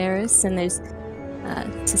one's for Ferris, and there's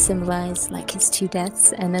to symbolize like his 2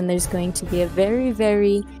 deaths, and then there's going to be a very,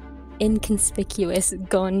 very inconspicuous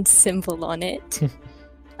Gond symbol on it.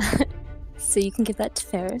 So you can give that to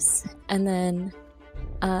Ferris, and then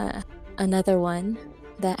another one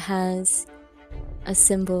that has a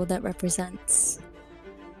symbol that represents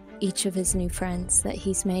each of his new friends that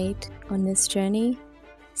he's made on this journey.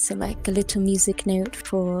 So like a little music note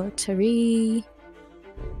for Tari,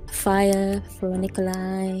 a fire for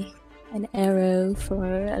Nikolai, an arrow for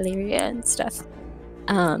Illyria and stuff.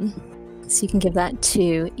 So you can give that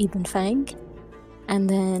to Eben Fang. And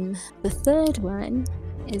then the 3rd one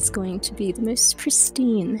is going to be the most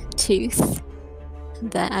pristine tooth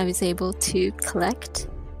that I was able to collect.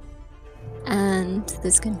 And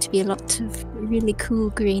there's going to be a lot of really cool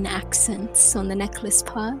green accents on the necklace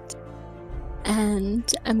part.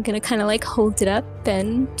 And I'm going to kind of like hold it up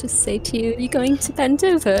and just say to you, are you going to bend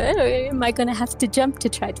over? Or am I going to have to jump to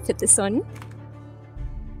try to fit this on?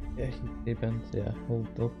 Yeah, He bends, yeah.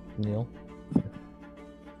 He'll kneel.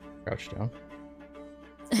 Crouch down.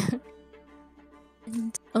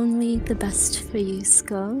 And only the best for you,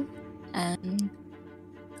 Skull. And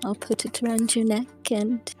I'll put it around your neck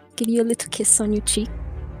and give you a little kiss on your cheek.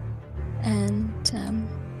 And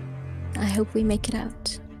I hope we make it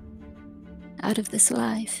out of this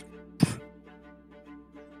alive.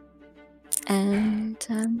 And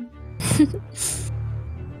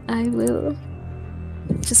I will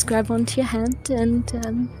just grab onto your hand and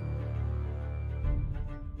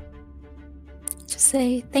just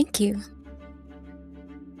say thank you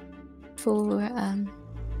for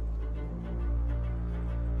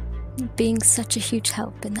being such a huge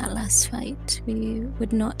help in that last fight. We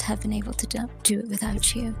would not have been able to do it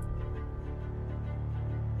without you.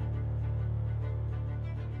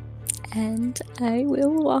 And I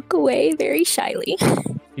will walk away very shyly.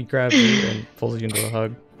 He grabs you and pulls you into a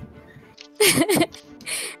hug.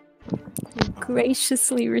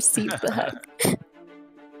 Graciously receive the hug.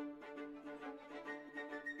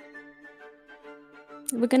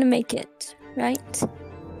 We're gonna make it, right?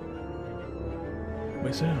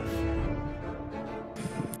 Myself.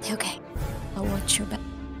 Okay. I'll watch your back.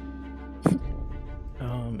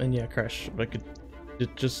 And yeah, Crash, I could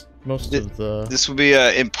just most of the This would be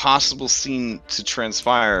an impossible scene to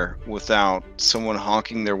transpire without someone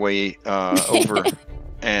honking their way over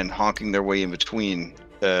and honking their way in between,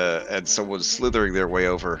 and someone slithering their way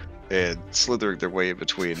over and slithering their way in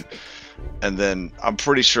between. And then I'm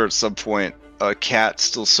pretty sure at some point a cat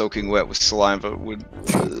still soaking wet with saliva would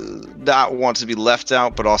not want to be left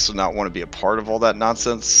out, but also not want to be a part of all that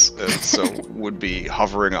nonsense. So would be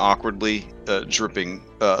hovering awkwardly, dripping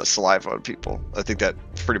saliva on people. I think that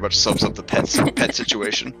pretty much sums up the pet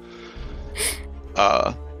situation.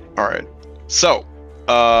 All right. So,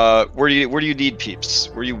 where do you need peeps?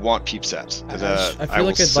 Where do you want peeps at? I feel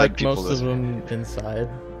like I'd like most of them inside.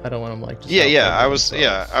 I don't want them like just I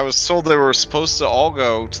was told they were supposed to all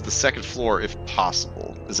go to the second floor if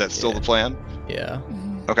possible. Is that still the plan? Yeah.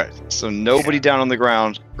 Okay, so nobody down on the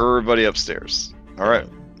ground, everybody upstairs. All right.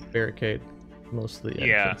 Barricade most of the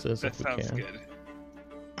entrances that if we sounds can. good.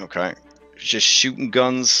 Okay. Just shooting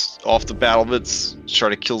guns off the battlements, try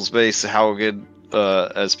to kill as many Sahuaghin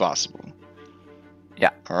as possible. Yeah.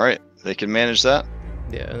 All right, they can manage that.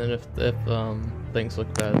 Yeah, and then if things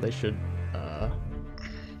look bad, they should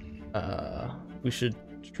we should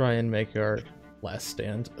try and make our last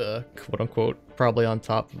stand, quote unquote, probably on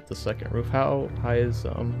top of the second roof. How high is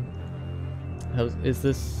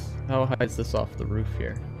this off the roof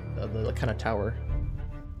here? The kind of tower.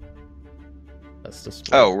 That's just.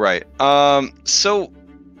 Oh right. So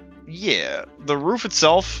yeah, the roof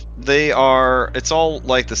itself, it's all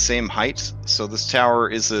like the same height. So this tower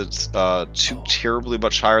isn't too terribly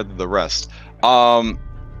much higher than the rest.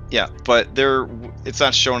 Yeah, but it's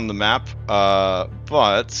not shown on the map.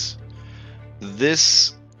 But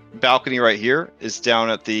this balcony right here is down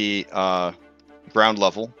at the ground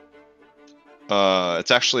level.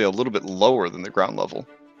 It's actually a little bit lower than the ground level.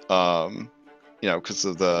 Because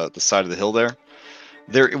of the side of the hill there.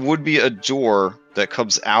 There would be a door that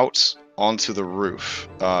comes out onto the roof,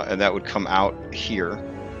 and that would come out here.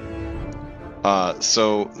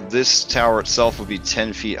 So this tower itself would be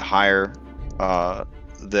 10 feet higher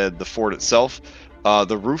than the fort itself.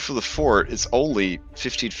 The roof of the fort is only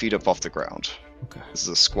 15 feet up off the ground. Okay. This is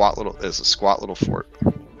a squat little fort.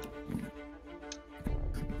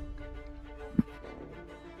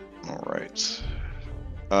 All right.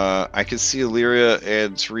 I can see Illyria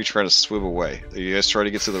and Tari trying to swim away. Are you guys trying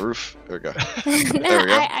to get to the roof? There we go. There we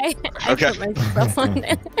go. I Okay. put myself on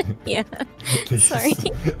it. Yeah. Sorry.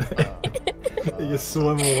 You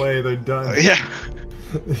swim away, they're done. Yeah.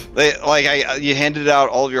 You handed out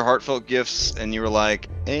all of your heartfelt gifts, and you were like,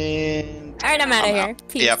 and All right, I'm out of here.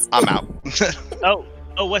 Peace. Yep, I'm out.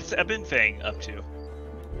 Oh, what's Eben Fang up to?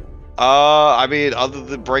 I mean, other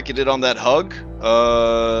than breaking it on that hug,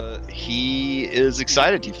 he is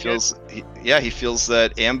excited. He feels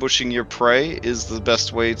that ambushing your prey is the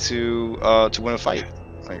best way to win a fight.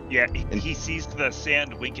 Like, Yeah, he sees the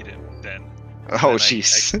sand wink at him then. oh,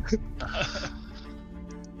 jeez.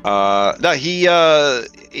 No, he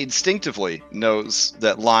instinctively knows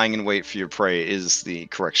that lying in wait for your prey is the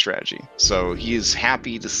correct strategy. So he is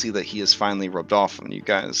happy to see that he has finally rubbed off on you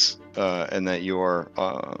guys, and that you are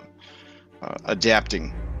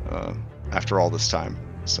adapting after all this time.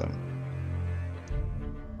 So,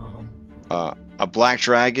 a black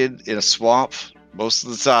dragon in a swamp, most of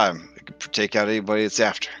the time, it can take out anybody it's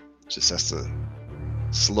after. Just has to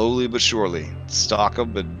slowly but surely stalk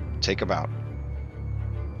them and take them out.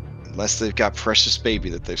 Unless they've got precious baby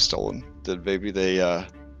that they've stolen, then maybe they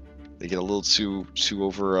They get a little too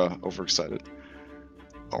overexcited.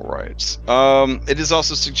 All right. It is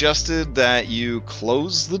also suggested that you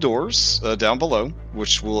close the doors down below,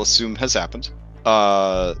 which we'll assume has happened,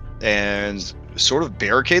 and sort of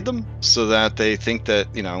barricade them so that they think that,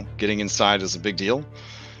 you know, getting inside is a big deal.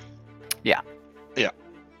 Yeah. Yeah.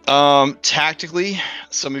 Tactically,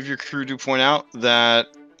 some of your crew do point out that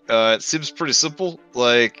it seems pretty simple.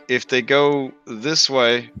 Like, if they go this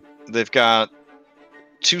way, they've got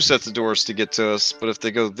 2 sets of doors to get to us, but if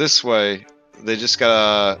they go this way, they just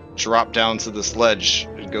gotta drop down to this ledge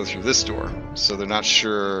and go through this door. So they're not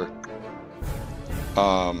sure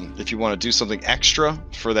if you want to do something extra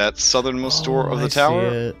for that southernmost door of the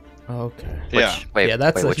tower. See it. Okay. Yeah. Wait, yeah,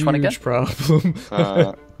 that's wait, a which one again? huge problem.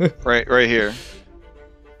 Right here.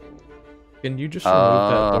 Can you just remove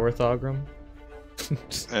that orthogram?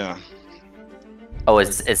 Yeah. Oh,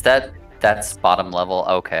 is that's bottom level?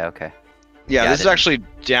 Okay. Yeah, Yeah, I this is didn't- actually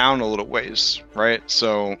down a little ways, right?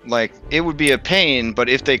 So, like, it would be a pain, but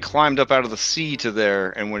if they climbed up out of the sea to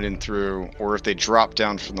there and went in through, or if they dropped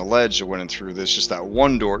down from the ledge and went in through, there's just that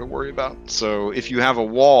one door to worry about. So, if you have a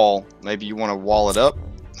wall, maybe you want to wall it up.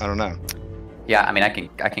 I don't know. Yeah, I mean, I can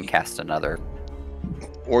cast another.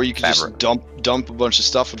 Or you could Fabric. just dump a bunch of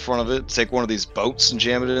stuff in front of it, take one of these boats and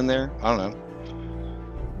jam it in there. I don't know.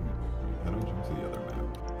 I don't jump to the other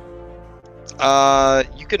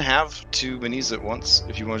map. You can have 2 minis at once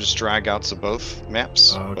if you want to just drag out to both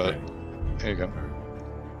maps. Oh, okay. But there you go.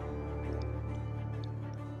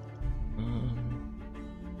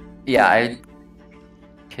 Yeah, I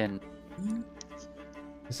can.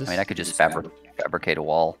 Is I this mean, I could just fabricate a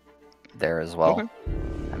wall there as well. Okay.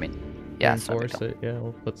 I mean, yeah, it's no big reinforce deal. it? Yeah,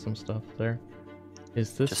 we'll put some stuff there.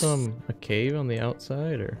 Is this Just- a cave on the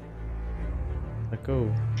outside or? Like,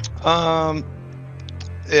 oh,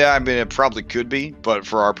 Yeah, I mean, it probably could be, but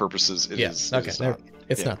for our purposes, it is. yeah. it Okay, is there, not.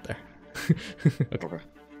 it's Yeah. not there. Okay. Okay.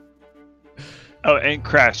 Oh, and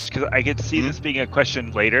Crash, because I could see this being a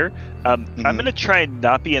question later. I'm gonna try and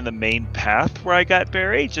not be in the main path where I got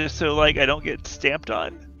buried, just so like I don't get stamped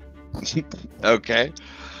on. Okay.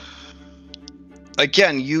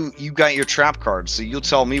 Again, you got your trap card, so you'll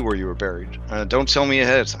tell me where you were buried. Don't tell me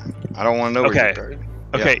ahead of time. I don't want to know where Okay. you're buried.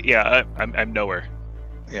 Okay, yeah, I'm nowhere.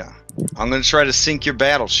 Yeah. I'm gonna try to sink your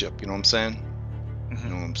battleship. You know what I'm saying? You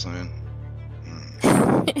know what I'm saying?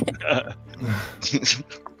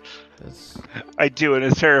 That's- I do, and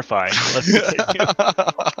it's terrifying. Let's continue.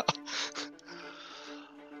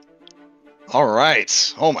 All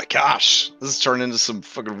right. Oh my gosh, this is turning into some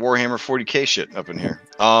fucking Warhammer 40k shit up in here.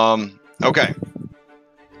 Okay.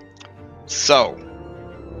 So,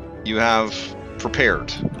 you have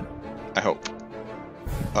prepared, I hope.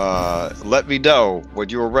 Let me know when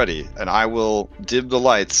you are ready, and I will dim the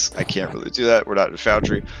lights. I can't really do that. We're not in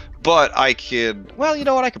Foundry, but I can. Well, you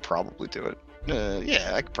know what? I could probably do it.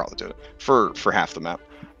 Yeah, I could probably do it for half the map.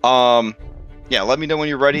 Yeah. Let me know when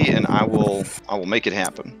you're ready, and I will make it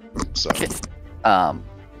happen. So.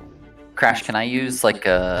 Crash, can I use like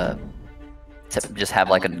to just have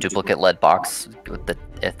like a duplicate lead box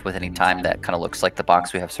with any time that kind of looks like the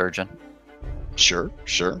box we have Surgeon? Sure.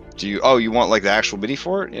 Do you? Oh, you want like the actual mini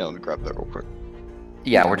for it? Yeah, let me grab that real quick.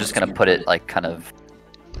 Yeah, we're just gonna put it like kind of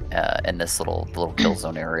in this little kill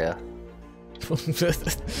zone area.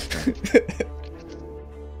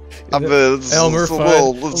 Elmer, it's a find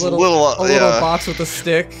little, a little box with a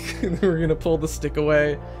stick. And we're gonna pull the stick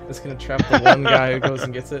away. It's gonna trap the one guy who goes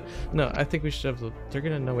and gets it. No, I think we should have the. They're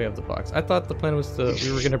gonna know we have the box. I thought the plan was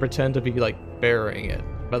we were gonna pretend to be like burying it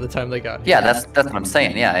by the time they got here. Yeah, that's what I'm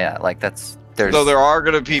saying. Yeah, like there's. So there are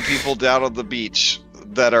going to be people down on the beach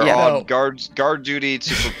that are Yeah, on no. guard duty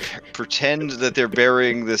to pretend that they're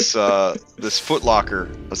burying this this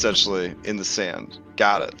footlocker essentially in the sand.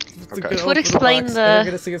 Got it. It's a Okay. good Would open explain box, the- and they're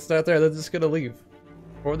gonna see it's not there. They're just gonna leave,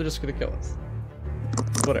 or they're just gonna kill us.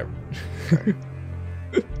 Whatever.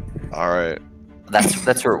 All right.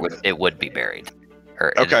 That's where it would be buried. Or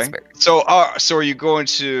it Okay. is buried. So are you going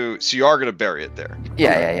to? So you are going to bury it there?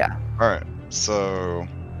 Yeah. All right. So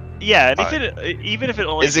Yeah, and even if it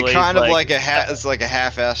only is it delays, kind of like a it's like a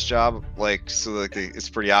half-ass job, like so like it's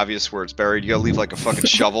pretty obvious where it's buried. You gotta leave like a fucking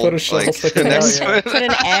shovel, Put a shovel like sticking out, next to yeah. it. Put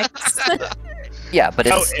an X. Yeah, but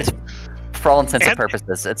it's for all intents and and-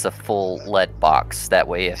 purposes, it's a full lead box. That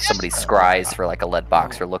way, if somebody scries for like a lead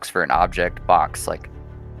box or looks for an object box, like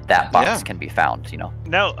that box Yeah. can be found. You know.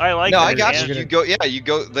 No, I like No, that. I got and- you. You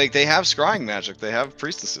go. Like they have scrying magic. They have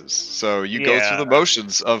priestesses. So you go through the Yeah.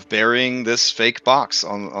 motions of burying this fake box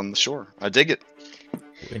on the shore. I dig it.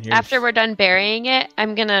 And here's- After we're done burying it,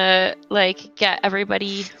 I'm gonna like get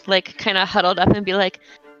everybody like kind of huddled up and be like,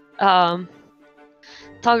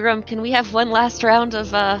 Togrum, can we have one last round of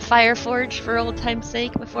Fire Forge for old time's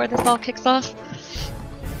sake before this all kicks off?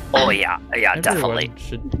 Oh yeah, Everyone definitely.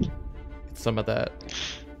 should get some of that.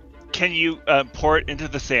 Can you pour it into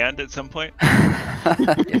the sand at some point?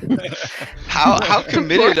 How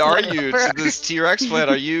committed are you to this T-Rex plan?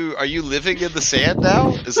 Are you living in the sand now?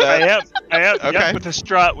 Is that? I am. Okay. Yep,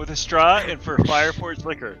 with a straw, and for Fire Forge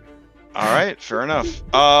liquor. All right, fair enough.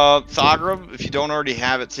 Thogrum, if you don't already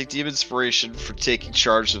have it, take the inspiration for taking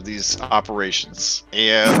charge of these operations.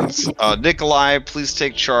 And Nikolai, please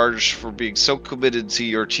take charge for being so committed to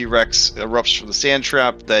your T-Rex erupts from the sand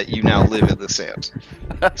trap that you now live in the sand.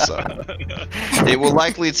 So it will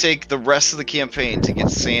likely take the rest of the campaign to get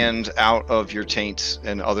sand out of your taint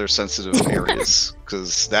and other sensitive areas,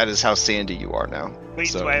 because that is how sandy you are now. Wait,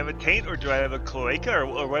 So- do I have a taint or do I have a cloaca,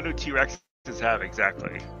 or what do T-Rexes have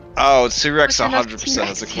exactly? Oh, T-Rex What kind of 100%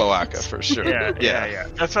 has a cloaca for sure. Yeah.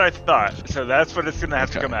 That's what I thought. So that's what it's gonna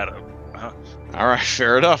have to come out of. Uh-huh. All right,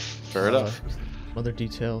 fair enough. Fair enough. Other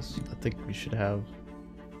details. I think we should have.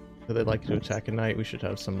 If they like to attack at night, we should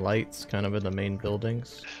have some lights kind of in the main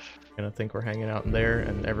buildings. And I think we're hanging out in there,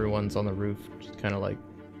 and everyone's on the roof, just kind of like.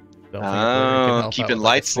 Keeping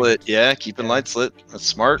lights lit. Yeah, keeping lights lit. That's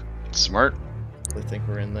smart. Smart. They think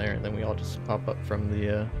we're in there, and then we all just pop up from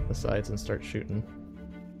the sides and start shooting.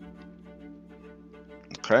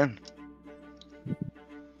 Okay.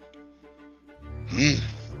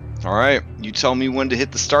 All right. You tell me when to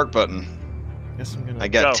hit the start button. Guess I'm gonna. I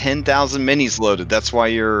got Go. 10,000 minis loaded. That's why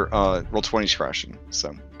your Roll20's crashing. So.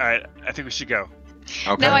 All right, I think we should go.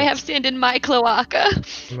 Okay. Now I have sand in my cloaca.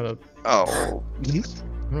 I'm gonna Oh.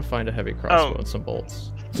 find a heavy crossbow and some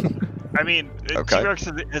bolts. I mean, Okay. T-Rex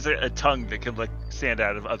has a tongue that can lick sand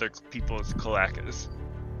out of other people's cloacas.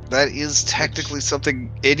 That is technically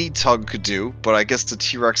something any tongue could do, but I guess the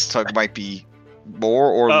T-Rex tongue might be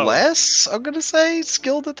more or less, I'm gonna say,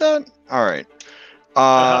 skilled at that. All right.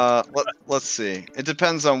 Let's see. It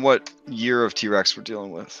depends on what year of T-Rex we're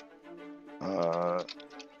dealing with.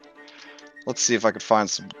 Let's see if I can find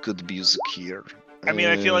some good music here. I mean,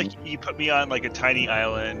 I feel like you put me on like a tiny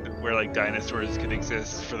island where like dinosaurs could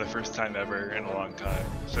exist for the first time ever in a long time.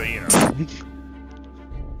 So you know.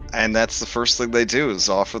 And that's the first thing they do is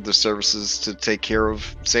offer their services to take care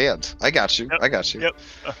of sand. I got you. Yep. I got you. Yep.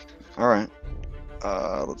 All right.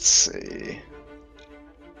 Let's see.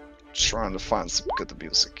 Trying to find some good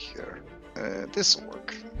music here. This will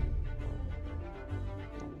work.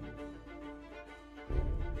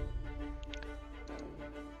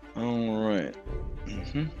 All right.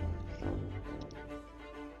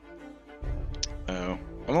 Oh,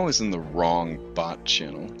 I'm always in the wrong bot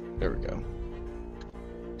channel. There we go.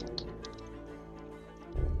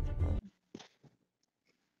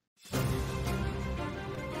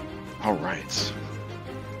 All right.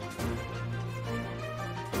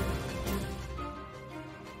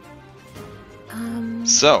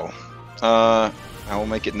 So, I will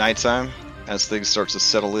make it nighttime as things start to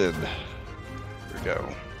settle in. Here we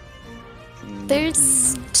go.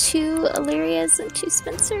 There's 2 Illyrias and 2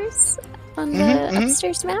 Spencers on the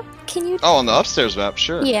upstairs map. Can you? Oh, on the upstairs map,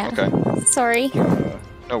 sure. Yeah. Okay. Sorry.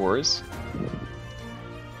 No worries.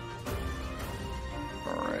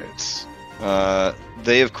 All right.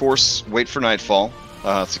 They of course wait for nightfall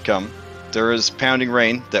to come. There is pounding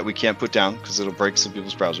rain that we can't put down because it'll break some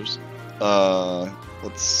people's browsers.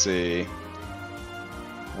 Let's see.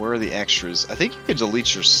 Where are the extras? I think you can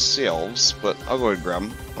delete yourselves, but I'll go ahead and grab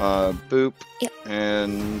them. Boop. Yep.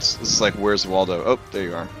 And this is like, where's Waldo? Oh, there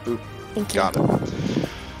you are. Boop. Thank you. Got it.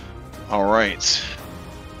 All right.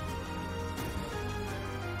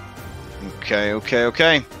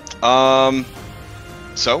 Okay.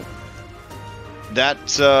 So that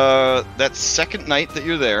second night that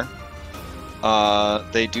you're there,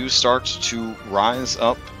 they do start to rise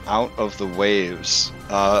up out of the waves.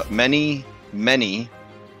 Many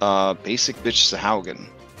basic bitch Sahuaghin.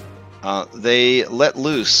 They let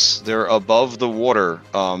loose their above the water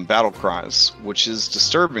battle cries, which is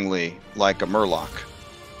disturbingly like a murloc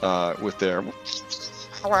with their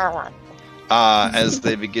as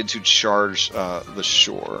they begin to charge the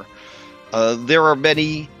shore. There are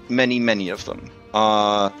many of them.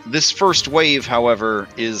 This first wave, however,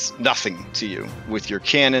 is nothing to you with your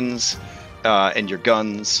cannons and your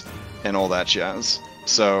guns and all that jazz.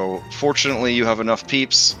 So, fortunately, you have enough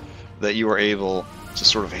peeps that you are able to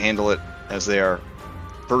sort of handle it as they are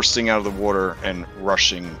bursting out of the water and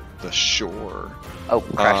rushing the shore. Oh,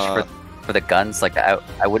 Crash, for the guns, like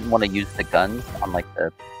I wouldn't want to use the guns on like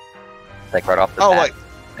the right off the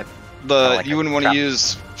bat. You wouldn't want to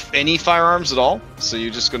use any firearms at all. So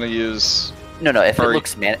you're just going to use No. If Or-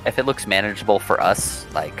 it looks manageable for us,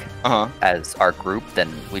 like as our group,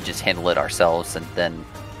 then we just handle it ourselves, and then,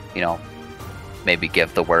 maybe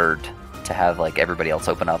give the word to have like everybody else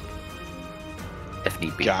open up if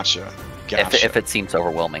need be. Gotcha. If it seems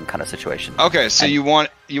overwhelming kind of situation. Okay, so you want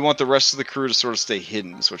the rest of the crew to sort of stay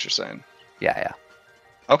hidden, is what you're saying? Yeah.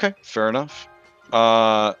 Okay, fair enough.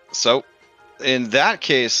 So in that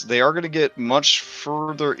case, they are going to get much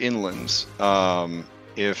further inland.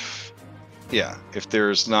 If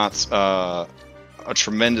there's not a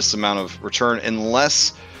tremendous amount of return,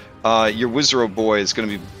 unless your Wizard boy is going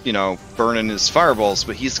to be, burning his fireballs,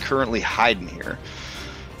 but he's currently hiding here.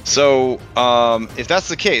 So, if that's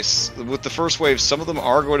the case, with the first wave, some of them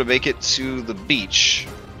are going to make it to the beach.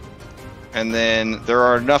 And then there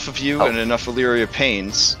are enough of you and enough Illyria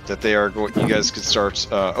Pains that they are going. You guys could start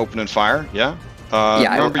opening fire. Yeah.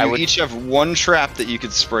 Remember, you each have one trap that you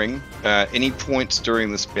could spring at any point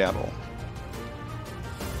during this battle.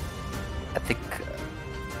 I think.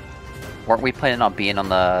 Weren't we planning on being on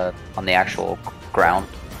the actual ground?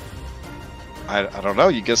 I don't know.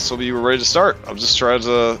 You guys told me you were ready to start. I'm just trying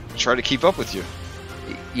to keep up with you.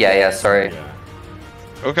 Yeah. Sorry. Yeah.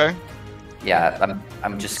 Okay. Yeah,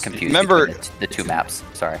 I'm just confused. Remember between the two maps.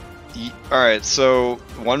 Sorry. All right. So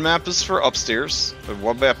one map is for upstairs, and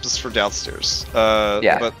one map is for downstairs.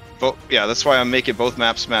 Yeah. But that's why I'm making both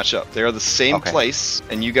maps match up. They are the same place,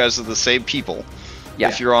 and you guys are the same people. Yeah.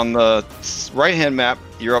 If you're on the right-hand map,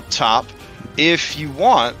 you're up top. If you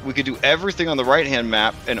want, we could do everything on the right-hand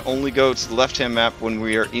map and only go to the left-hand map when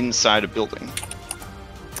we are inside a building.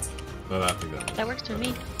 No, I think That works for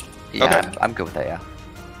me. Yeah, Okay. I'm good with that. Yeah.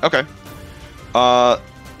 Okay.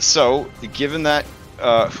 So, given that,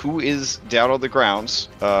 who is down on the ground,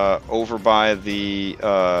 over by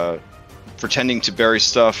the, pretending to bury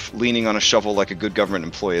stuff, leaning on a shovel like a good government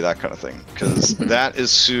employee, that kind of thing? Because that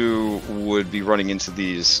is who would be running into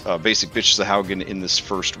these, basic bitch Sahuaghin in this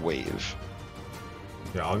first wave.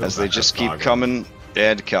 Yeah, I'll go As they back just up keep Saga. coming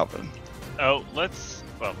and coming. Well,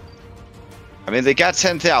 I mean, they got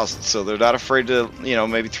 10,000, so they're not afraid to,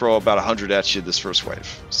 maybe throw about 100 at you this first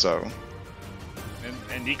wave. So,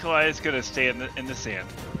 and Nikolai is gonna stay in the sand.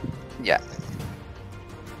 Yeah.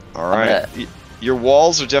 all right. Your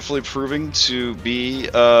walls are definitely proving to be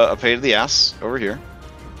a pain in the ass over here.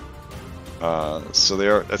 So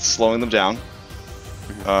that's slowing them down.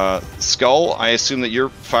 Skull, I assume that you're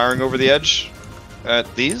firing over the edge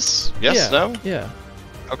at these? Yes? No? Yeah.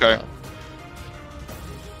 Okay.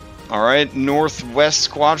 All right,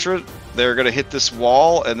 northwest quadrant. They're going to hit this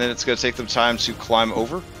wall, and then it's going to take them time to climb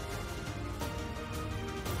over.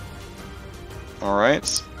 All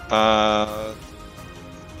right.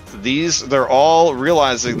 They're all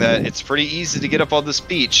realizing that it's pretty easy to get up on this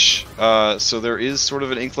beach, so there is sort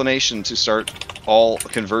of an inclination to start all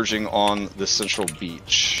converging on the central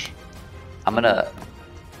beach. I'm gonna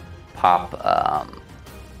pop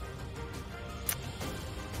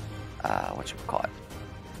what you call it?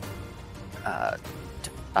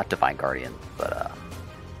 Not Divine Guardian, but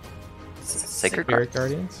Sacred Spirit Guardian.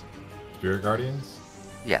 Guardians? Spirit Guardians?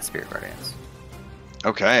 Yeah, Spirit Guardians.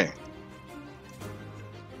 Okay.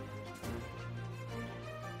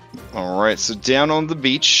 All right, so down on the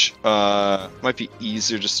beach, might be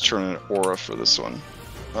easier just to turn an aura for this one.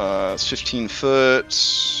 It's 15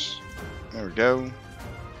 foot. There we go.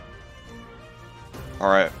 All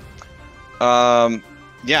right.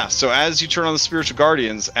 Yeah, so as you turn on the spiritual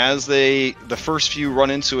guardians, as the first few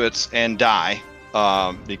run into it and die,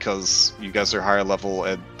 because you guys are higher level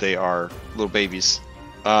and they are little babies,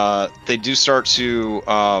 they do start to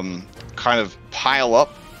kind of pile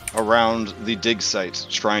up around the dig site,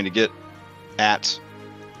 trying to get at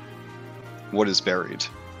what is buried.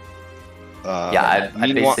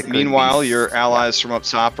 Meanwhile, your allies from up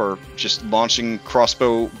top are just launching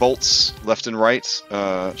crossbow bolts left and right,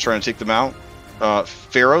 trying to take them out.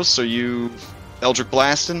 Pharaohs, are you Eldritch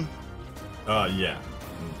blasting? Yeah.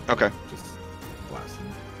 Okay. Just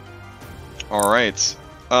blasting. All right.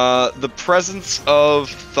 The presence of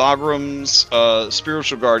Thogram's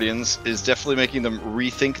spiritual guardians is definitely making them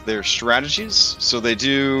rethink their strategies. So they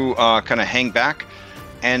do kind of hang back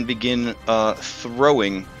and begin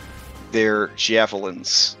throwing their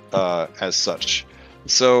javelins as such.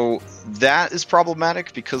 So that is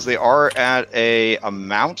problematic because they are at a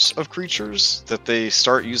amount of creatures that they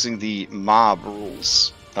start using the mob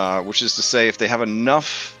rules, which is to say if they have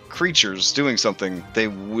enough creatures doing something, they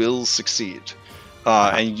will succeed.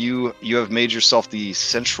 And you have made yourself the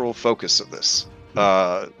central focus of this,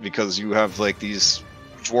 because you have like these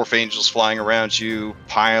dwarf angels flying around you,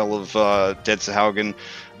 pile of dead Sahuaghin.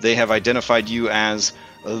 They have identified you as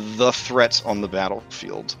the threat on the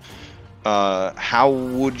battlefield. how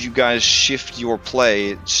would you guys shift your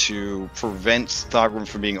play to prevent Thogrim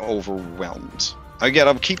from being overwhelmed? Again,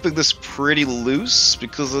 I'm keeping this pretty loose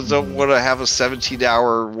because I don't want to have a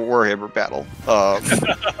 17-hour Warhammer battle.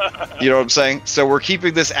 You know what I'm saying? So we're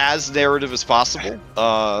keeping this as narrative as possible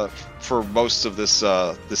for most of this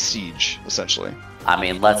this siege, essentially. I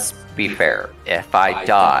mean, let's be fair. If I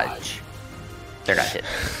dodge, they're not hitting.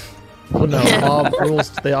 Well, no, mob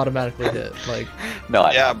rules, they automatically hit. Like, No,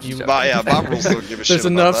 Mob rules don't give a shit there's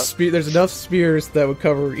about enough that. there's enough spears that would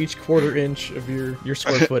cover each quarter inch of your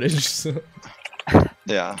square footage. So.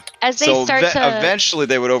 Yeah. As they So start to eventually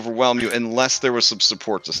they would overwhelm you unless there was some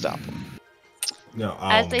support to stop them. No.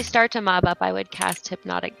 as they start to mob up, I would cast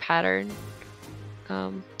hypnotic pattern.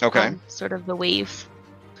 Okay. On sort of the wave,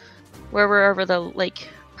 wherever the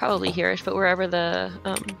probably here-ish, but wherever the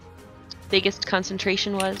biggest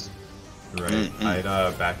concentration was. Right.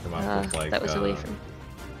 I'd back them up with that was away from.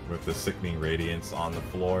 with the sickening radiance on the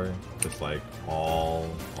floor, just like all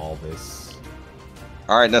this.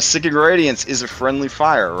 All right. Now, Sickening Radiance is a friendly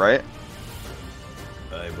fire, right?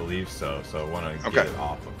 I believe so. So I want to Okay. get it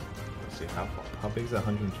off of. Let's see how big is that?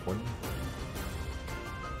 120. Let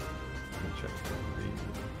me check the range.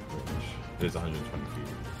 It is 120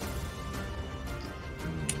 feet.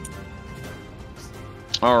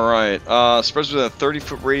 All right. Spreads with a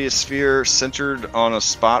 30-foot radius sphere centered on a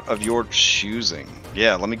spot of your choosing.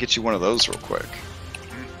 Yeah, let me get you one of those real quick.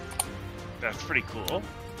 That's pretty cool.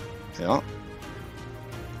 Yeah.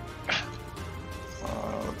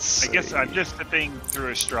 Let's I guess see. I'm just sipping through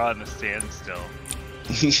a straw in the sand still.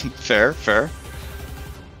 Fair.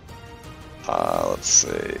 Let's see.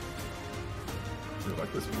 You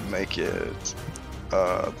like this one? Make it.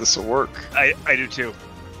 This will work. I do too.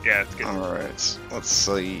 Yeah, it's good. All right. Let's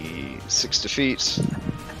see. 6 defeat.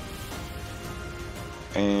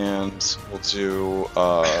 And we'll do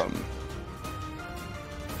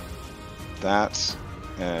that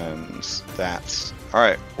and that. All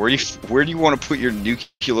right. Where do you want to put your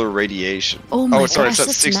nuclear radiation? Oh my sorry. gosh, It's at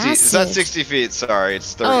that's 60. It's massive. at 60 feet. Sorry,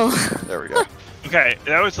 it's 30. Oh. There we go. Okay,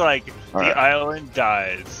 that was like All the right. island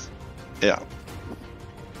dies. Yeah.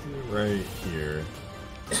 Right here.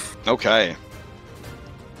 Okay.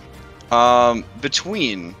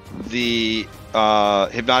 Between the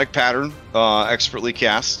hypnotic pattern, expertly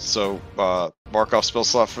cast, so mark off spell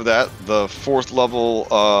slot for that. The 4th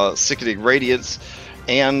level sickening radiance,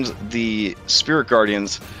 and the spirit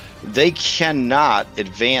guardians, they cannot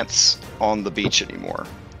advance on the beach anymore.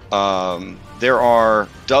 There are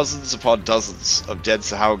dozens upon dozens of dead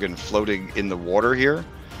Sahuaghin floating in the water here.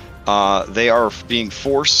 They are being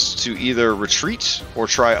forced to either retreat or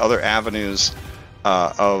try other avenues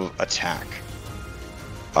of attack.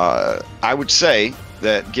 I would say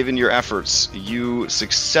that given your efforts, you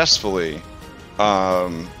successfully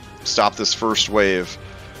stop this first wave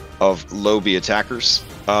of Lobi attackers.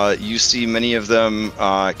 You see many of them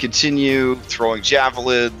continue throwing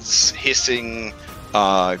javelins, hissing,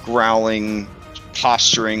 growling,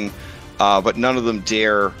 posturing, but none of them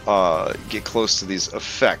dare get close to these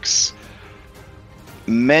effects.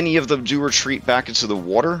 Many of them do retreat back into the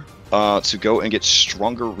water to go and get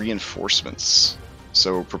stronger reinforcements.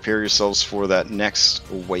 So prepare yourselves for that next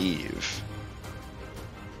wave.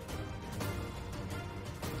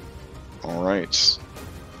 All right.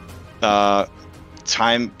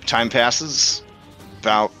 Time passes,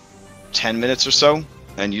 about 10 minutes or so,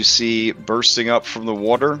 and you see bursting up from the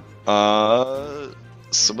water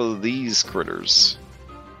some of these critters.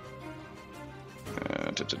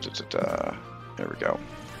 There we go.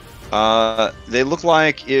 They look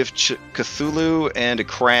like if Cthulhu and a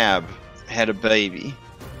crab had a baby.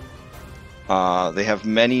 They have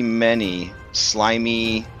many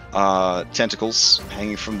slimy tentacles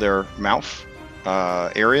hanging from their mouth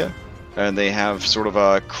area, and they have sort of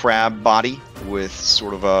a crab body with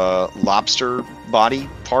sort of a lobster body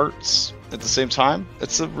parts at the same time.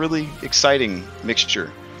 It's a really exciting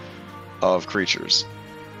mixture of creatures.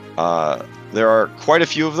 There are quite a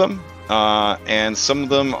few of them, and some of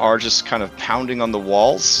them are just kind of pounding on the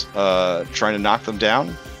walls, trying to knock them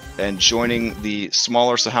down, and joining the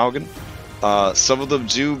smaller Sahuaghin. Some of them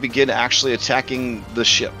do begin actually attacking the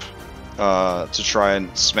ship to try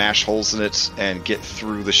and smash holes in it and get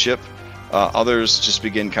through the ship. Others just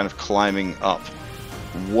begin kind of climbing up.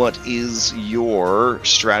 What is your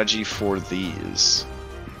strategy for these?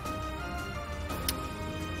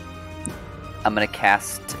 I'm gonna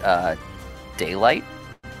cast daylight.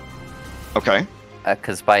 Okay.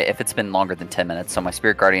 Because if it's been longer than 10 minutes, so my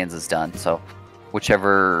Spirit Guardians is done. So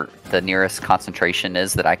whichever the nearest concentration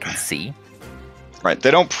is that I can see. Right.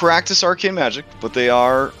 They don't practice arcane magic, but they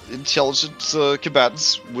are intelligent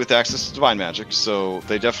combatants with access to divine magic. So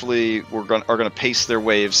they definitely are going to pace their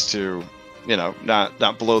waves to,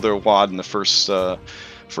 not blow their wad in the first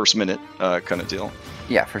minute kind of deal.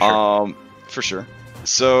 Yeah, for sure. For sure.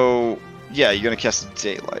 So yeah, you're going to cast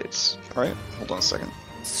daylight. All right. Hold on a second.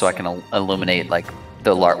 So I can illuminate like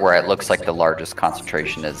where it looks like the largest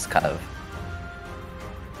concentration is kind of.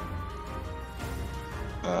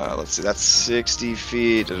 Let's see, that's 60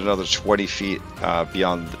 feet and another 20 feet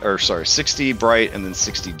beyond, 60 bright and then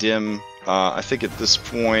 60 dim. I think at this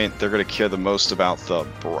point they're going to care the most about the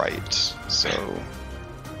bright. So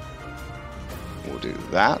we'll do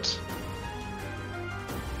that.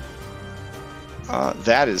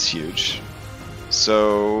 That is huge.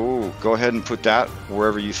 So go ahead and put that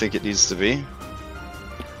wherever you think it needs to be.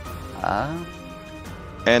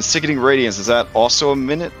 And sickening radiance, is that also a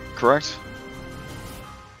minute, correct?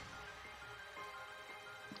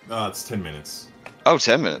 It's 10 minutes. Oh,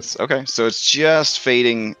 10 minutes. Okay, so it's just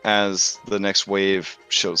fading as the next wave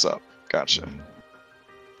shows up. Gotcha.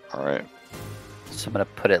 All right. So I'm gonna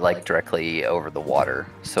put it like directly over the water,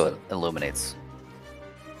 so it illuminates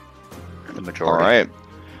the majority.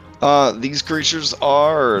 All right. These creatures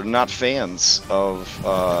are not fans of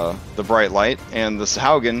the bright light, and the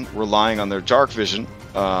Sahuaghin, relying on their dark vision,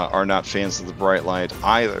 are not fans of the bright light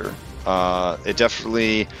either. It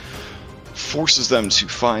definitely forces them to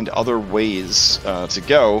find other ways to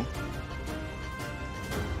go.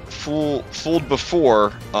 Fooled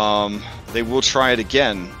before, they will try it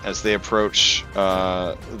again as they approach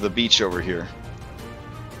the beach over here.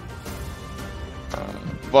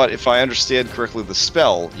 But if I understand correctly the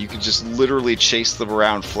spell, you can just literally chase them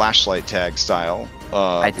around flashlight tag style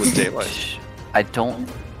with daylight. I don't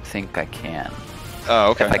think I can.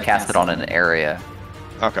 Oh, okay. If I cast it on an area.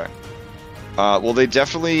 Okay. Well, they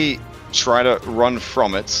definitely try to run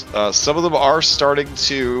from it. Some of them are starting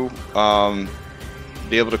to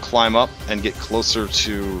be able to climb up and get closer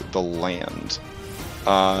to the land.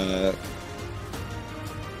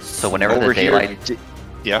 So whenever the daylight,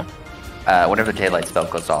 whenever the daylight spell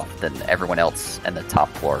goes off, then everyone else in the top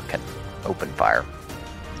floor can open fire.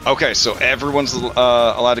 Okay, so everyone's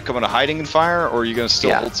allowed to come into hiding and fire, or are you going to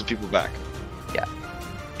still hold some people back? Yeah,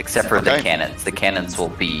 except for the cannons. The cannons will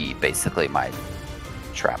be basically my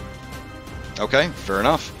trap. Okay, fair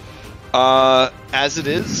enough. As it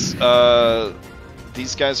is,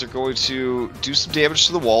 these guys are going to do some damage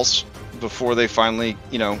to the walls before they finally,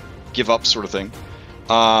 give up, sort of thing.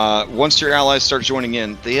 Once your allies start joining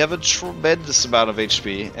in, they have a tremendous amount of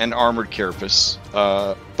HP and armored carapace.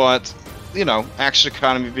 But, action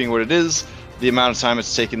economy being what it is, the amount of time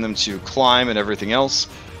it's taken them to climb and everything else.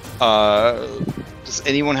 Does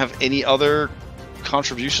anyone have any other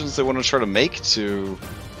contributions they want to try to make to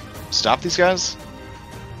stop these guys?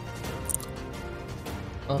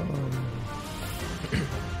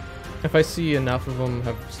 If I see enough of them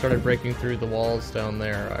have started breaking through the walls down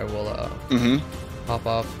there, I will pop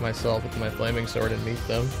off myself with my flaming sword and meet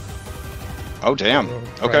them. Oh, damn.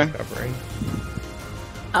 Okay. Covering.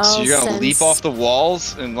 So you're gonna leap off the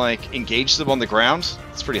walls and engage them on the ground?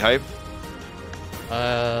 It's pretty hype.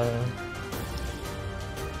 Yeah,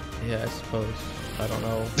 I suppose. I don't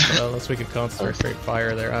know. Unless we could concentrate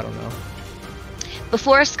fire there, I don't know.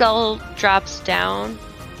 Before Skull drops down,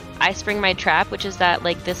 I spring my trap, which is that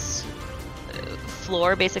this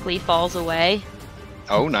floor basically falls away.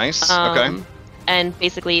 Oh, nice. Okay. And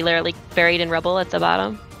basically literally buried in rubble at the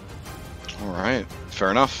bottom. All right.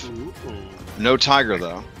 Fair enough. No tiger,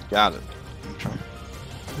 though. Got it. Okay.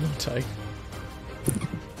 No tiger.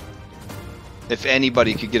 If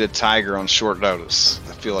anybody could get a tiger on short notice,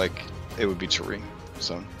 I feel like it would be Tari.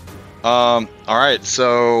 So, all right.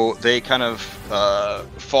 So they kind of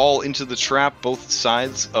fall into the trap. Both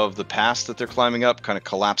sides of the pass that they're climbing up kind of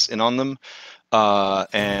collapse in on them.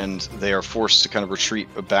 And they are forced to kind of retreat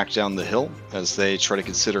back down the hill as they try to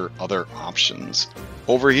consider other options.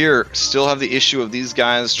 Over here, still have the issue of these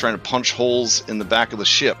guys trying to punch holes in the back of the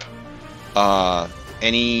ship.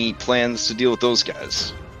 Any plans to deal with those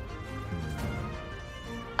guys?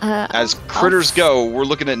 As critters go, we're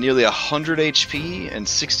looking at nearly 100 HP and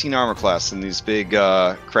 16 armor class in these big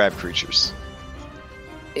crab creatures.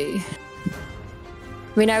 I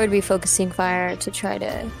mean, I would be focusing fire to try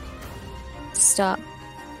to stop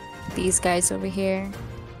these guys over here.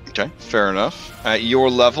 Okay, fair enough. At your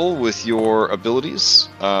level with your abilities,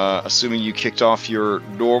 assuming you kicked off your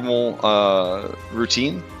normal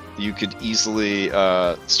routine, you could easily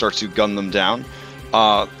start to gun them down.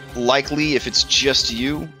 Likely, if it's just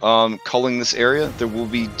you culling this area, there will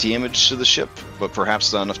be damage to the ship, but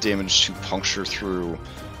perhaps not enough damage to puncture through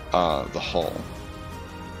the hull.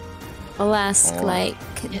 I'll ask Alright.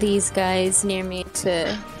 these guys near me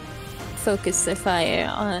to focus their fire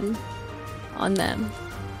on them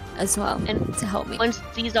as well, And to help me. Once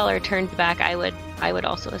these all are turned back, I would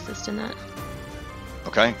also assist in that.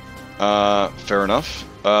 Okay. Fair enough.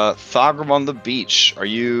 Thogrum on the beach. Are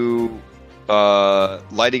you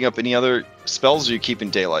lighting up any other spells, or are you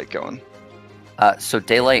keeping daylight going? So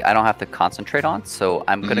daylight, I don't have to concentrate on, so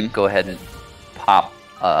I'm gonna go ahead and pop,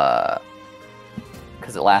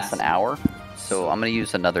 because it lasts an hour. So I'm gonna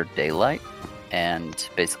use another daylight and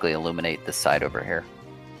basically illuminate this side over here.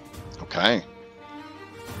 Okay.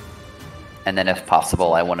 And then, if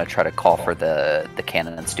possible, I want to try to call for the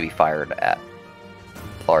cannons to be fired at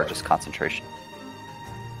the largest concentration.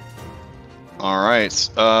 All right.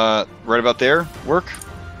 Right about there. Work.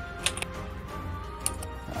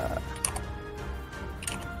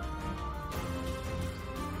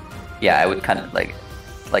 Yeah, I would kind of like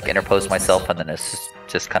interpose myself, and then it's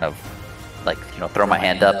just kind of like, throw my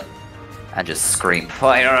hand up and just scream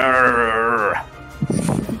fire.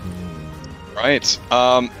 Right.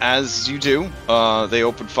 As you do, they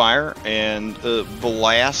open fire and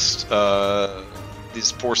blast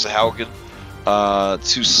these poor Sahuaghin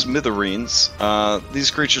to smithereens. These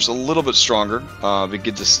creatures, a little bit stronger,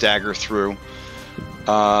 begin to stagger through.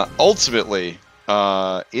 Ultimately,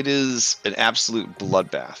 it is an absolute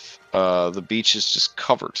bloodbath. The beach is just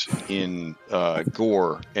covered in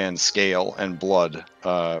gore and scale and blood,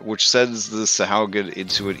 which sends the Sahuaghin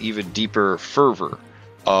into an even deeper fervor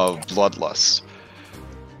of bloodlust.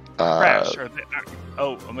 Crash.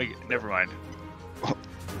 Oh my god, never mind.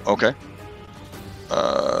 Okay.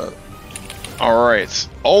 Alright.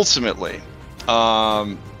 Ultimately,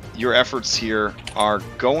 your efforts here are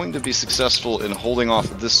going to be successful in holding off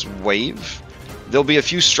this wave. There'll be a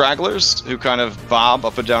few stragglers who kind of bob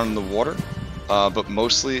up and down in the water, but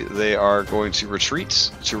mostly they are going to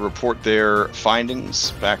retreat to report their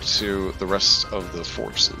findings back to the rest of the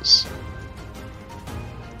forces.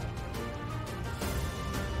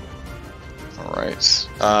 Alright.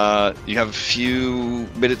 You have a few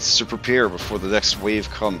minutes to prepare before the next wave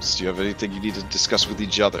comes. Do you have anything you need to discuss with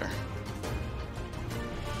each other?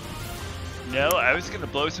 No, I was gonna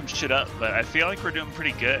blow some shit up, but I feel like we're doing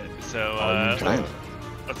pretty good. So Okay.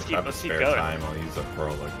 let's Have keep spare going. time. I'll use a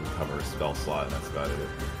pearl to recover a spell slot, and that's about it.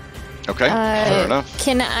 Okay, fair enough.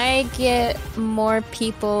 Can I get more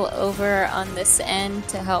people over on this end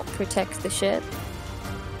to help protect the ship?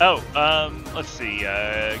 Oh, let's see.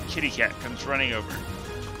 Kitty Cat comes running over.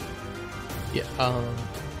 Yeah.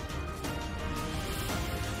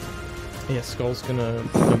 Yeah, Skull's gonna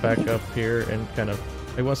come back up here and kind of.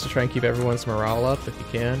 He wants to try and keep everyone's morale up if he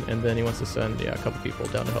can, and then he wants to send a couple people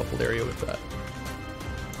down to help Illyria with that.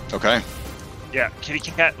 Okay. Yeah, Kitty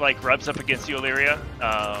Cat rubs up against you, Illyria,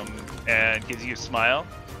 and gives you a smile,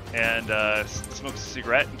 and smokes a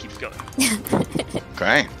cigarette and keeps going.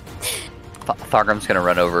 Okay. Thogrum's gonna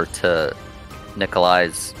run over to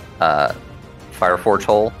Nikolai's Fireforge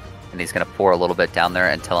hole, and he's gonna pour a little bit down there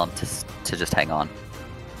and tell him to just hang on.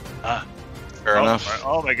 Fair enough.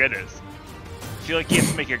 Oh my goodness. I feel like you have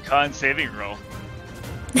to make a con saving roll.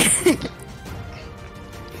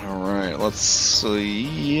 Alright, let's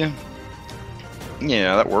see.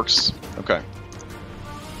 Yeah, that works. Okay.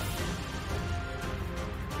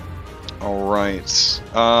 Alright.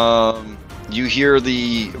 You hear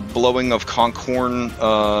the blowing of conchhorn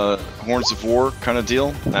horns of war kind of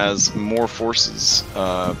deal as more forces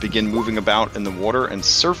begin moving about in the water and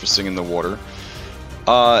surfacing in the water.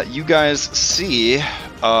 You guys see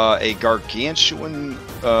a gargantuan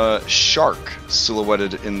shark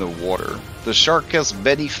silhouetted in the water. The shark has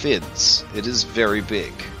many fins. It is very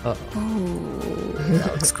big. Oh,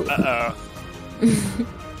 that looks cool.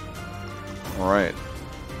 Alright.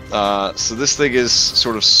 So this thing is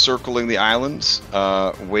sort of circling the island,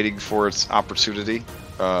 waiting for its opportunity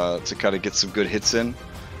to kind of get some good hits in.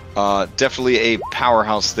 Definitely a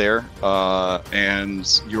powerhouse there,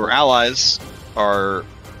 and your allies are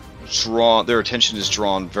their attention is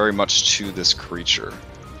drawn very much to this creature.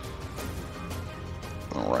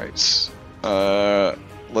 Alright.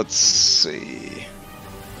 Let's see.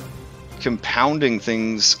 Compounding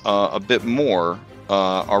things a bit more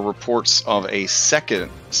are reports of a second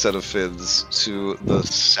set of fins to the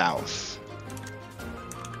south.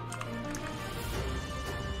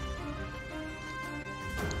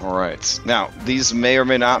 Alright. Now, these may or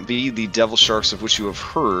may not be the devil sharks of which you have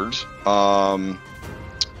heard.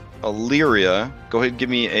 Illyria, go ahead and give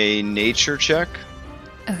me a nature check.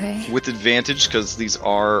 Okay. With advantage, because these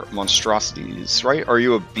are monstrosities, right? Or are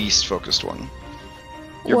you a beast-focused one?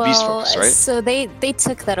 You're beast well, focus, right? so they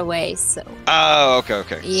took that away. So Oh, okay.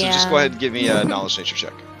 So just go Yeah. ahead and give me a knowledge nature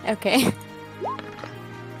check. okay.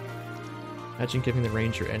 Imagine giving the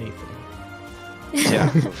ranger anything.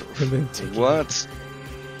 Yeah. And then taking What?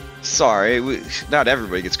 Sorry, not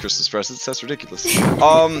everybody gets Christmas presents. That's ridiculous.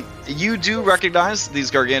 You do recognize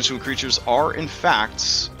these gargantuan creatures are, in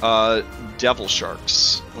fact, devil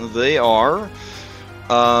sharks. They are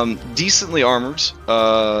decently armored,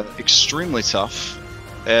 extremely tough,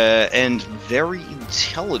 and very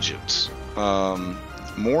intelligent.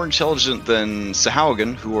 More intelligent than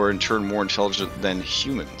Sahuaghin, who are in turn more intelligent than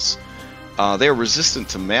humans. They are resistant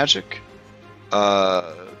to magic.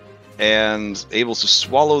 And able to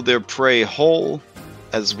swallow their prey whole,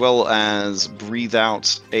 as well as breathe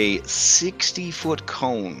out a 60-foot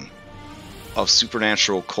cone of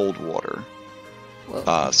supernatural cold water.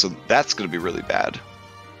 So that's going to be really bad.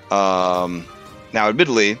 Now,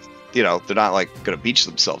 admittedly, they're not like going to beach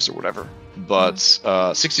themselves or whatever, but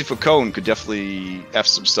 60-foot cone could definitely F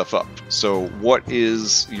some stuff up. So what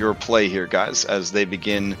is your play here, guys, as they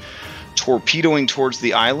begin torpedoing towards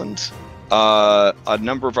the island? A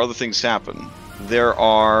number of other things happen.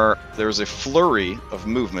 There's a flurry of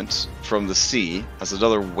movement from the sea as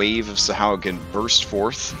another wave of Sahuaghin burst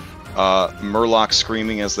forth, Murloc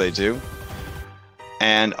screaming as they do.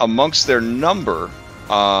 And amongst their number,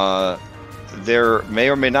 there may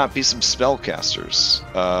or may not be some spellcasters,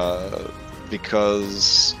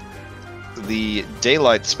 because the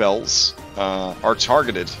daylight spells are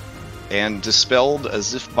targeted and dispelled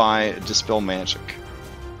as if by dispel magic.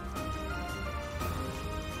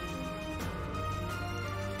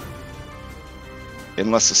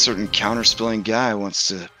 Unless a certain counter-spelling guy wants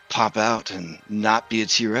to pop out and not be a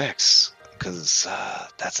T-Rex, because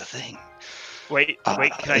that's a thing. Wait, can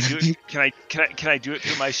I do it? Can I do it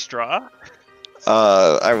through my straw?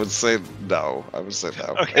 I would say no.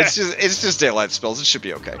 Okay. It's just daylight spells. It should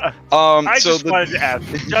be okay. I just wanted to ask,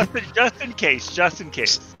 just in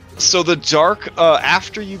case. So the dark,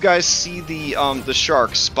 after you guys see the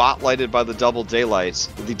shark spotlighted by the double daylights,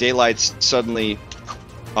 the daylights suddenly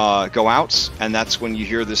go out, and that's when you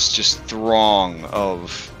hear this just throng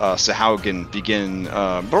of Sahuaghin begin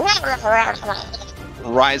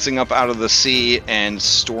rising up out of the sea and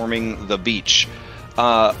storming the beach.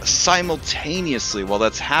 Simultaneously, while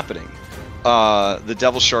that's happening, the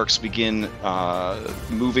devil sharks begin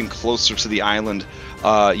moving closer to the island.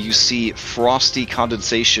 You see frosty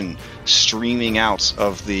condensation streaming out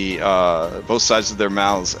of the both sides of their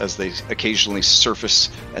mouths as they occasionally surface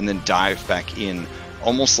and then dive back in,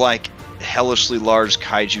 almost like hellishly large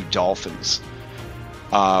kaiju dolphins.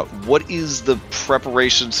 What is the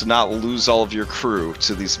preparation to not lose all of your crew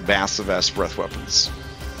to these massive-ass breath weapons?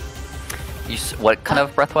 What kind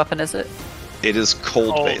of breath weapon is it? It is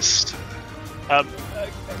cold-based.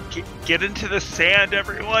 Get into the sand,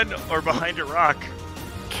 everyone, or behind a rock.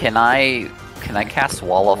 Can I cast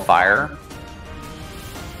Wall of Fire?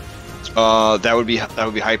 That would be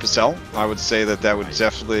hype as hell. I would say that would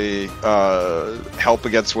definitely help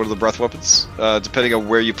against one of the breath weapons, depending on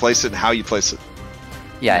where you place it and how you place it.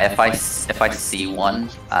 Yeah, if I see one,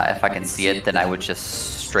 if I can see it, then I would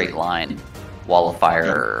just straight line Wall of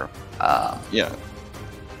Fire. Yeah.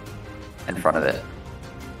 In front of it.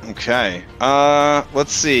 Okay.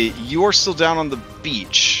 Let's see. You are still down on the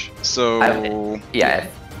beach, so yeah.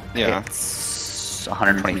 Yeah. It's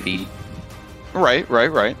 120 feet. Right.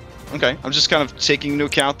 Okay. I'm just kind of taking into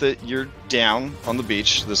account that you're down on the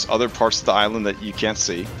beach. There's other parts of the island that you can't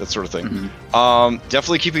see, that sort of thing. Mm-hmm.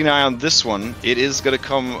 Definitely keeping an eye on this one. It is going to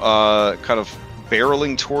come kind of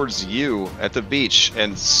barreling towards you at the beach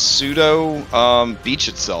and pseudo beach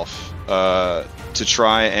itself to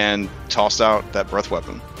try and toss out that breath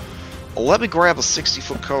weapon. Let me grab a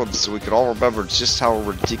 60-foot cone so we can all remember just how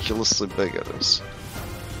ridiculously big it is.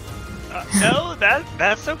 No,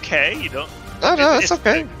 that's okay. You don't. No, it's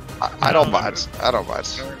okay. I don't mind.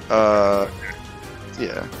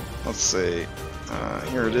 Yeah. Let's see.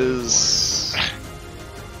 Here it is.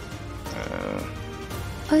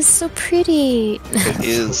 Oh, it's so pretty. It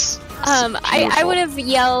is. I would have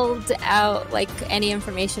yelled out like any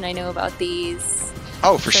information I know about these.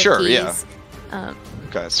 Oh, for sure, yeah. Um,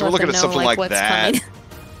 Okay, so we're looking at something like that. coming.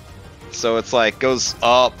 So it's like goes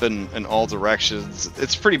up in all directions.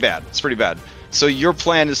 It's pretty bad. So your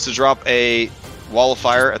plan is to drop a wall of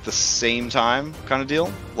fire at the same time, kind of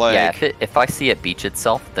deal? Like, yeah, if I see it beach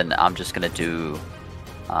itself, then I'm just gonna do.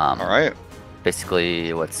 All right.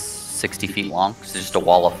 Basically, what's 60 feet long? So just a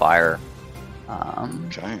wall of fire.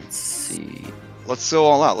 Okay. Let's see. Let's go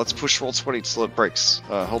all out. Let's push Roll20 till it breaks.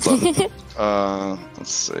 Hold on.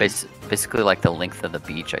 Let's see. Basically, like the length of the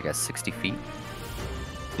beach, I guess, 60 feet.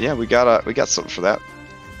 Yeah, we got something for that.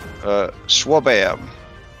 Schwabam.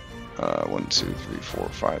 1, 2, 3, 4,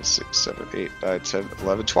 5, 6, 7, 8, 9, 10,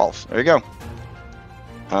 11, 12. There you go.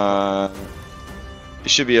 You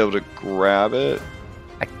should be able to grab it.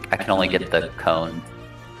 I can only get the cone.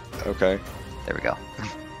 Okay. There we go.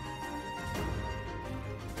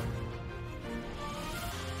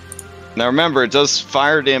 Now remember, it does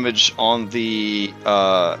fire damage on the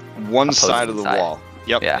one Opposing side of the side. wall.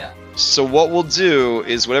 Yep. Yeah. So what we'll do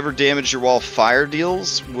is whatever damage your wall fire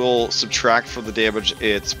deals, we'll subtract from the damage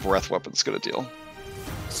its breath weapon's going to deal.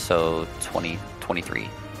 So 23.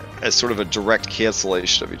 As sort of a direct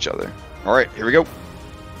cancellation of each other. All right, here we go.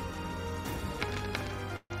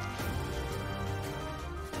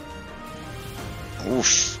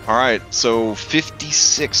 Oof. All right, so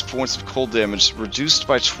 56 points of cold damage, reduced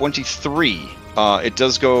by 23. It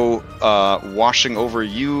does go washing over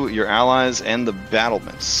you, your allies, and the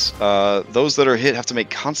battlements. Those that are hit have to make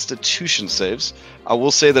Constitution saves. I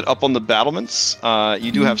will say that up on the battlements,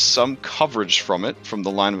 you do have some coverage from it, from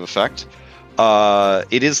the line of effect.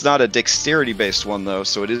 It is not a dexterity-based one, though,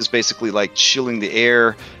 so it is basically like chilling the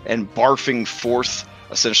air and barfing forth,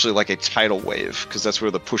 essentially like a tidal wave, because that's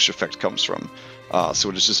where the push effect comes from. So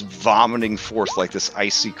it is just vomiting forth like this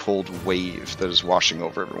icy cold wave that is washing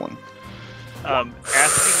over everyone.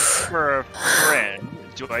 Asking for a friend.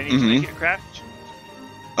 Do I need to make it a crash?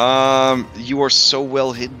 You are so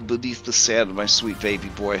well hidden beneath the sand, my sweet baby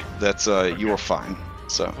boy, that you are fine.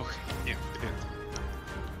 So. Okay. Yeah.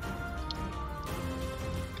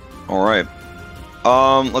 All right.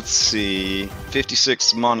 Let's see.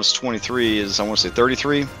 56 minus 23 is, I want to say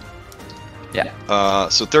 33. Yeah.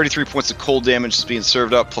 So 33 points of cold damage is being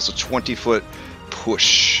served up, plus a 20-foot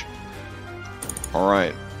push. All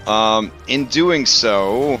right. In doing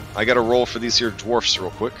so, I got to roll for these here dwarfs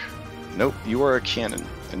real quick. Nope, you are a cannon.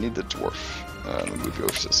 I need the dwarf. Let me move you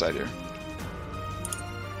over to the side here.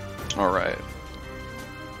 All right.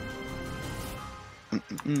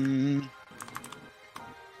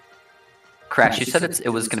 Crash, you said it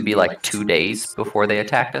was going to be like 2 days before they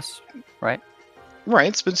attacked us, right? Right,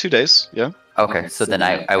 it's been 2 days, yeah. Okay, so then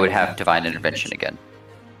I would have Divine Intervention again.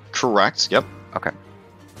 Correct, yep. Okay.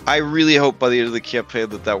 I really hope by the end of the campaign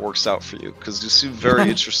that works out for you, because you seem very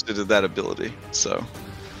interested in that ability. So,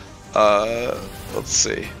 let's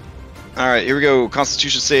see. All right, here we go.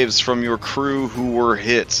 Constitution saves from your crew who were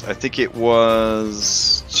hit. I think it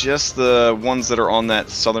was just the ones that are on that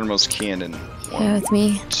southernmost cannon. Bear with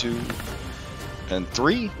me. 2, and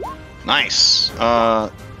 3. Nice.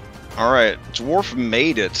 All right, dwarf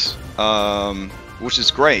made it, which is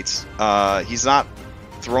great. He's not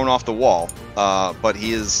thrown off the wall, but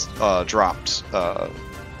he is dropped.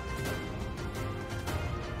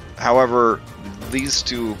 However, these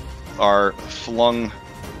two are flung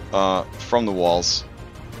from the walls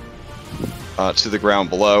to the ground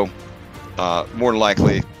below. More than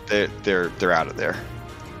likely, they're out of there.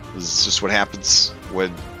 This is just what happens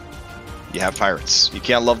when you have pirates. You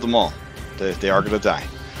can't love them all. They are gonna die.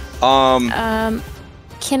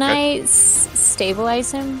 Can I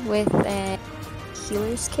stabilize him with a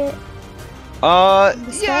healer's kit?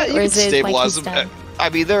 Yeah, you Or can is it like stabilize he's them. done? I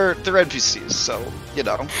mean, they're NPCs, so you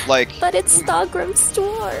know, like. But it's Stogrim's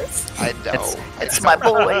dwarves. I know. It's my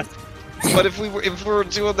boy. But if we were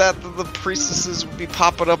doing that, then the priestesses would be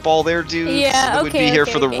popping up all their dudes. Yeah, and we'd be here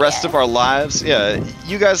for the rest yeah. of our lives. Yeah,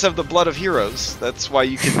 you guys have the blood of heroes. That's why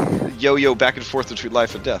you can yo-yo back and forth between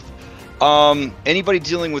life and death. Anybody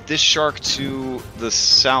dealing with this shark to the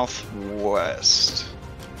southwest?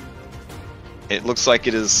 It looks like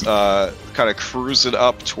it is kind of cruising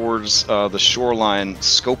up towards the shoreline,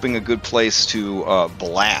 scoping a good place to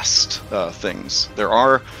blast things. There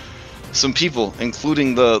are some people,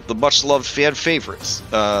 including the much-loved fan favorites,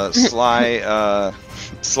 Sly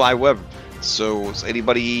Webb. So, is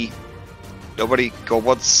anybody? Nobody go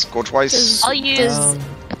once, go twice. I'll use.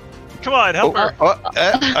 Come on, help her.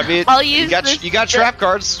 I mean, I'll use you got trap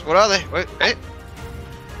cards. What are they? Wait, hey.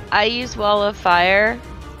 I use Wall of Fire.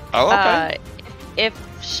 Oh, okay. If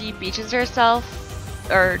she beaches herself,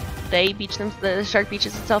 or they beach them, the shark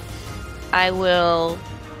beaches itself, I will.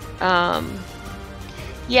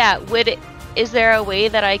 Yeah. Is there a way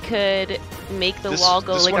that I could make the wall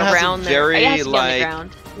go like around there? It has to be on the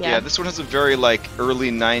ground. Yeah, this one has a very like early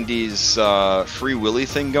 '90s Free Willy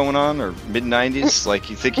thing going on, or mid '90s. Like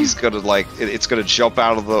you think he's gonna like it's gonna jump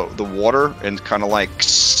out of the water and kind of like,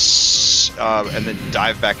 and then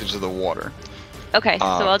dive back into the water. Okay, so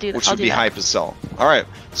I'll do that. Which would be hype as hell. All right,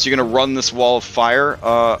 so you're gonna run this wall of fire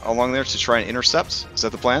along there to try and intercept. Is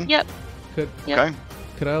that the plan? Yep. Okay.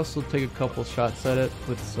 Could I also take a couple shots at it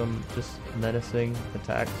with some just menacing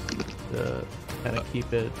attacks? kind of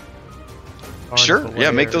keep it. far Sure. enough Yeah,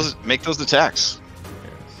 away, make those attacks.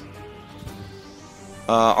 Yes.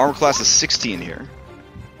 Armor class is 16 here,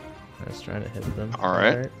 I was trying to hit them. All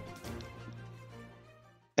right.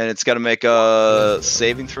 and it's got to make a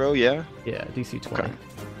saving throw. Yeah. Yeah, DC 20. Okay.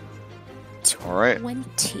 All right.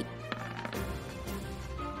 20.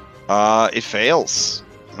 It fails.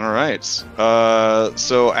 All right.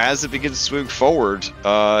 So as it begins to move forward,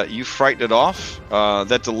 you frighten it off.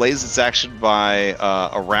 That delays its action by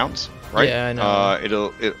a round, right? Yeah, I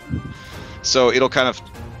know. So it'll kind of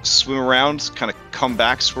swim around, kind of come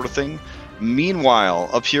back, sort of thing. Meanwhile,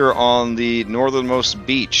 up here on the northernmost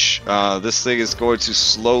beach, this thing is going to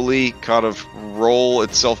slowly kind of roll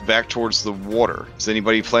itself back towards the water. Is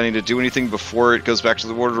anybody planning to do anything before it goes back to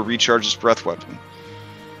the water to recharge its breath weapon?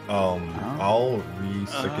 I'll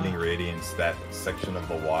re-sickening radiance that section of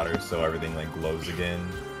the water so everything like glows again.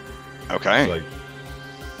 Okay.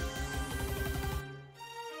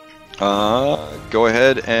 So, go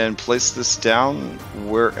ahead and place this down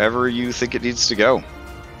wherever you think it needs to go.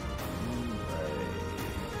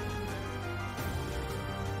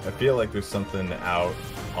 I feel like there's something out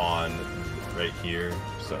on right here,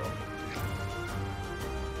 so.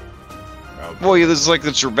 Well, yeah, this is like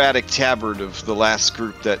the dramatic tabard of the last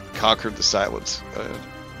group that conquered the silence.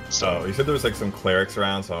 So you said there was like some clerics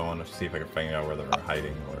around, so I want to see if I can find out where they're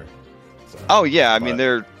hiding or. So. Oh yeah, I mean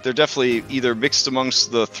they're definitely either mixed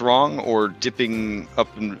amongst the throng or dipping up,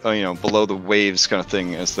 below the waves, kind of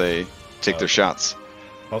thing, as they take their shots.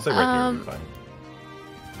 I'll say right here would be fine.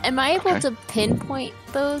 Am I able to pinpoint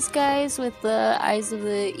those guys with the eyes of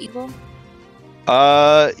the eagle?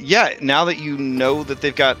 Yeah. Now that you know that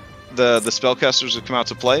they've got the spellcasters have come out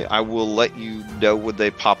to play, I will let you know when they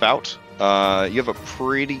pop out. You have a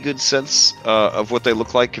pretty good sense of what they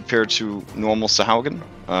look like compared to normal Sahuaghin.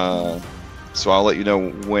 So I'll let you know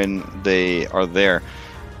when they are there.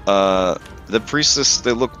 The priestess,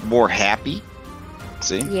 they look more happy.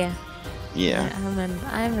 See? Yeah. Yeah.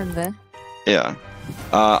 I remember. Yeah.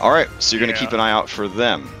 All right. So you're gonna keep an eye out for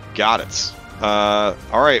them. Got it.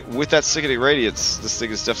 All right. With that sickening radiance, this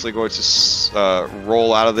thing is definitely going to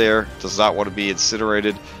roll out of there. Does not want to be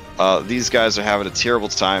incinerated. These guys are having a terrible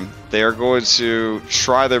time. They are going to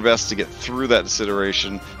try their best to get through that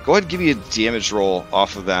incineration. Go ahead and give me a damage roll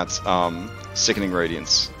off of that sickening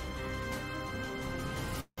radiance.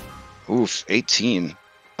 Oof, 18.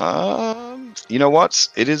 You know what?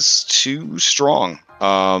 It is too strong.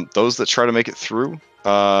 Those that try to make it through,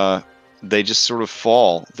 they just sort of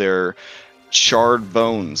fall. They're charred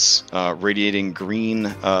bones, radiating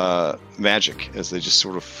green magic as they just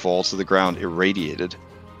sort of fall to the ground, irradiated.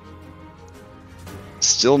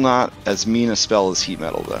 Still not as mean a spell as heat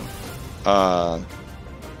metal, though.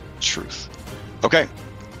 Truth. Okay,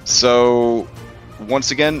 so once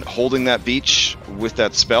again, holding that beach with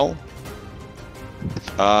that spell,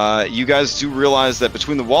 you guys do realize that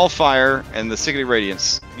between the wall fire and the sickening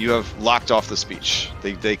radiance, you have locked off this beach.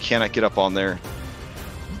 They cannot get up on there.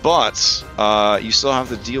 But you still have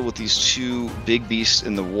to deal with these two big beasts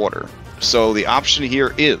in the water. So the option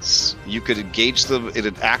here is you could engage them in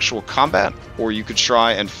an actual combat, or you could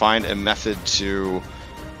try and find a method to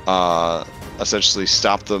essentially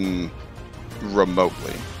stop them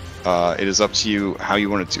remotely. It is up to you how you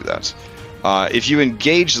want to do that. If you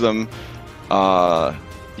engage them,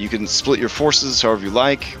 you can split your forces however you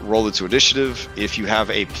like, roll into initiative. If you have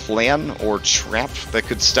a plan or trap that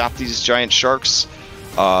could stop these giant sharks,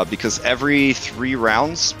 because every 3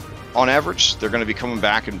 rounds, on average, they're going to be coming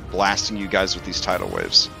back and blasting you guys with these tidal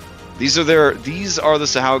waves. These are the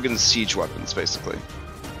Sahuaghin's siege weapons, basically.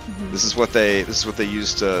 Mm-hmm. This is what they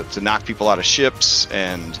use to knock people out of ships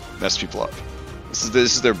and mess people up.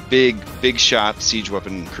 This is their big shot siege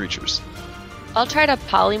weapon creatures. I'll try to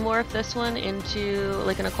polymorph this one into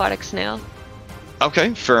like an aquatic snail.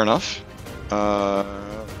 Okay, fair enough.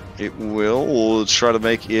 We'll try to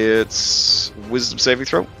make its wisdom saving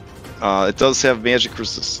throw. It does have magic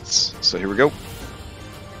resistance, so here we go.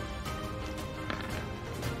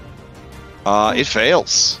 It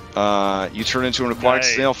fails. You turn into an aquatic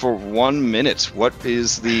snail for 1 minute. What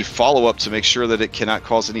is the follow-up to make sure that it cannot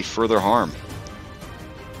cause any further harm?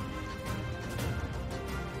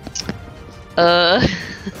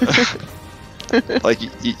 Like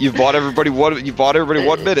you bought everybody 1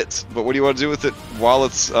 minute, but what do you want to do with it while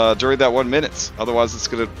it's during that 1 minute? Otherwise, it's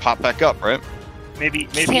gonna pop back up, right? Maybe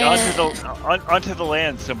onto the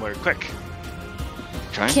land somewhere, quick.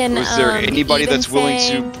 Okay. Is there anybody that's willing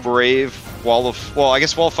to brave wall of? Well, I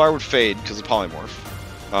guess wall of fire would fade because of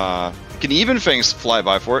polymorph. Can even fangs fly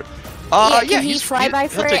by for it? Can yeah, he fly by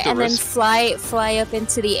for he'll it take the and then risk. fly up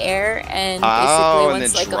into the air and Oh, basically and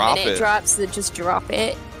once then like drop a minute it. drops, then just drop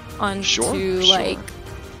it onto Sure. like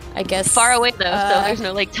I guess Far away though, so there's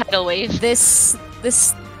no like tidal wave. this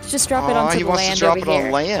just drop it onto he the wants land to drop over it here.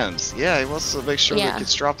 on land. Yeah, he wants to make sure that Yeah. it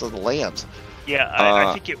gets dropped on the land. Yeah,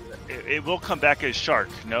 I think it will come back as shark.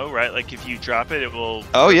 No, right? Like if you drop it, it will.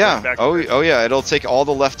 Oh come yeah. back Oh yeah. It'll take all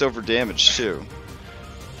the leftover damage too.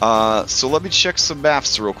 So let me check some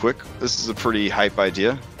maths real quick. This is a pretty hype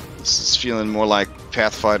idea. This is feeling more like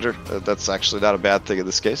Pathfinder. That's actually not a bad thing in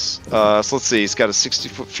this case. So let's see. He's got a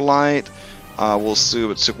 60-foot flight. We'll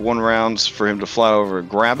assume it took 1 round for him to fly over and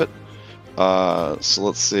grab it. So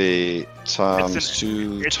let's see. Times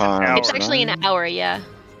 2 it's an hour. times. It's actually 9. an hour, yeah.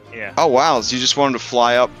 Yeah. Oh wow! So you just want him to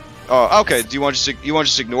fly up? Oh, okay. Do you want to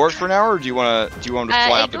just ignore it for an hour, or do you want him to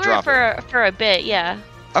fly up and Ignore drop it? for a bit, yeah.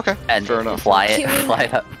 Okay, And fair enough. fly Can we-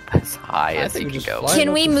 it up as high I as think you we can just go. fly Can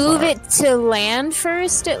up we and move fly. it to land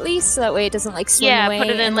first at least, so that way it doesn't like swim Yeah, away? put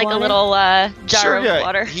it in the like a water? little jar Sure, of yeah.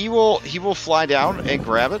 water. He will fly down and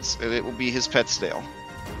grab it, and it will be his pet snail.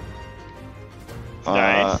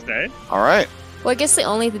 Nice. Nice. All right. Well, I guess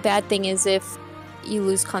the bad thing is if you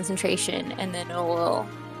lose concentration and then it will.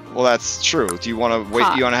 Well, that's true. Do you want to wait?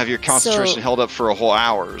 Pop. You want to have your concentration So- held up for a whole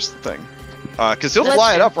hour? Is the thing? Because he'll Let's-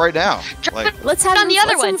 fly it up right now. Like, Let's have on him, the other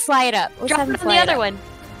let's have one. him fly it up. Let's Drop have it him on fly the it other up. one.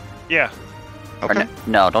 Yeah. Or okay.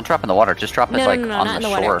 no, don't drop in the water. Just drop it No, like no, no, on not the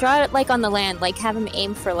in the shore. water. Draw it like on the land. Like have him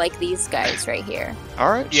aim for like these guys right here.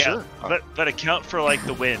 All right. Yeah. Sure. But account for like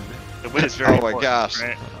the wind. The wind is very Oh my important, gosh.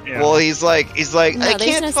 Right? Yeah. Well, he's like, No, I there's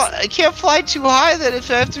can't, no I can't fly too high. Then if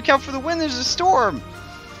I have to account for the wind, there's a storm.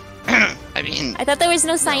 I mean, I thought there was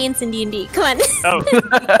no science in D&D. Come on. Oh,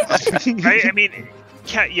 right? I mean,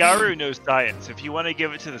 Cat Yaru knows science. If you want to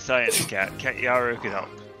give it to the science cat, Cat Yaru can help.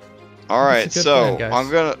 all right. It's a good So plan, guys. I'm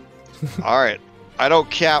gonna. All right. I don't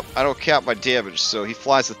cap my damage. So he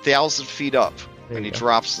flies 1,000 feet up There and you he go.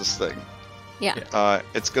 drops this thing. Yeah.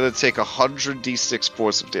 It's gonna take 100 d6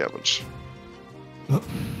 points of damage. Here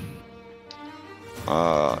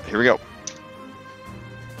we go.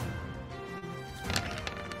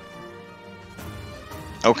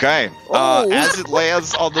 Okay. Oh. As it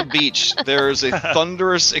lands on the beach, there is a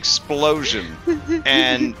thunderous explosion,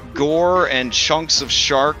 and gore and chunks of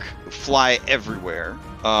shark fly everywhere.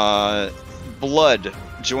 Blood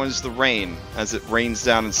joins the rain as it rains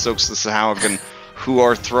down and soaks the Sahuaghin, who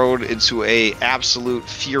are thrown into a absolute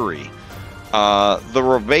fury. The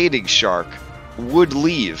remaining shark would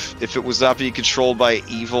leave if it was not being controlled by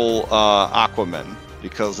evil Aquamen,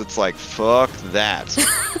 because it's like, fuck that.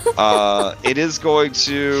 It is going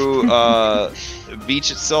to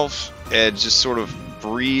beach itself and just sort of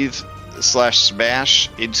breathe / smash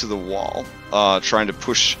into the wall, trying to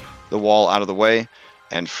push the wall out of the way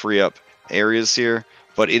and free up areas here.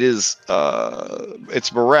 But it is,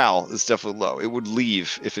 its morale is definitely low. It would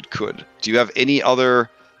leave if it could. Do you have any other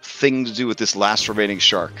thing to do with this last remaining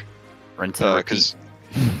shark? Rinse and repeat. Because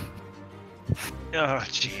Oh,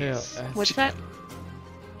 jeez. Yeah, What's that?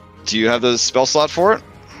 do you have the spell slot for it?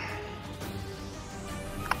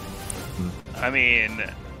 I mean,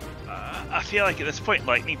 I feel like at this point,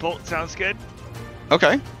 lightning bolt sounds good.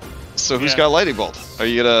 Okay. So who's Yeah. got lightning bolt? Are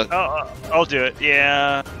you gonna? I'll do it.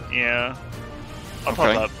 Yeah. I'll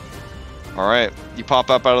Okay. pop up. All right. You pop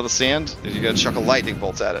up out of the sand, and you gotta chuck a lightning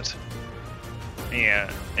bolt at it. Yeah.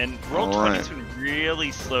 And roll All 20's right. been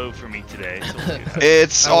really slow for me today. So we'll do that.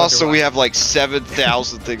 It's I wonder also why. we have like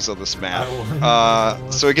 7,000 things on this map.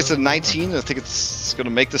 So it gets a 19. I think it's gonna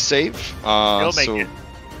make the save. It'll make so it.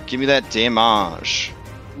 give me that damage.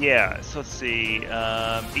 Yeah. So let's see.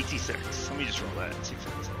 86. Let me just roll that. See if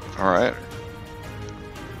it's All right.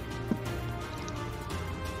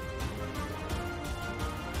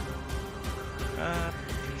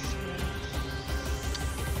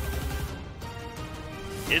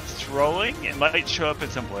 It's rolling. It might show up at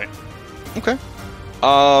some point. Okay.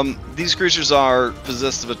 These creatures are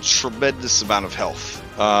possessed of a tremendous amount of health.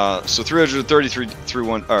 So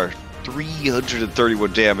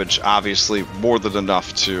 331 damage, obviously more than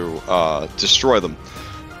enough to destroy them.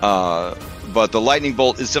 But the lightning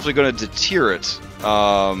bolt is definitely going to deter it.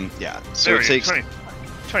 Yeah. So There it we takes. go.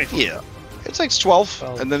 24. Yeah. It takes 12,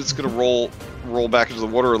 12. and then it's going to roll back into the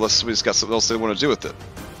water unless somebody's got something else they want to do with it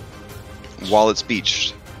while it's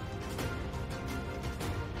beached.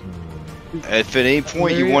 If at any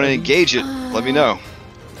point you want to engage it, let me know.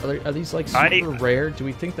 Are these like super rare? Do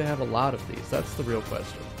we think they have a lot of these? That's the real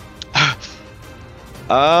question.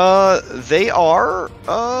 They are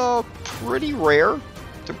pretty rare.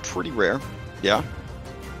 They're pretty rare. Yeah.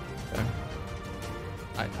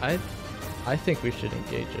 I think we should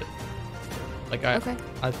engage it. Like Okay.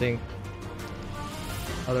 I think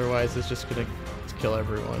Otherwise, it's just gonna kill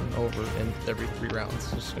everyone over in every 3 rounds.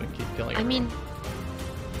 It's just gonna keep killing everyone.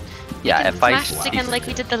 Yeah, if I smash again like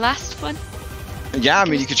we did the last one. Yeah, I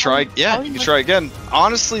mean, you could try. Yeah, you could try again.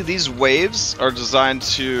 Honestly, these waves are designed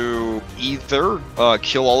to either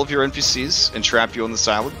kill all of your NPCs and trap you on this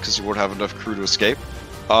island because you won't have enough crew to escape,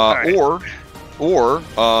 Right. or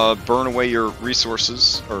burn away your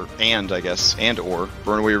resources, or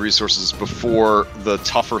burn away your resources before the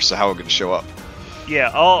tougher Sahuaghin show up.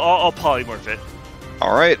 Yeah, I'll polymorph it.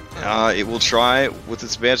 All right, it will try with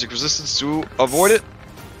its magic resistance to avoid it.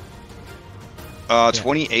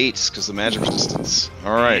 28, because the magic resistance.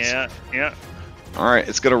 All right. Yeah. All right,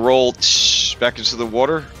 it's gonna roll back into the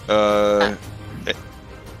water. All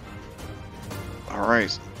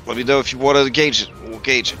right, let me know if you want to gauge it. We'll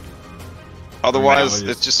gauge it. Otherwise,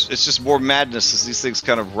 it's just more madness as these things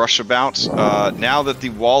kind of rush about. Now that the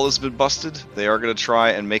wall has been busted, they are gonna try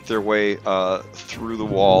and make their way through the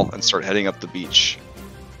wall and start heading up the beach.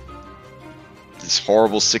 These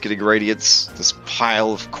horrible, sickening radiance. This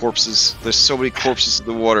pile of corpses. There's so many corpses in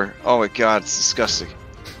the water. Oh my god, it's disgusting.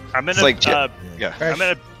 I'm gonna I'm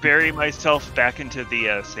gonna bury myself back into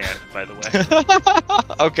the sand. By the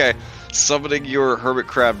way. Okay, summoning your hermit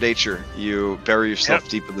crab nature, you bury yourself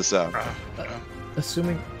deep in the sand.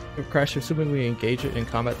 Assuming we engage it in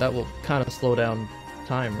combat, that will kind of slow down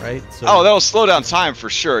time, right? So... Oh, that will slow down time for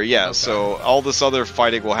sure. Yeah. Okay. So all this other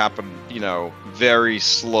fighting will happen, very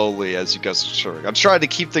slowly as you guys are sure. I'm trying to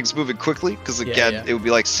keep things moving quickly because again, it would be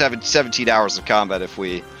like 17 hours of combat if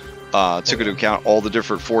we took into account all the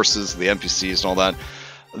different forces, the NPCs, and all that.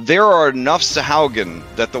 There are enough Sahuaghin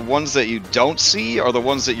that the ones that you don't see are the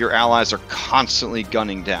ones that your allies are constantly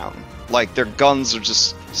gunning down. Like, their guns are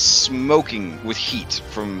just smoking with heat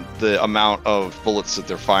from the amount of bullets that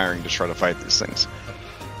they're firing to try to fight these things.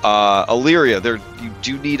 Illyria, you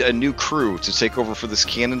do need a new crew to take over for this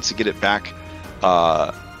cannon to get it back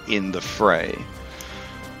in the fray.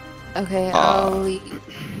 Okay, I'll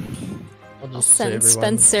I'll just say send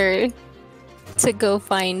everyone... Spencer to go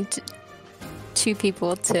find 2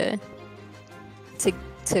 people to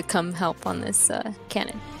come help on this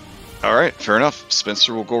cannon. All right, fair enough.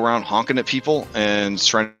 Spencer will go around honking at people and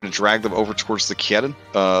trying to drag them over towards the cannon.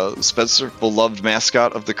 Spencer, beloved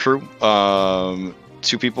mascot of the crew.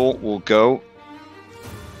 2 people will go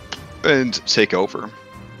and take over.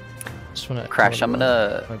 Just wanna Crash, I'm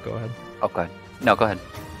gonna... go ahead. Oh, go ahead. No, go ahead.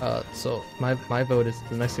 So my vote is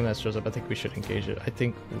the next thing that shows up. I think we should engage it. I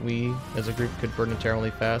think we, as a group, could burn it terribly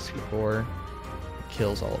fast before it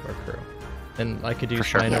kills all of our crew. And I could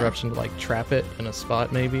use my interruption to like trap it in a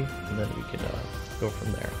spot maybe, and then we could go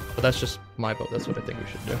from there. But that's just my vote. That's what I think we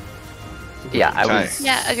should do.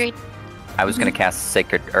 Yeah, agreed. I was gonna cast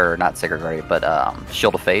not Sacred Guardian, but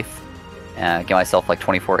Shield of Faith, and get myself like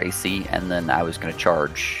 24 AC, and then I was gonna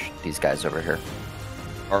charge these guys over here.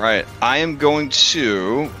 All right, I am going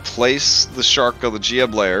to place the shark on the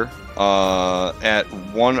GM layer at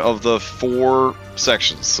one of the 4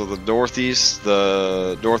 sections. So the northeast,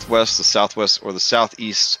 the northwest, the southwest, or the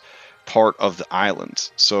southeast part of the island.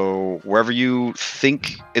 So wherever you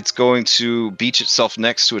think it's going to beach itself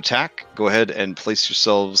next to attack, go ahead and place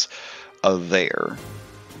yourselves there.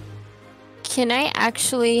 Can I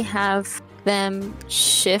actually have them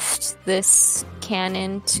shift this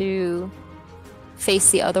cannon to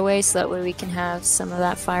face the other way so that way we can have some of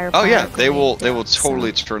that fire? Oh yeah, they will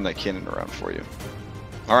totally turn that cannon around for you.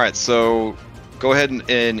 All right, so go ahead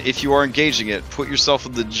and if you are engaging it, put yourself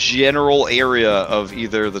in the general area of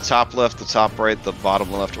either the top left, the top right, the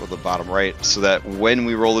bottom left, or the bottom right, so that when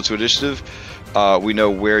we roll into initiative, we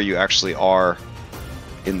know where you actually are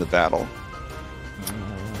in the battle.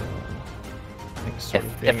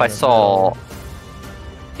 If I saw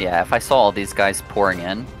all these guys pouring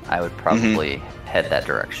in, I would probably head that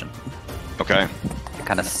direction. Okay. To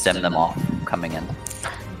kind of stem them off coming in.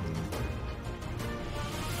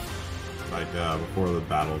 Like before the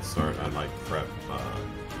battle start, I'd like prep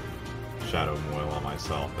Shadow Moil on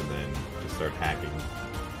myself and then just start hacking.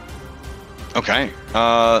 Okay.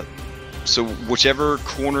 So whichever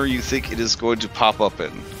corner you think it is going to pop up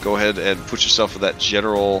in, go ahead and put yourself in that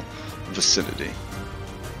general vicinity.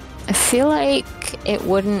 I feel like it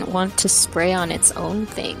wouldn't want to spray on its own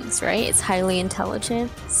things, right? It's highly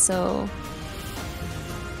intelligent, so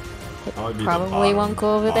it probably won't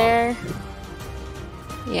go over there.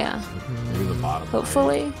 Yeah. Maybe the bottom.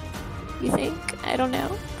 Hopefully. Right. You think? I don't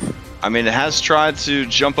know. I mean, it has tried to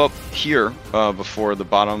jump up here before the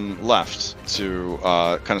bottom left to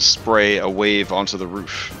kind of spray a wave onto the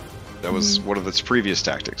roof. That was one of its previous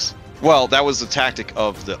tactics. Well, that was the tactic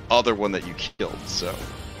of the other one that you killed, so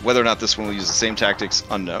whether or not this one will use the same tactics,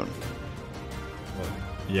 unknown.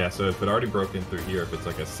 Yeah, so if it already broke in through here, if it's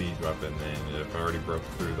like a siege weapon, then if it already broke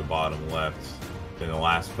through the bottom left, then the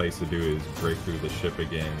last place to do is break through the ship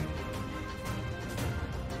again.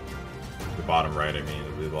 The bottom right, I mean,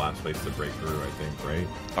 would be the last place to break through, I think, right?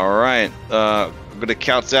 All right. I'm gonna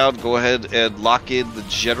count down. Go ahead and lock in the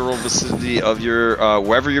general vicinity of your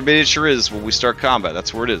wherever your miniature is when we start combat.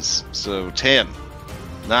 That's where it is. So 10,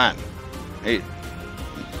 9, 8.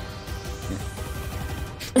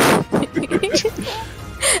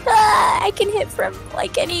 I can hit from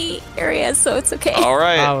like any area, so it's okay. All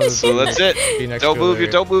right. So that's it. Don't move your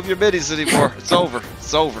minis anymore. It's over.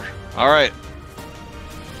 It's over. All right.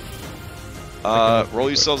 Roll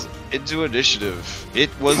yourselves into initiative. It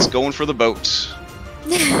was going for the boat.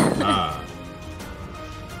 Ah.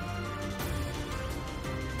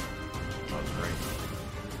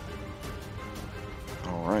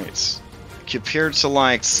 All right. Compared to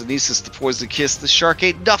like Sinesis, the Poison Kiss, the shark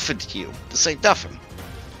ain't nothing to you. This ain't nothing.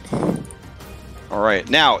 All right.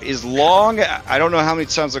 Now, as long I don't know how many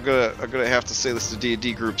times I'm gonna have to say this to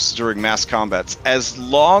D&D groups during mass combats. As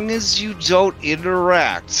long as you don't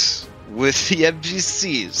interact with the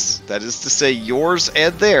NPCs, that is to say yours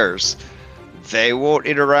and theirs, they won't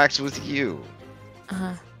interact with you.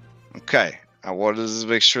 Okay. I wanted to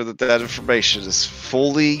make sure that that information is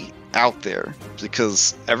fully out there,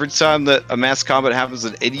 because every time that a mass combat happens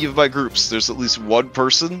in any of my groups, there's at least one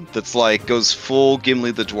person that's like goes full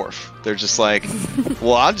Gimli the dwarf. They're just like,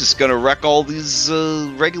 well, I'm just gonna wreck all these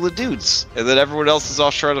regular dudes, and then everyone else is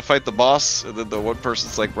off trying to fight the boss, and then the one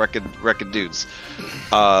person's like wrecking dudes.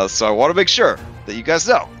 So I want to make sure that you guys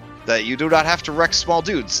know that you do not have to wreck small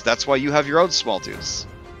dudes. That's why you have your own small dudes.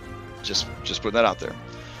 Just putting that out there.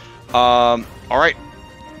 All right.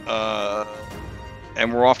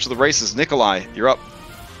 And we're off to the races. Nikolai, you're up.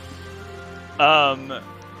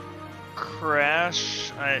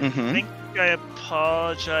 Crash, I think I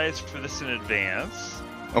apologize for this in advance.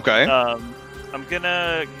 Okay. Can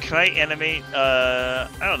I animate, I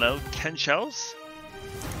don't know, 10 shells?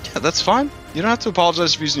 Yeah, that's fine. You don't have to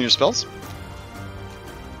apologize for using your spells.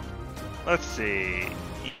 Let's see.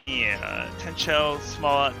 Yeah, 10 shells,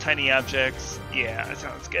 small, tiny objects. Yeah, that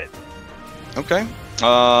sounds good. Okay.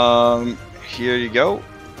 Here you go.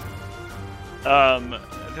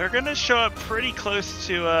 They're gonna show up pretty close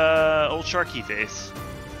to old Sharky Face.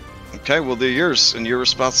 Okay, well they're yours and your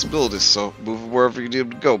responsibility, so move wherever you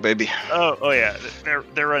need to go, baby. Oh yeah,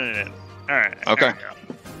 they're running in. All right. Okay.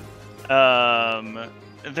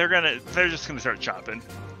 They're just gonna start chopping.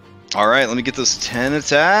 All right, let me get those 10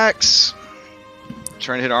 attacks.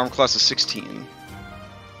 Trying to hit armor class of 16.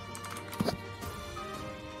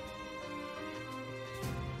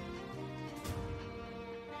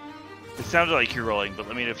 It sounded like you're rolling, but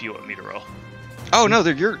let me know if you want me to roll. Oh no,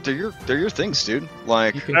 they're your things, dude.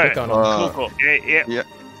 Like You can pick on them. Cool. Yeah.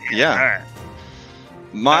 Yeah. All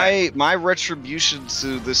right. My retribution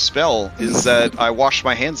to this spell is that I wash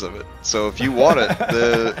my hands of it. So if you want it,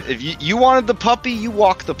 if you wanted the puppy, you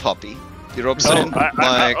walk the puppy. You know what I'm saying?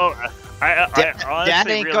 Dad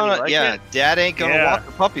ain't gonna walk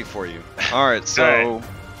the puppy for you. All right, so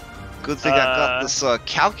good thing I got this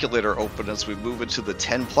calculator open as we move into the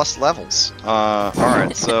 10 plus levels. All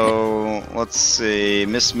right, so let's see,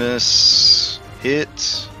 miss,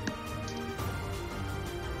 hit.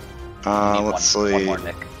 Let's see. One more,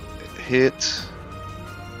 Nick. Hits.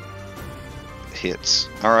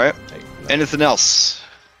 All right. Anything else?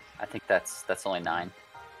 I think that's only 9.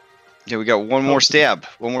 Yeah, we got one more stab.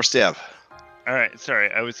 One more stab. All right.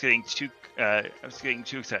 Sorry, I was getting too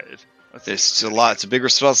excited. It's a lot. It's a big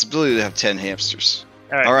responsibility to have 10 hamsters.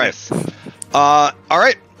 All right. All right. Yes. All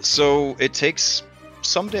right. So it takes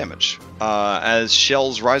some damage as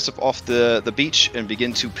shells rise up off the beach and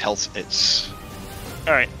begin to pelt it.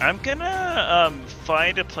 All right. I'm gonna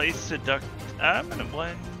find a place to duck. I'm gonna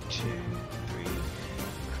 1, 2, 3.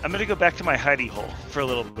 I'm gonna go back to my hidey hole for a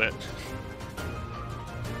little bit.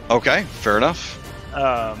 Okay. Fair enough.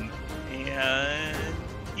 And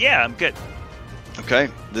yeah, I'm good. Okay,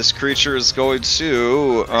 this creature is going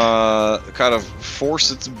to kind of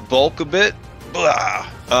force its bulk a bit.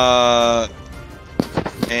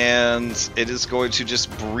 And it is going to just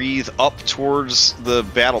breathe up towards the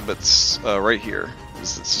battlements right here.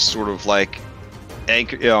 It's just sort of like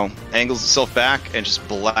angles itself back and just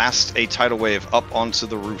blast a tidal wave up onto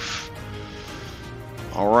the roof.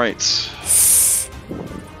 All right. Let's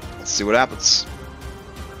see what happens.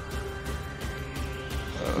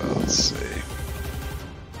 Let's see.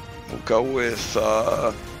 We'll go with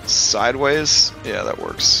sideways. Yeah, that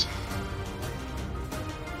works.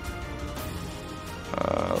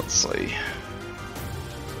 Let's see.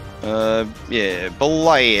 Yeah,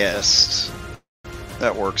 blast.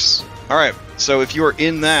 That works. All right. So if you are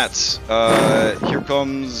in that, here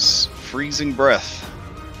comes freezing breath.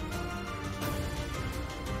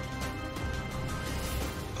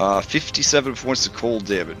 57 points of cold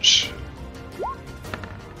damage.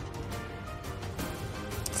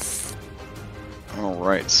 All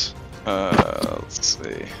right. Let's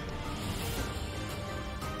see.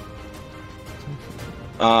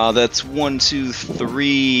 That's 1, 2,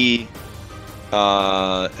 3.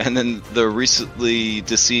 And then the recently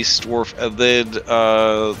deceased dwarf, and then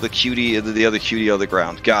the cutie, and then the other cutie on the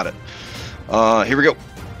ground. Got it. Here we go.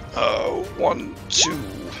 1, 2,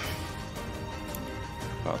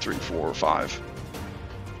 3, 4, 5.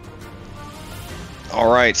 All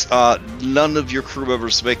right. None of your crew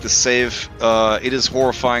members make the save. It is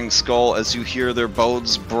horrifying, Skull, as you hear their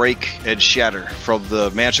bones break and shatter from the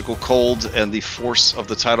magical cold and the force of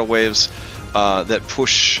the tidal waves that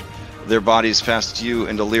push their bodies past you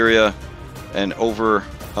and Illyria and over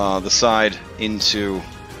the side into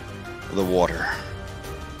the water.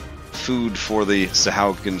 Food for the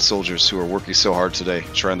Sahuaghin soldiers who are working so hard today,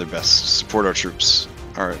 trying their best to support our troops.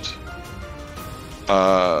 All right.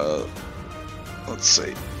 Let's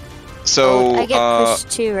see. So I get pushed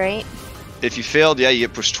too, right? if you failed, yeah, you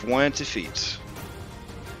get pushed 20 feet.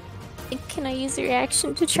 Can I use a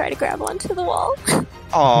reaction to try to grab onto the wall?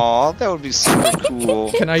 Aw, that would be super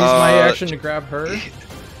cool. Can I use my action to grab her?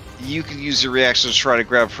 You can use your reaction to try to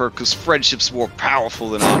grab her, because friendship's more powerful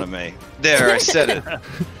than anime. There, I said it.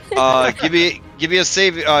 Give me a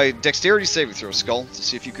save, dexterity saving throw, Skull, to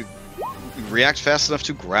see if you could react fast enough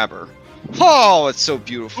to grab her. Oh, it's so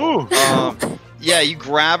beautiful. Yeah, you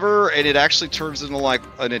grab her, and it actually turns into like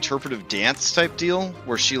an interpretive dance type deal,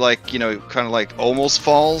 where she like, you know, kind of like almost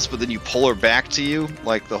falls, but then you pull her back to you,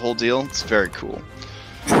 like the whole deal. It's very cool.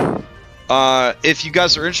 If you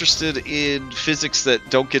guys are interested in physics that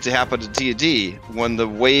don't get to happen in D&D, when the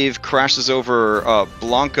wave crashes over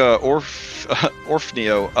Blanca or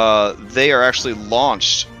Orfneo, they are actually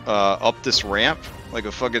launched up this ramp, like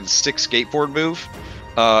a fucking stick skateboard move,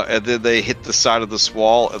 and then they hit the side of this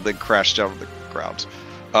wall and then crash down to the ground.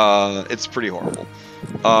 It's pretty horrible.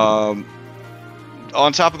 On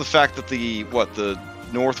top of the fact that the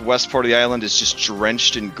northwest part of the island is just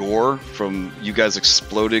drenched in gore from you guys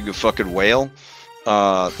exploding a fucking whale.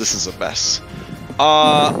 This is a mess.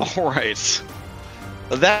 Alright.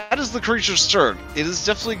 That is the creature's turn. It is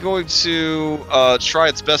definitely going to try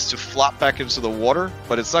its best to flop back into the water,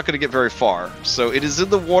 but it's not going to get very far. So it is in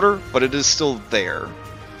the water, but it is still there.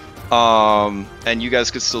 And you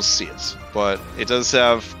guys can still see it. But it does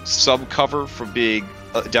have some cover from being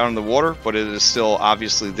down in the water, but it is still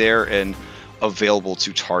obviously there and available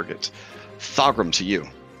to target. Thogrim, to you.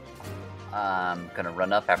 I'm gonna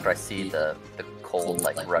run up after I see the cold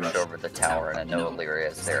like rush over the tower, and I know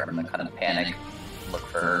Illyria is there. I'm gonna kind of panic, look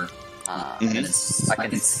for her. I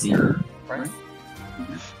can see her, right?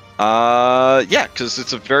 Yeah, because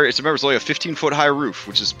it's only a 15-foot high roof,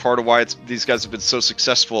 which is part of why these guys have been so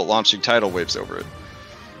successful at launching tidal waves over it.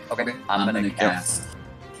 Okay, I'm gonna cast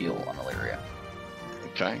heal on Illyria.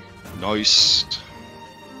 Okay, nice.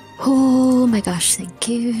 Oh my gosh, thank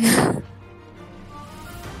you.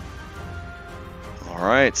 All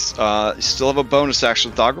right, you still have a bonus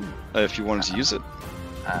action, Thogrim, if you wanted to use it.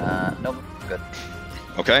 Nope, good.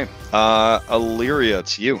 Okay, Illyria,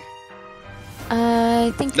 to you.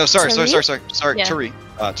 I think. No, sorry, Tari? yeah. Tari.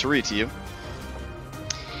 Tari, to you.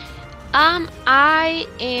 I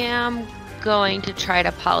am going to try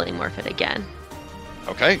to polymorph it again.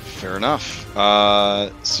 Okay, fair enough.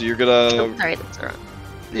 So you're gonna. Oh, sorry, that's wrong.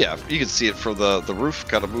 Yeah, you can see it from the roof.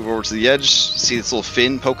 Kind of move over to the edge. See its little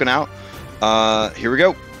fin poking out. Here we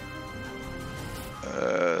go.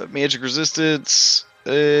 Magic resistance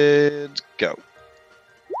and go.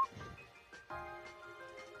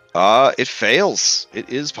 It fails. It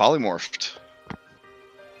is polymorphed.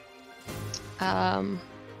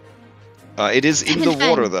 It is in the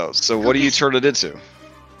water though. So what do you turn it into?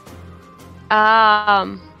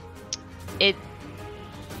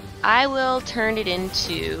 I will turn it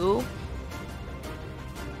into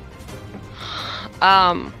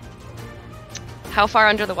how far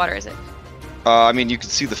under the water is it? I mean, you can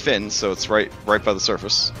see the fin, so it's right by the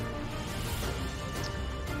surface.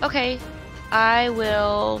 Okay, I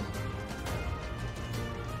will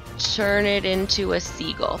turn it into a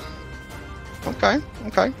seagull. Okay.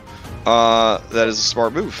 That is a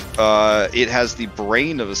smart move. It has the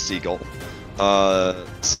brain of a seagull.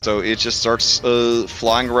 So it just starts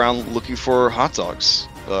flying around looking for hot dogs,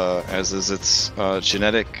 as is its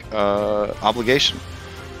genetic obligation.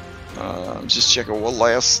 Just checking one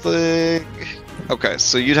last thing. Okay,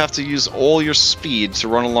 so you'd have to use all your speed to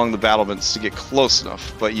run along the battlements to get close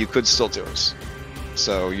enough, but you could still do it.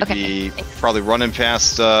 So you'd be probably running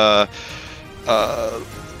past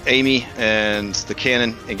Amy and the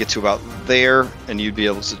cannon and get to about there, and you'd be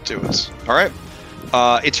able to do it. All right.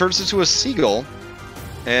 It turns into a seagull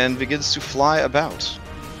and begins to fly about.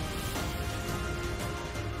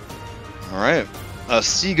 All right. A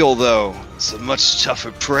seagull, though, is a much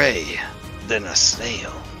tougher prey than a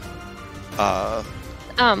snail. I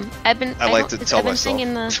like to tell myself.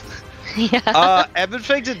 In the... yeah.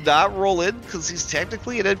 Ebbenfang did not roll in because he's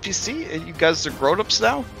technically an NPC, and you guys are grown-ups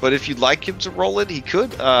now. But if you'd like him to roll in, he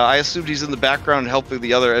could. I assumed he's in the background helping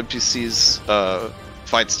the other NPCs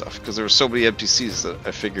fight stuff because there were so many NPCs that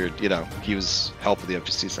I figured, he was helping the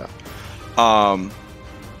NPCs out.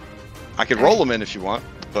 I could roll him in if you want,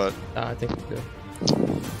 but I think we're good.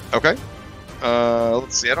 Okay.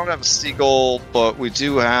 Let's see. I don't have a seagull, but we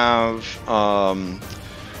do have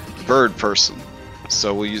bird person,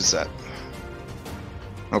 so we'll use that.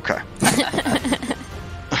 Okay.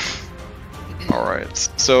 All right.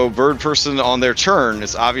 So bird person on their turn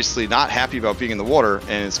is obviously not happy about being in the water,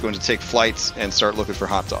 and it's going to take flight and start looking for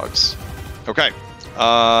hot dogs. Okay.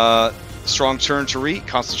 Strong turn to read.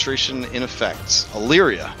 Concentration in effect.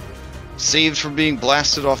 Illyria, saved from being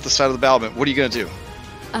blasted off the side of the battlement. What are you going to do?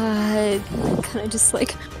 Kind of just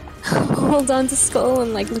hold on to Skull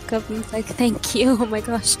and look up and thank you, oh my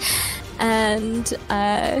gosh, and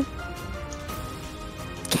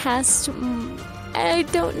cast. I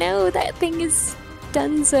don't know. That thing is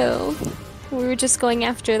Dunzo. We were just going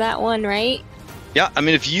after that one, right? Yeah, I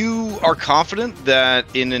mean, if you are confident that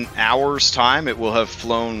in an hour's time it will have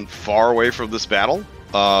flown far away from this battle,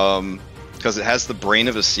 because it has the brain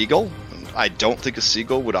of a seagull. I don't think a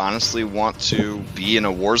seagull would honestly want to be in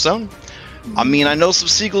a war zone. I mean, I know some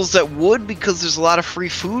seagulls that would because there's a lot of free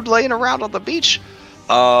food laying around on the beach.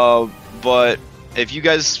 But if you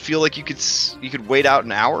guys feel like you could wait out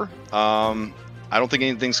an hour, I don't think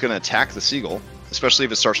anything's going to attack the seagull, especially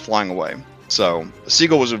if it starts flying away. So the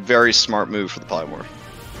seagull was a very smart move for the polymorph.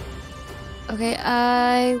 Okay,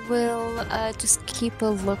 I will just keep a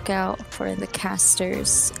lookout for the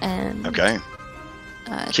casters and. Okay.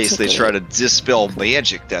 In case they try to dispel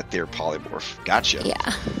magic that they're polymorph. Gotcha.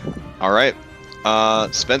 Yeah. All right.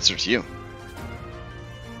 Spencer, to you.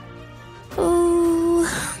 Oh,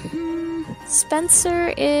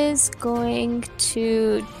 Spencer is going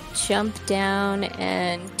to jump down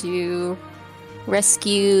and do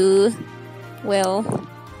rescue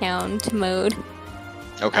hound mode.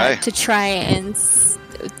 Okay. To try and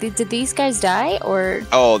did these guys die or?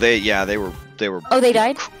 Oh, they were. Oh, they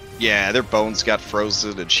died. Yeah, their bones got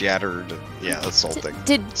frozen and shattered. Yeah, that's the whole thing.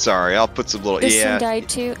 Did Sorry, I'll put some little. this one died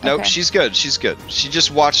too? Nope, Okay. she's good. She's good. She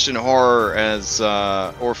just watched in horror as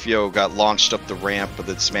Orfeo got launched up the ramp and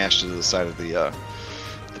then smashed into the side of the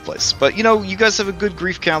place. But you guys have a good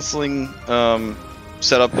grief counseling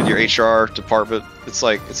set up in your HR department. It's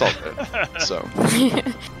all good. So.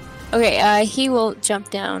 Okay, he will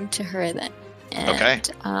jump down to her then. And, Okay.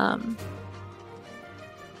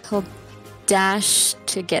 He'll dash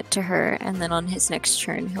to get to her, and then on his next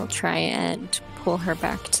turn, he'll try and pull her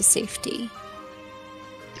back to safety.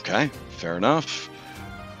 Okay, fair enough.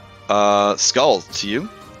 Skull, to you.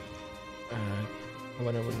 I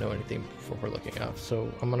wouldn't know anything before looking up,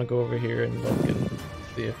 so I'm gonna go over here and look and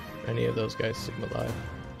see if any of those guys seem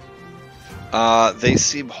alive. They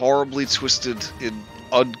seem horribly twisted in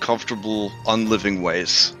uncomfortable, unliving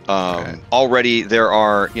ways. Okay. Already there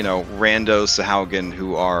are, rando Sahuaghin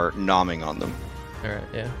who are nomming on them. Alright,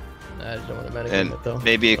 yeah. I just don't want to metagame And it though.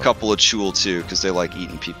 maybe a couple of Chul too, because they like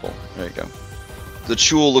eating people. There you go. The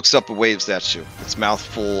Chul looks up and waves at you. Its mouth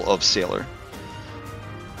full of sailor.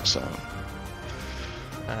 So.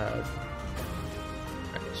 Alright,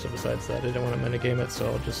 so besides that, I didn't want to metagame it,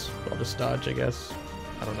 so I'll just dodge, I guess.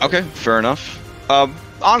 I don't know. Okay, fair enough.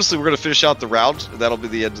 Honestly, we're gonna finish out the round. That'll be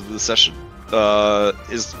the end of the session. I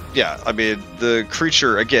mean, the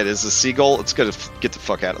creature again is a seagull. It's gonna get the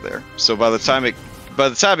fuck out of there. So by the time it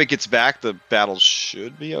gets back, the battle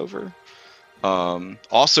should be over.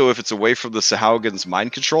 Also, if it's away from the Sahuaghin's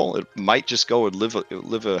mind control, it might just go and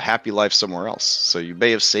live a happy life somewhere else. So you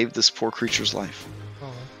may have saved this poor creature's life.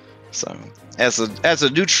 Oh. So as a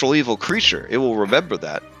neutral evil creature, it will remember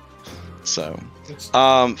that. So,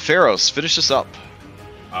 Pharos, finish this up.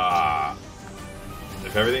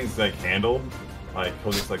 If everything's handled,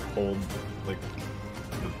 he'll just hold the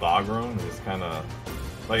bog room and just kind of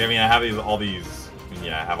I have all these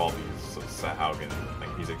Sahuaghin.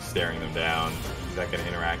 He's staring them down. He's not gonna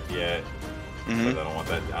interact yet. But I don't want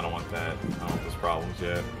that. I don't want those problems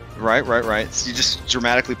yet. Right. So you just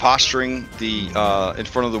dramatically posturing the in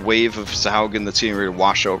front of the wave of Sahuaghin that's getting ready to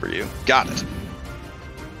wash over you. Got it.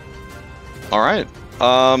 All right.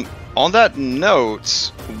 On that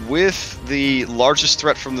note, with the largest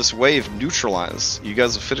threat from this wave neutralized, you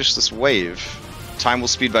guys have finished this wave. Time will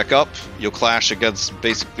speed back up. You'll clash against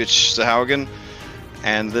basic bitch Sahuaghin,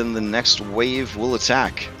 and then the next wave will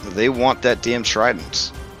attack. They want that damn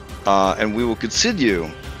trident, and we will continue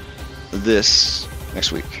this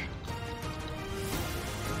next week.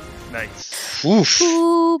 Nice. Oof.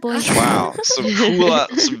 Ooh, boy. Wow,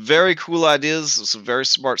 some very cool ideas, some very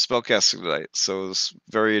smart spellcasting tonight. So it was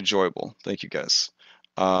very enjoyable. Thank you guys.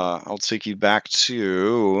 I'll take you back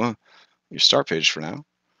to your start page for now.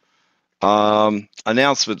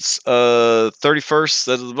 Announcements. 31st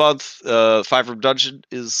of the month, 5 Room Dungeon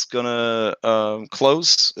is gonna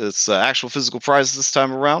close. It's actual physical prizes this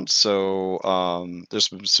time around. So there's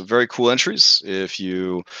been some very cool entries. If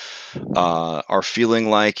you are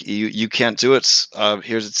feeling like you can't do it,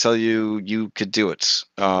 here to tell you you could do it.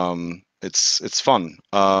 It's fun.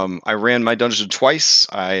 I ran my dungeon twice.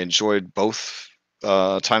 I enjoyed both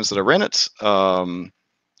times that I ran it.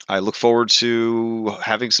 I look forward to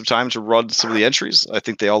having some time to run some of the entries. I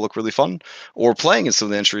think they all look really fun, or playing in some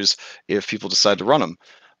of the entries if people decide to run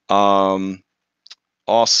them.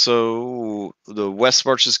 Also, the West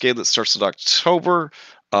Marches game that starts in October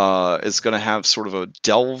is going to have sort of a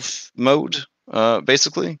delve mode,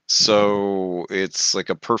 basically. So it's like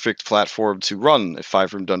a perfect platform to run a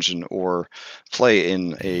 5-room dungeon or play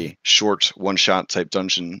in a short one-shot type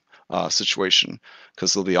dungeon situation,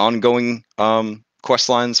 because there'll be ongoing quest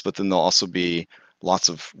lines, but then there'll also be lots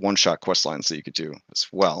of one-shot quest lines that you could do as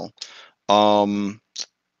well.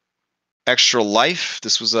 Extra Life.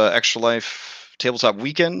 This was a Extra Life tabletop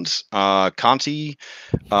weekend. Conti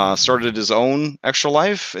started his own Extra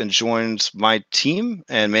Life and joined my team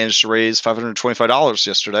and managed to raise $525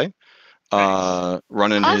 yesterday.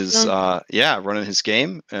 Running his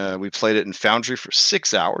game. We played it in Foundry for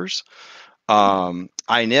 6 hours.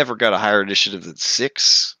 I never got a higher initiative than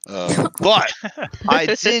 6, but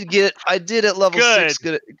I did at level 6.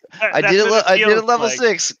 I did at level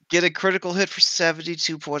 6 get a critical hit for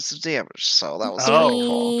 72 points of damage. So that was pretty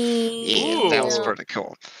cool. Yeah, that was pretty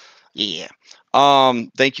cool. Yeah.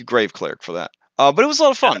 Thank you, Grave Cleric, for that. But it was a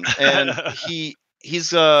lot of fun, and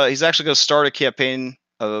he's actually going to start a campaign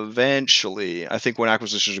eventually. I think when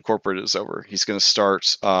Acquisitions Incorporated is over, he's going to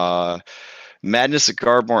start Madness at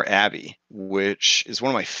Gardmore Abbey, which is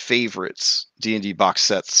one of my favorites D&D box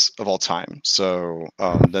sets of all time. So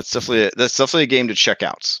that's definitely a game to check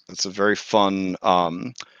out. It's a very fun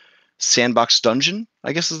sandbox dungeon,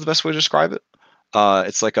 I guess is the best way to describe it.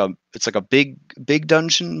 It's like a big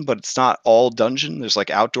dungeon, but it's not all dungeon. There's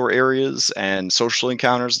like outdoor areas and social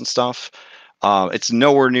encounters and stuff. It's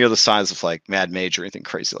nowhere near the size of like Mad Mage or anything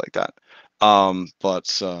crazy like that.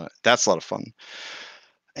 But that's a lot of fun.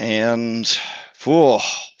 And so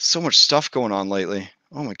much stuff going on lately.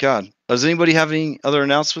 Oh my god. Does anybody have any other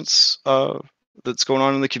announcements that's going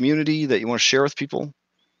on in the community that you want to share with people?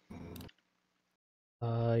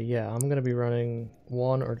 Yeah, I'm gonna be running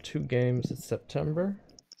 1 or 2 games in September.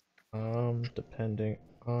 Depending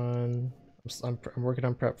on I'm working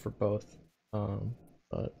on prep for both.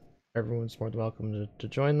 But everyone's more than welcome to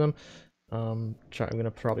join them. I'm gonna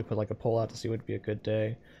probably put like a poll out to see what would be a good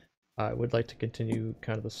day. I would like to continue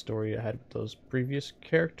kind of the story I had with those previous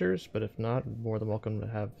characters, but if not, more than welcome to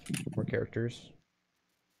have more characters.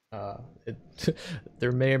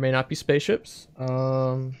 There may or may not be spaceships.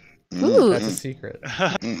 That's a secret.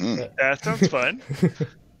 That sounds fun.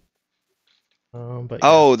 But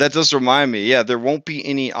oh, that does remind me. Yeah, there won't be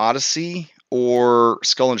any Odyssey or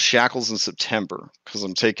Skull and Shackles in September because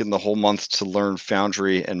I'm taking the whole month to learn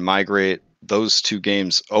Foundry and migrate those 2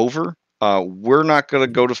 games over. We're not going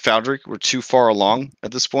to go to Foundry. We're too far along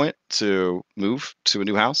at this point to move to a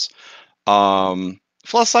new house.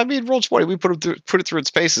 Plus, I mean, Roll20, we put it through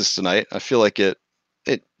its paces tonight. I feel like it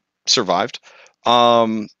survived.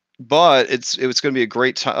 But it was going to be a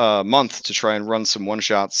great month to try and run some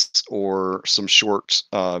one-shots or some short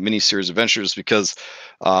mini-series adventures because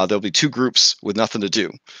there'll be 2 groups with nothing to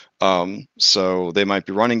do. So they might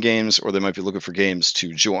be running games or they might be looking for games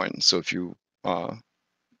to join. So if you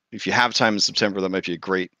have time in September, that might be a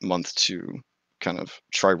great month to kind of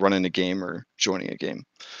try running a game or joining a game.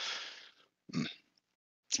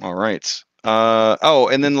 All right.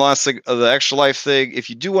 And then the last thing, the Extra Life thing, if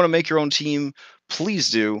you do want to make your own team, please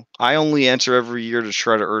do. I only enter every year to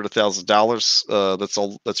try to earn $1,000. That's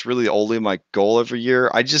all. That's really only my goal every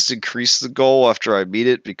year. I just increase the goal after I meet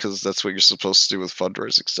it because that's what you're supposed to do with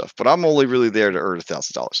fundraising stuff. But I'm only really there to earn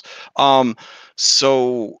 $1,000.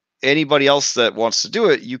 So anybody else that wants to do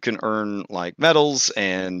it, you can earn like medals,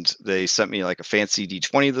 and they sent me like a fancy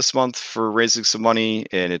D20 this month for raising some money,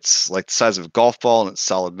 and it's like the size of a golf ball, and it's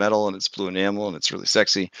solid metal, and it's blue enamel, and it's really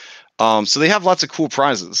sexy. So they have lots of cool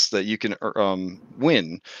prizes that you can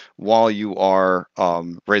win while you are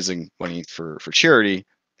raising money for charity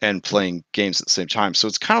and playing games at the same time. So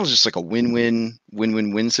it's kind of just like a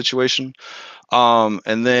win-win situation.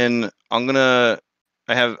 And then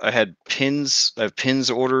I had pins. I have pins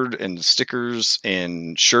ordered and stickers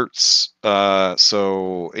and shirts.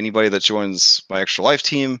 So anybody that joins my Extra Life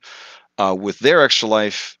team with their Extra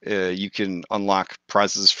Life, you can unlock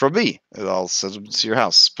prizes from me. I'll send them to your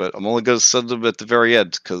house, but I'm only going to send them at the very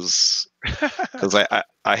end because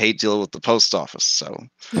I hate dealing with the post office. So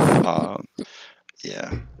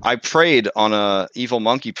yeah, I prayed on a evil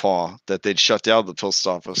monkey paw that they'd shut down the post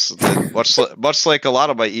office. And then, much like a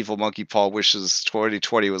lot of my evil monkey paw wishes,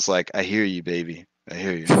 2020 was like, I hear you, baby. I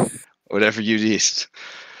hear you. Whatever you need.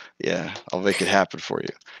 Yeah, I'll make it happen for you.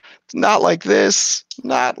 Not like this.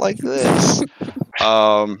 Not like this.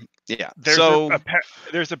 Yeah.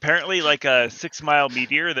 There's apparently like a 6-mile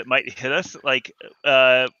meteor that might hit us like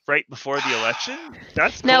right before the election.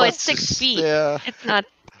 That's No, cool. it's 6 feet. Yeah. It's not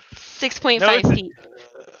 6.5 feet.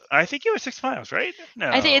 I think it was 6 miles, right? No.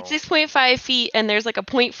 I think it's 6.5 feet, and there's like a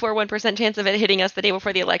 0.41% chance of it hitting us the day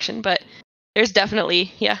before the election. But there's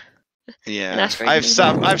definitely, yeah. Yeah, I've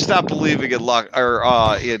stopped believing in luck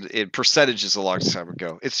or in percentages a long time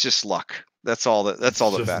ago. It's just luck. That's all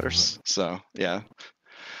that matters. So yeah.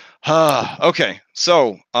 Okay,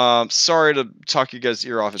 so sorry to talk you guys'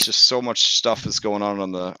 ear off. It's just so much stuff is going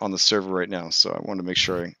on the server right now, so I wanted to make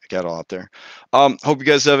sure I got it all out there. Hope you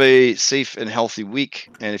guys have a safe and healthy week,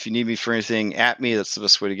 and if you need me for anything, at me. That's the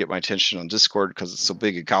best way to get my attention on Discord because it's so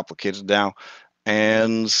big and complicated now.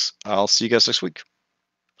 And I'll see you guys next week.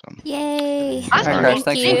 Yay! Awesome, Crash,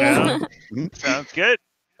 thank thanks. you. Sounds good.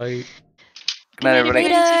 Bye. Good night, everybody.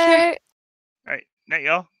 Later. All right, night,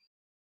 y'all.